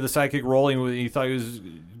didn't want to be the sidekick role, he thought he was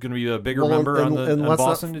going to be a bigger member on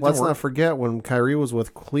Boston. Let's not forget when Kyrie was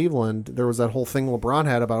with Cleveland, there was that whole thing LeBron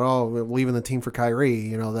had about leaving the team for Kyrie.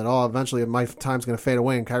 You know that eventually my time's going to fade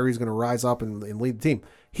away and Kyrie's going to rise up and lead the team.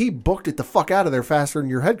 He booked it the fuck out of there faster than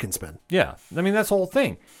your head can spin. Yeah, I mean that's the whole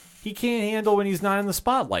thing. He can't handle when he's not in the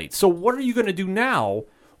spotlight. So what are you going to do now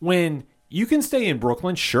when you can stay in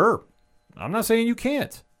Brooklyn? Sure, I'm not saying you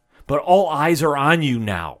can't. But all eyes are on you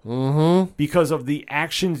now because of the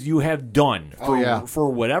actions you have done. For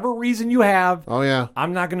whatever reason you have. Oh, yeah.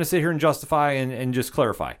 I'm not going to sit here and justify and just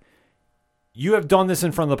clarify. You have done this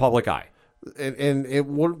in front of the public eye. And it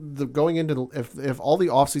would going into if all the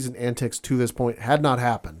offseason antics to this point had not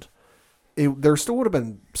happened, there still would have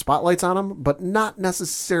been spotlights on them, but not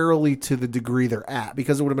necessarily to the degree they're at,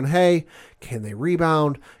 because it would have been, hey, can they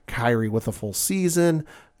rebound? Kyrie with a full season,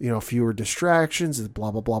 fewer distractions, blah,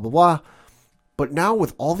 blah, blah, blah, blah. But now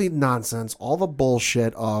with all the nonsense, all the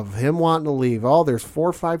bullshit of him wanting to leave, there's 4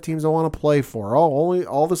 or 5 teams I want to play for, only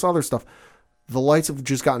all this other stuff, the lights have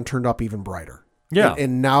just gotten turned up even brighter. Yeah.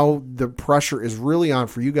 And now the pressure is really on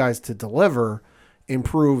for you guys to deliver,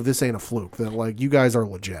 improve. This ain't a fluke. That you guys are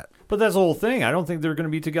legit. But that's the whole thing. I don't think they're going to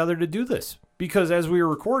be together to do this. Because as we were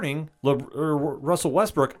recording, Russell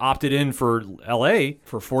Westbrook opted in for L.A.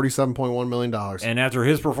 for $47.1 million. And after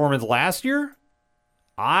his performance last year,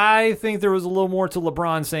 I think there was a little more to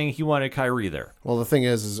LeBron saying he wanted Kyrie there. Well, the thing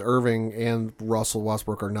is Irving and Russell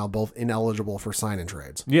Westbrook are now both ineligible for sign-in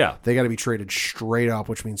trades. Yeah. They got to be traded straight up,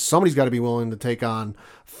 which means somebody's got to be willing to take on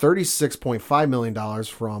 $36.5 million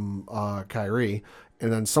from Kyrie. And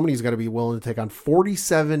then somebody's got to be willing to take on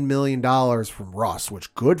 $47 million from Russ,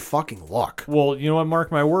 which good fucking luck. Well, you know what?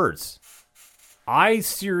 Mark my words. I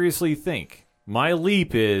seriously think my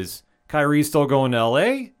leap is Kyrie's still going to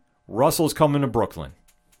L.A., Russell's coming to Brooklyn.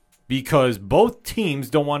 Because both teams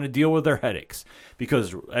don't want to deal with their headaches.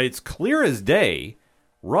 Because it's clear as day,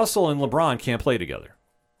 Russell and LeBron can't play together.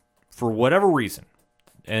 For whatever reason.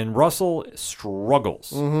 And Russell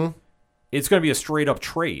struggles. Mm-hmm. It's going to be a straight-up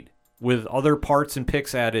trade with other parts and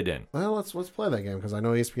picks added in. Well, let's play that game because I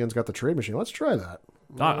know ESPN's got the trade machine. Let's try that.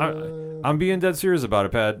 I'm being dead serious about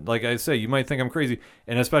it, Pat. Like I say, you might think I'm crazy,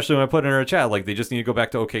 and especially when I put it in our chat, they just need to go back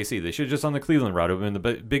to OKC. They should have just on the Cleveland route. It would have been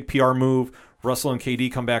the big PR move. Russell and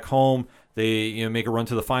KD come back home. They make a run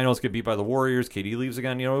to the finals, get beat by the Warriors. KD leaves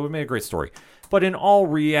again. It would make a great story. But in all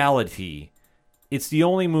reality, it's the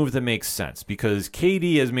only move that makes sense because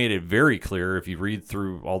KD has made it very clear, if you read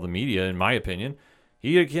through all the media, in my opinion,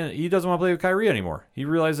 he doesn't want to play with Kyrie anymore. He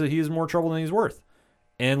realizes that he is more trouble than he's worth.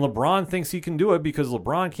 And LeBron thinks he can do it because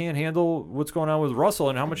LeBron can't handle what's going on with Russell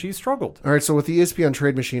and how much he's struggled. All right, so with the ESPN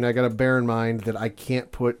trade machine, I got to bear in mind that I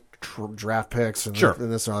can't put draft picks and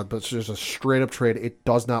this, but it's just a straight up trade. It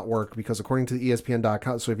does not work because according to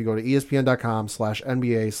ESPN.com, so if you go to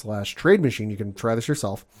ESPN.com/NBA/trade machine, you can try this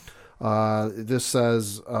yourself. This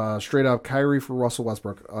says straight up Kyrie for Russell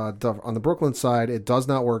Westbrook. On the Brooklyn side, it does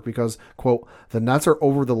not work because, quote, the Nets are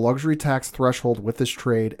over the luxury tax threshold with this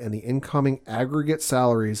trade and the incoming aggregate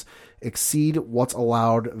salaries exceed what's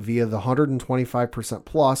allowed via the 125%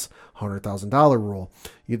 plus $100,000 rule.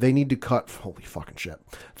 They need to cut, holy fucking shit.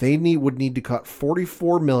 They would need to cut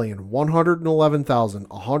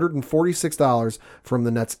 $44,111,146 from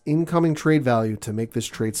the Nets' incoming trade value to make this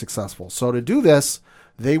trade successful. So to do this,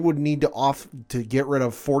 they would need to get rid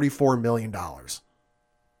of $44 million.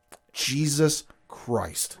 Jesus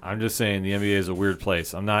Christ. I'm just saying the NBA is a weird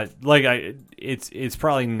place. I'm not it's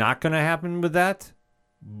probably not going to happen with that,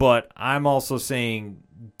 but I'm also saying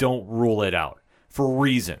don't rule it out for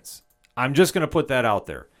reasons. I'm just going to put that out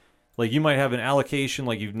there. You might have an allocation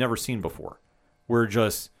like you've never seen before, where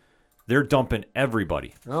they're dumping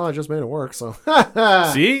everybody. Oh, I just made it work, so.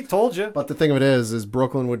 See? Told you. But the thing of it is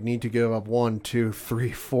Brooklyn would need to give up 1, 2,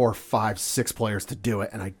 3, 4, 5, 6 players to do it,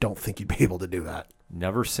 and I don't think you'd be able to do that.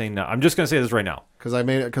 Never say no. I'm just going to say this right now. Because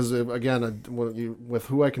again, with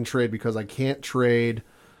who I can trade, because I can't trade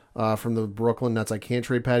from the Brooklyn Nets. I can't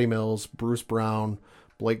trade Patty Mills, Bruce Brown,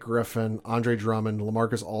 Blake Griffin, Andre Drummond,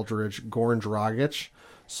 LaMarcus Aldridge, Goran Dragic.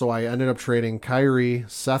 So I ended up trading Kyrie,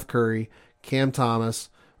 Seth Curry, Cam Thomas,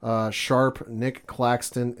 Sharp, Nick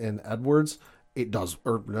Claxton, and Edwards. I tried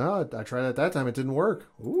it at that time. It didn't work.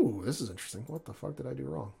 Ooh, this is interesting. What the fuck did I do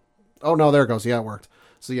wrong? Oh, no, there it goes. Yeah, it worked.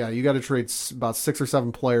 So, yeah, you got to trade about 6 or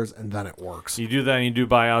 7 players, and then it works. You do that and you do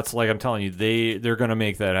buyouts, like I'm telling you, they're going to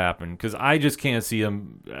make that happen. Because I just can't see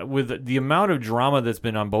them. With the amount of drama that's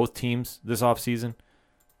been on both teams this offseason,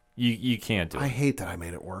 you can't do it. I hate that I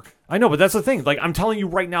made it work. I know, but that's the thing. Like, I'm telling you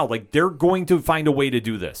right now, like, they're going to find a way to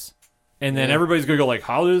do this. And then everybody's going to go like,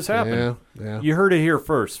 how did this happen? Yeah. You heard it here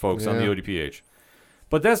first, folks, on the ODPH.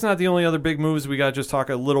 But that's not the only other big moves. We got to just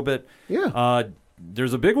talk a little bit. Yeah.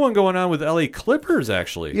 There's a big one going on with LA Clippers,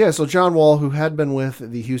 actually. Yeah, so John Wall, who had been with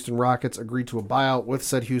the Houston Rockets, agreed to a buyout with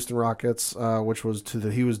said Houston Rockets, which was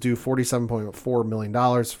he was due $47.4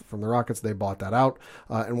 million from the Rockets. They bought that out.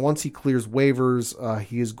 And once he clears waivers,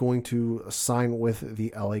 he is going to sign with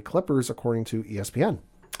the LA Clippers, according to ESPN.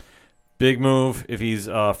 Big move. If he's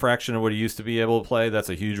a fraction of what he used to be able to play, that's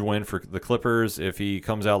a huge win for the Clippers. If he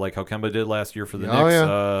comes out like how Kemba did last year for the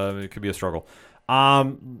Knicks, it could be a struggle.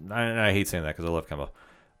 I hate saying that because I love Kemba.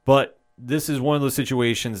 But this is one of those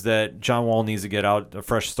situations that John Wall needs to get out, a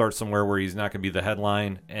fresh start somewhere where he's not going to be the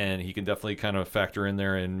headline, and he can definitely kind of factor in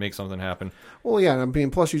there and make something happen. Well, yeah, I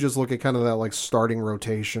mean, plus you just look at kind of that like starting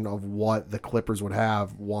rotation of what the Clippers would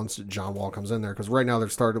have once John Wall comes in there, because right now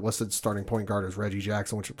they're listed starting point guard as Reggie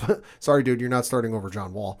Jackson, which, sorry, dude, you're not starting over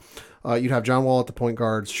John Wall. You'd have John Wall at the point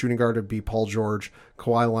guard, shooting guard would be Paul George,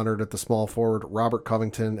 Kawhi Leonard at the small forward, Robert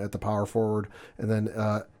Covington at the power forward, and then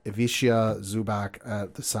Ivica Zubac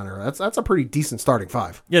at the center. That's a pretty decent starting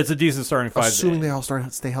five. Yeah, it's a decent starting five. Assuming they all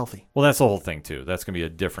stay healthy. Well, that's the whole thing, too. That's going to be a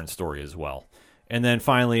different story as well. And then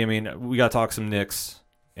finally, I mean, we got to talk some Knicks.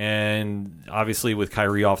 And obviously with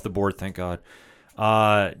Kyrie off the board, thank God.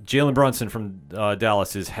 Jalen Brunson from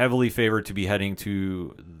Dallas is heavily favored to be heading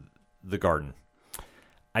to the Garden.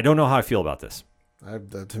 I don't know how I feel about this.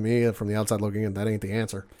 To me, from the outside looking in, that ain't the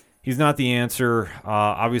answer. He's not the answer.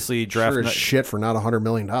 Obviously, draft night, shit for not $100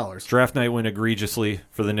 million. Draft night went egregiously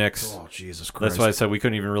for the Knicks. Oh, Jesus Christ. That's why I said we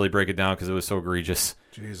couldn't even really break it down because it was so egregious.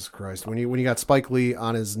 Jesus Christ. When you got Spike Lee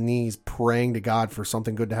on his knees praying to God for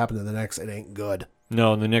something good to happen to the Knicks, it ain't good.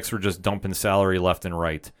 No, the Knicks were just dumping salary left and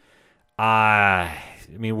right. I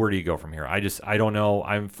mean, where do you go from here? I don't know.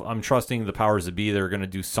 I'm trusting the powers that be. They're going to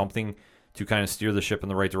do something to kind of steer the ship in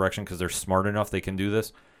the right direction because they're smart enough they can do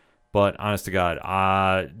this. But honest to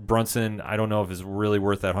God, Brunson, I don't know if it's really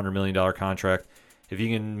worth that $100 million contract. If you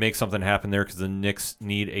can make something happen there because the Knicks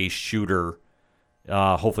need a shooter,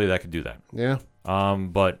 hopefully that could do that. Yeah.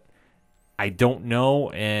 But I don't know,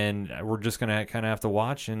 and we're just going to kind of have to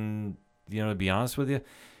watch and, to be honest with you,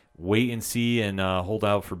 wait and see and hold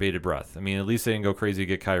out for bated breath. I mean, at least they didn't go crazy to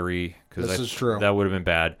get Kyrie because this is true. That would have been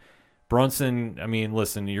bad. Brunson, I mean,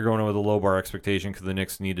 listen, you're going in with a low bar expectation because the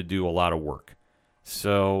Knicks need to do a lot of work.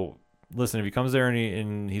 So, listen, if he comes there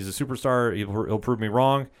and he's a superstar, he'll prove me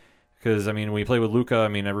wrong. Because, I mean, when you play with Luka, I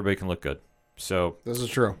mean, everybody can look good. So this is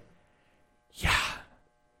true. Yeah.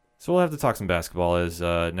 So we'll have to talk some basketball as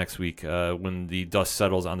next week when the dust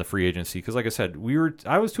settles on the free agency. Because, like I said,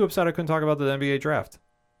 I was too upset I couldn't talk about the NBA draft.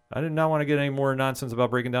 I did not want to get any more nonsense about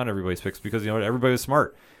breaking down everybody's picks because, everybody was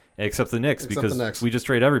smart. Except the Knicks, because we just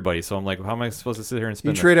trade everybody. So I'm like, how am I supposed to sit here and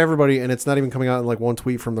spin You trade everybody, and it's not even coming out in like one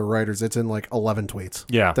tweet from the writers. It's in like 11 tweets.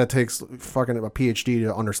 Yeah. That takes fucking a PhD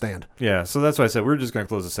to understand. Yeah, so that's why I said we're just going to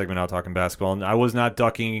close the segment out talking basketball. And I was not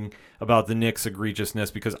ducking about the Knicks'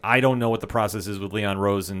 egregiousness because I don't know what the process is with Leon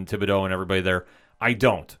Rose and Thibodeau and everybody there. I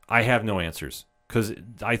don't. I have no answers because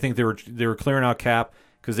I think they were clearing out cap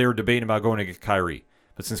because they were debating about going to get Kyrie.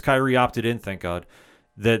 But since Kyrie opted in, thank God,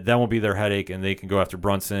 that won't be their headache, and they can go after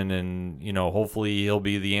Brunson, and hopefully he'll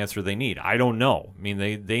be the answer they need. I don't know. I mean,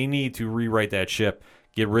 they need to rewrite that ship,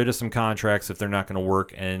 get rid of some contracts if they're not going to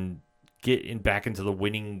work, and get back into the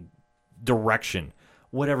winning direction,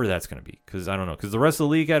 whatever that's going to be. Because I don't know. Because the rest of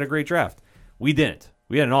the league had a great draft. We didn't.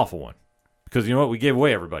 We had an awful one. Because you know what? We gave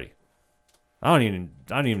away everybody. I don't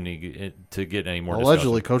even need to get any more.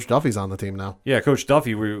 Allegedly, discussion. Coach Duffy's on the team now. Yeah, Coach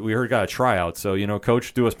Duffy. We heard got a tryout. So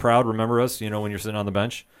Coach, do us proud. Remember us. When you're sitting on the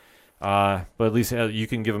bench. But at least you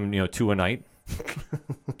can give him 2 a night.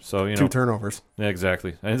 So 2 turnovers. Yeah,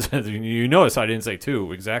 exactly. You notice I didn't say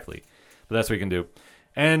 2 exactly, but that's what you can do.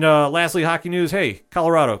 And lastly, hockey news. Hey,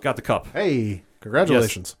 Colorado got the cup. Hey,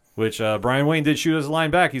 congratulations. Yes. Which Brian Wayne did shoot as a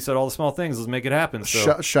line back. He said all the small things. Let's make it happen.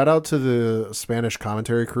 So. Shout out to the Spanish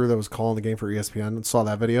commentary crew that was calling the game for ESPN and saw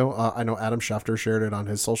that video. I know Adam Schefter shared it on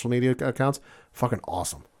his social media accounts. Fucking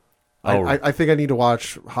awesome. I think I need to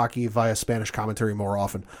watch hockey via Spanish commentary more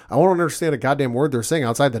often. I won't understand a goddamn word they're saying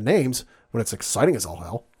outside the names when it's exciting as all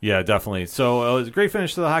hell. Yeah, definitely. So it was a great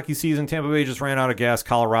finish to the hockey season. Tampa Bay just ran out of gas.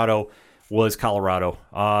 Colorado was Colorado.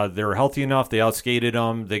 They were healthy enough. They outskated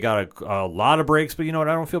them. They got a lot of breaks, but you know what?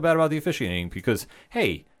 I don't feel bad about the officiating because,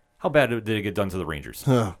 hey, How bad did it get done to the Rangers?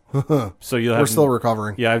 So We're still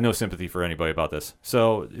recovering. Yeah, I have no sympathy for anybody about this.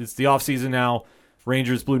 So it's the off season now.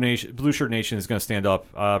 Rangers, Blue Shirt Nation is going to stand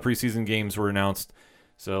up. Preseason games were announced,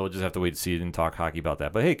 so we'll just have to wait to see it and talk hockey about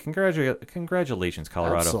that. But hey, congratulations,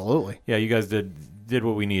 Colorado! Absolutely. Yeah, you guys did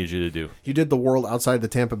what we needed you to do. You did the world outside the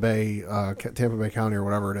Tampa Bay County or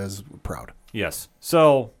whatever it is proud. Yes.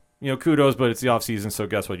 So kudos, but it's the off season. So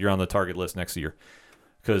guess what? You're on the target list next year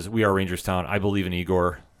because we are Rangers Town. I believe in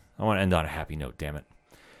Igor. I want to end on a happy note. Damn it!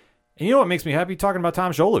 And you know what makes me happy? Talking about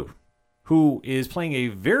Tom Jolu, who is playing a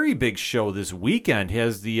very big show this weekend. He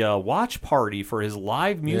has the watch party for his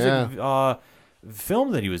live music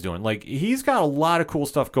film that he was doing. Like, he's got a lot of cool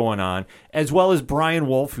stuff going on, as well as Brian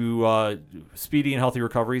Wolf, who speedy and healthy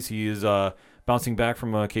recoveries. He is bouncing back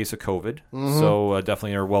from a case of COVID. So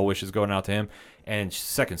definitely our well wishes going out to him. And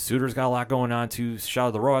Second Suitor's got a lot going on too. Shout out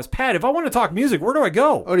to the Rojas. Pat, if I want to talk music, where do I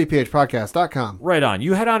go? ODPHpodcast.com. Right on.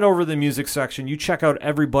 You head on over to the music section. You check out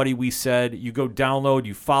everybody we said. You go download,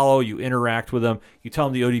 you follow, you interact with them. You tell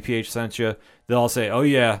them the ODPH sent you. They'll all say, oh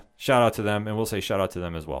yeah, shout out to them. And we'll say shout out to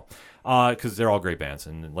them as well. Because they're all great bands.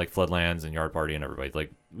 And like Floodlands and Yard Party and everybody.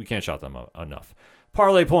 Like, we can't shout them enough.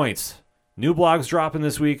 Parlay Points. New blogs dropping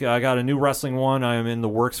this week. I got a new wrestling one I am in the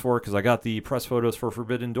works for because I got the press photos for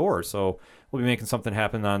Forbidden Door. So we'll be making something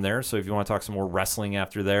happen on there. So if you want to talk some more wrestling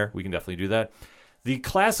after there, we can definitely do that. The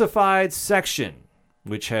classified section,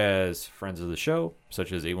 which has friends of the show,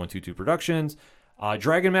 such as 8122 Productions,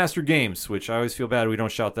 Dragon Master Games, which I always feel bad we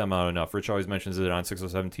don't shout them out enough. Rich always mentions it on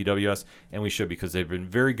 607 TWS, and we should because they've been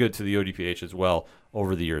very good to the ODPH as well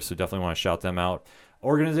over the years. So definitely want to shout them out.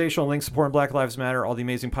 Organizational links supporting Black Lives Matter, all the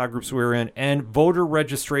amazing pod groups we're in, and voter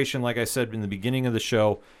registration, like I said in the beginning of the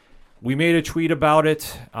show. We made a tweet about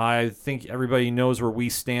it. I think everybody knows where we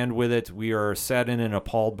stand with it. We are saddened and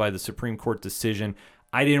appalled by the Supreme Court decision.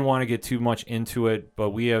 I didn't want to get too much into it, but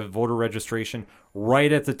we have voter registration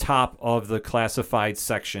right at the top of the classified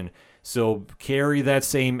section. So carry that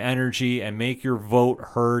same energy and make your vote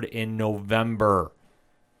heard in November.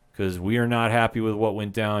 Because we are not happy with what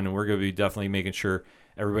went down, and we're going to be definitely making sure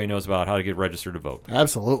everybody knows about how to get registered to vote.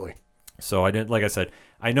 Absolutely. So I didn't, like I said,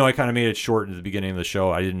 I know I kind of made it short at the beginning of the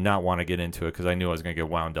show. I did not want to get into it because I knew I was going to get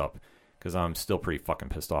wound up because I'm still pretty fucking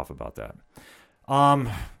pissed off about that.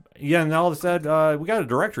 Yeah, and all that said, we got a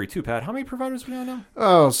directory too, Pat. How many providers we got now?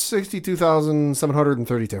 Oh,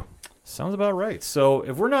 62,732. Sounds about right. So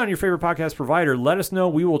if we're not your favorite podcast provider, let us know.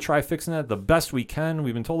 We will try fixing that the best we can.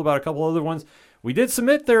 We've been told about a couple other ones. We did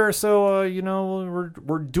submit there, so,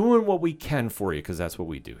 we're doing what we can for you because that's what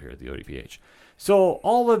we do here at the ODPH. So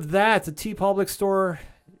all of that, the TeePublic store,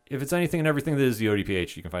 if it's anything and everything that is the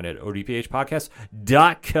ODPH, you can find it at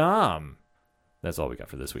odphpodcast.com. That's all we got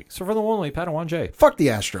for this week. So for the one only, Padawan J. Fuck the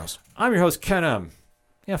Astros. I'm your host, Ken M.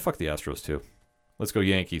 Yeah, fuck the Astros, too. Let's go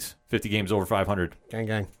Yankees. 50 games over 500. Gang,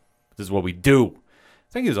 gang. This is what we do.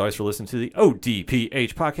 Thank you as always for listening to the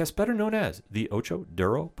ODPH podcast, better known as the Ocho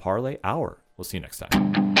Duro Parlay Hour. We'll see you next time.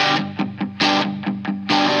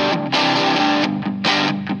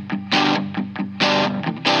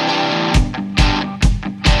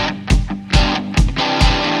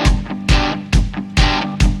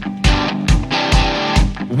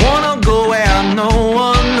 Wanna go where no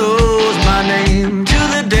one knows my name, to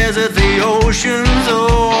the desert, the oceans,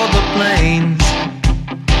 or the plains.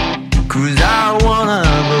 'Cause I wanna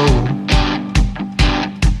go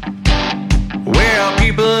where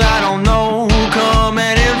people I don't know come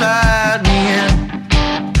and invite me in.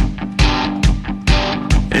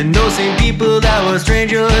 And those same people that were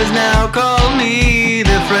strangers now call me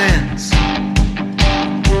their friends.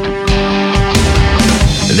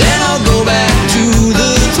 Then I'll go back to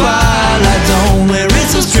the Twilight Zone, where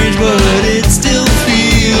it's so strange but it still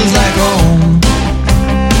feels like home.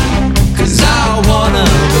 'Cause I wanna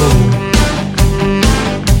go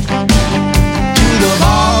to the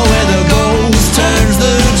bar where the ghost turns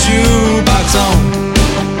the jukebox on,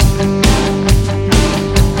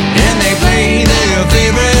 and they play their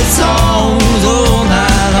favorite songs all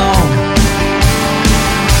night long.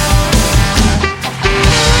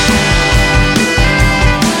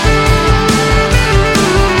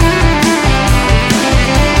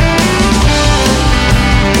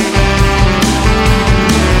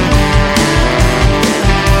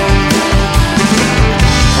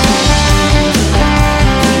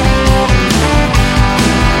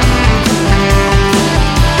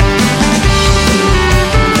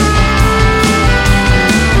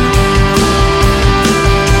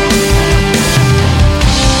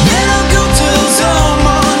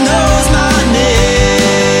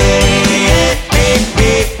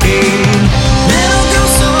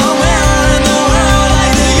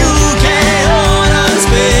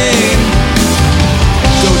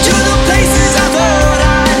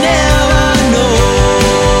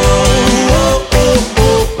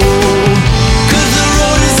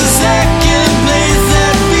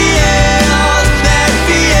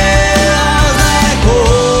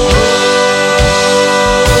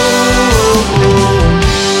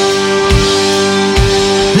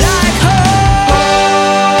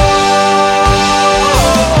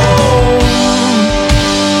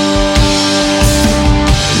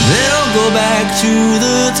 to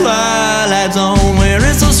the Twilight Zone, where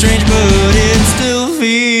it's so strange, but it still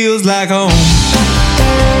feels like home.